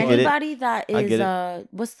 nah, I get it. Anybody that I get is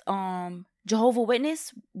what's Jehovah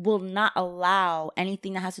Witness will not allow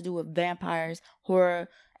anything that has to do with vampires, horror,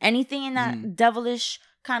 anything in that devilish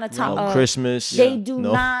kind of top. Christmas. They do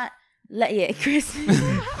not let Christmas.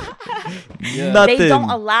 Nothing. They don't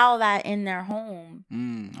allow that in their home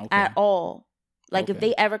at all. Like if Okay.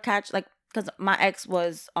 they ever catch because my ex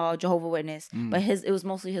was Jehovah Witness, but it was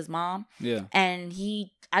mostly his mom. Yeah. And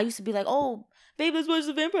I used to be like, oh, babe, let's watch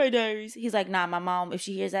the Vampire Diaries. He's like, nah, my mom, if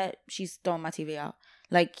she hears that, she's throwing my TV out.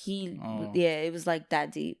 Like it was like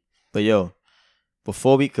that deep. But yo,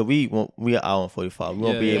 before we are hour and 45, we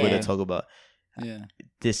won't be able to talk about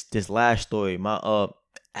this last story. My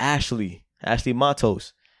Ashley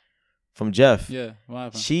Matos from Jeff. Yeah. What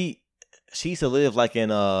happened? She used to live like in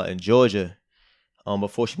Georgia,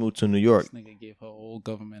 before she moved to New York. This nigga gave her whole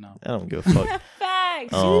government out. I don't give a fuck.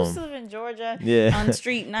 Facts. She used to live in Georgia. Yeah. On the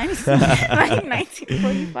street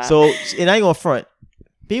 1945. So, and I ain't gonna front.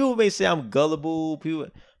 People may say I'm gullible,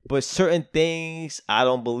 but certain things I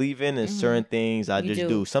don't believe in, and certain things I just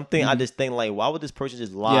do. Something I just think like, why would this person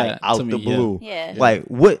just lie out the blue? Yeah. Like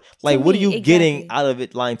what? Like To what are me, you exactly. getting out of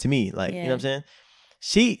it lying to me? Like you know what I'm saying?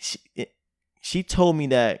 She told me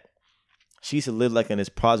that she used to live like in this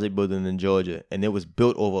project building in Georgia, and it was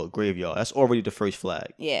built over a graveyard. That's already the first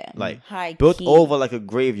flag. Yeah. Like high built key. over like a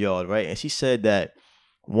graveyard, right? And she said that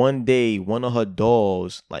one day one of her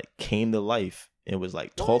dolls like came to life and was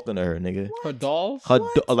like talking to her, nigga. Her dolls?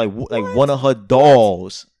 Like one of her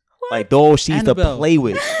dolls, like dolls she used to Annabelle. play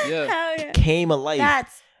with, Yeah. Hell yeah. came alive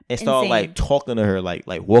That's and started like insane. talking to her, like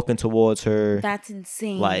walking towards her. That's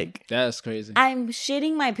insane. Like That's crazy. I'm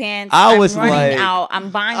shitting my pants. I was I'm running like- out.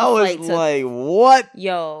 I'm buying I a was flight to like, what,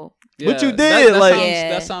 yo. what you That- did? that Like- sounds, Yeah.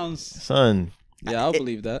 that sounds. son? Yeah, I'll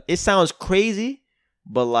believe that. It sounds crazy,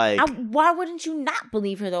 but like, Why wouldn't you not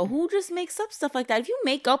believe her though? Who just makes up stuff like that? If you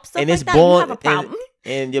make up stuff and like it's that, you born have a problem.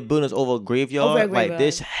 and your building's over a graveyard. Over a Like graveyard.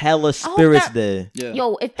 there's hella hope spirits that- there. Yeah.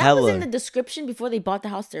 Yo, if that was Hella. in the description before they bought the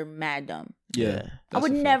house, they're mad dumb. Yeah. I would That's a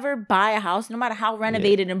fact. never buy a house, no matter how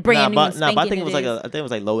renovated and brand new and but I spanking think it was like is. I think it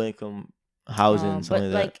was like low income housing, But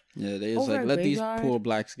something like like, Yeah, they was Over like, a let these graveyard. poor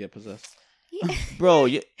blacks get possessed. yeah. that. Bro,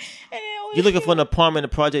 you're looking for an apartment, a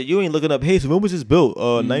project. You ain't looking up. Hey, so when was this built? It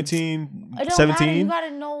don't matter. You 1917.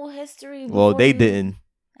 gotta know history. Well, before they you- didn't.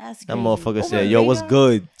 That's That crazy. motherfucker Over said, a "Yo, what's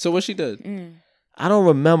graveyard? good?" So what she did? I don't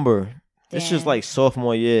remember. It's just Damn. like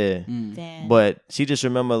sophomore year, Damn. but she just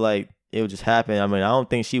remember like it would just happen. I mean, I don't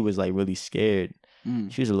think she was like really scared.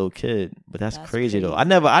 She was a little kid, but that's crazy though. I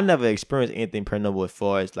never experienced anything paranormal as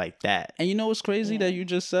far as like that. And you know what's crazy that you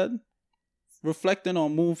just said? Reflecting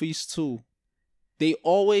on movies too. They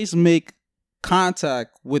always make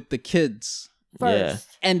contact with the kids. First.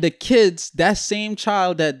 And the kids, that same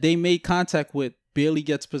child that they made contact with barely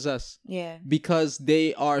gets possessed. Yeah. Because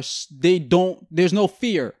there's no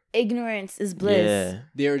fear. Ignorance is bliss. Yeah,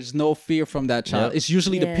 There's no fear from that child. Yep. It's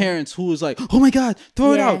usually the Yeah. parents who is like, oh my God,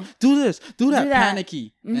 throw it Yeah. out. Do this. Do that. Do that.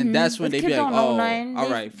 Panicky. Mhm. And that's when But they be kids like, don't know oh, nothing. all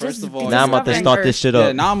They right. First just of all, now I'm about to discovering start this first. shit yeah,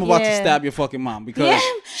 up. now I'm about to Yeah. stab your fucking mom because Yeah.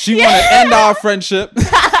 she want to end our friendship. And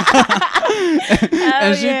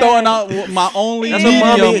she yeah. throwing out my only That's what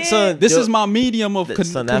mommy, medium. son. This yo, is my medium of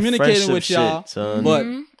son, that communicating friendship with y'all. shit, son. But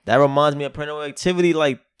Mhm. That reminds me of paranormal activity,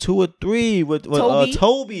 like 2 or 3 with Toby.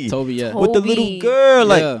 Toby. Toby, yeah. With the little Toby. girl,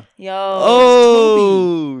 like, yeah. Yo.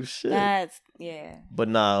 oh shit. That's yeah. But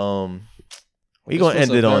nah, we This gonna was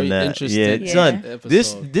end a it on very that. interesting Yeah, son.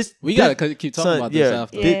 episode. This We gotta keep talking son, about this yeah,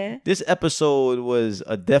 after. Yeah. This episode was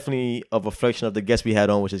definitely a reflection of the guest we had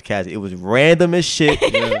on, which is Cassie. It was random as shit,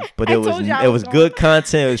 Yeah. but I it was told you I it was was going good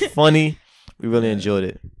content. It was funny. We really enjoyed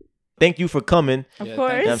it. Thank you for coming, Of Yeah,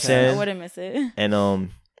 course. thank you. I'm saying? I wouldn't miss it. and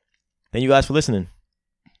thank you guys for listening.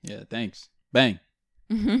 Yeah, thanks. Bang.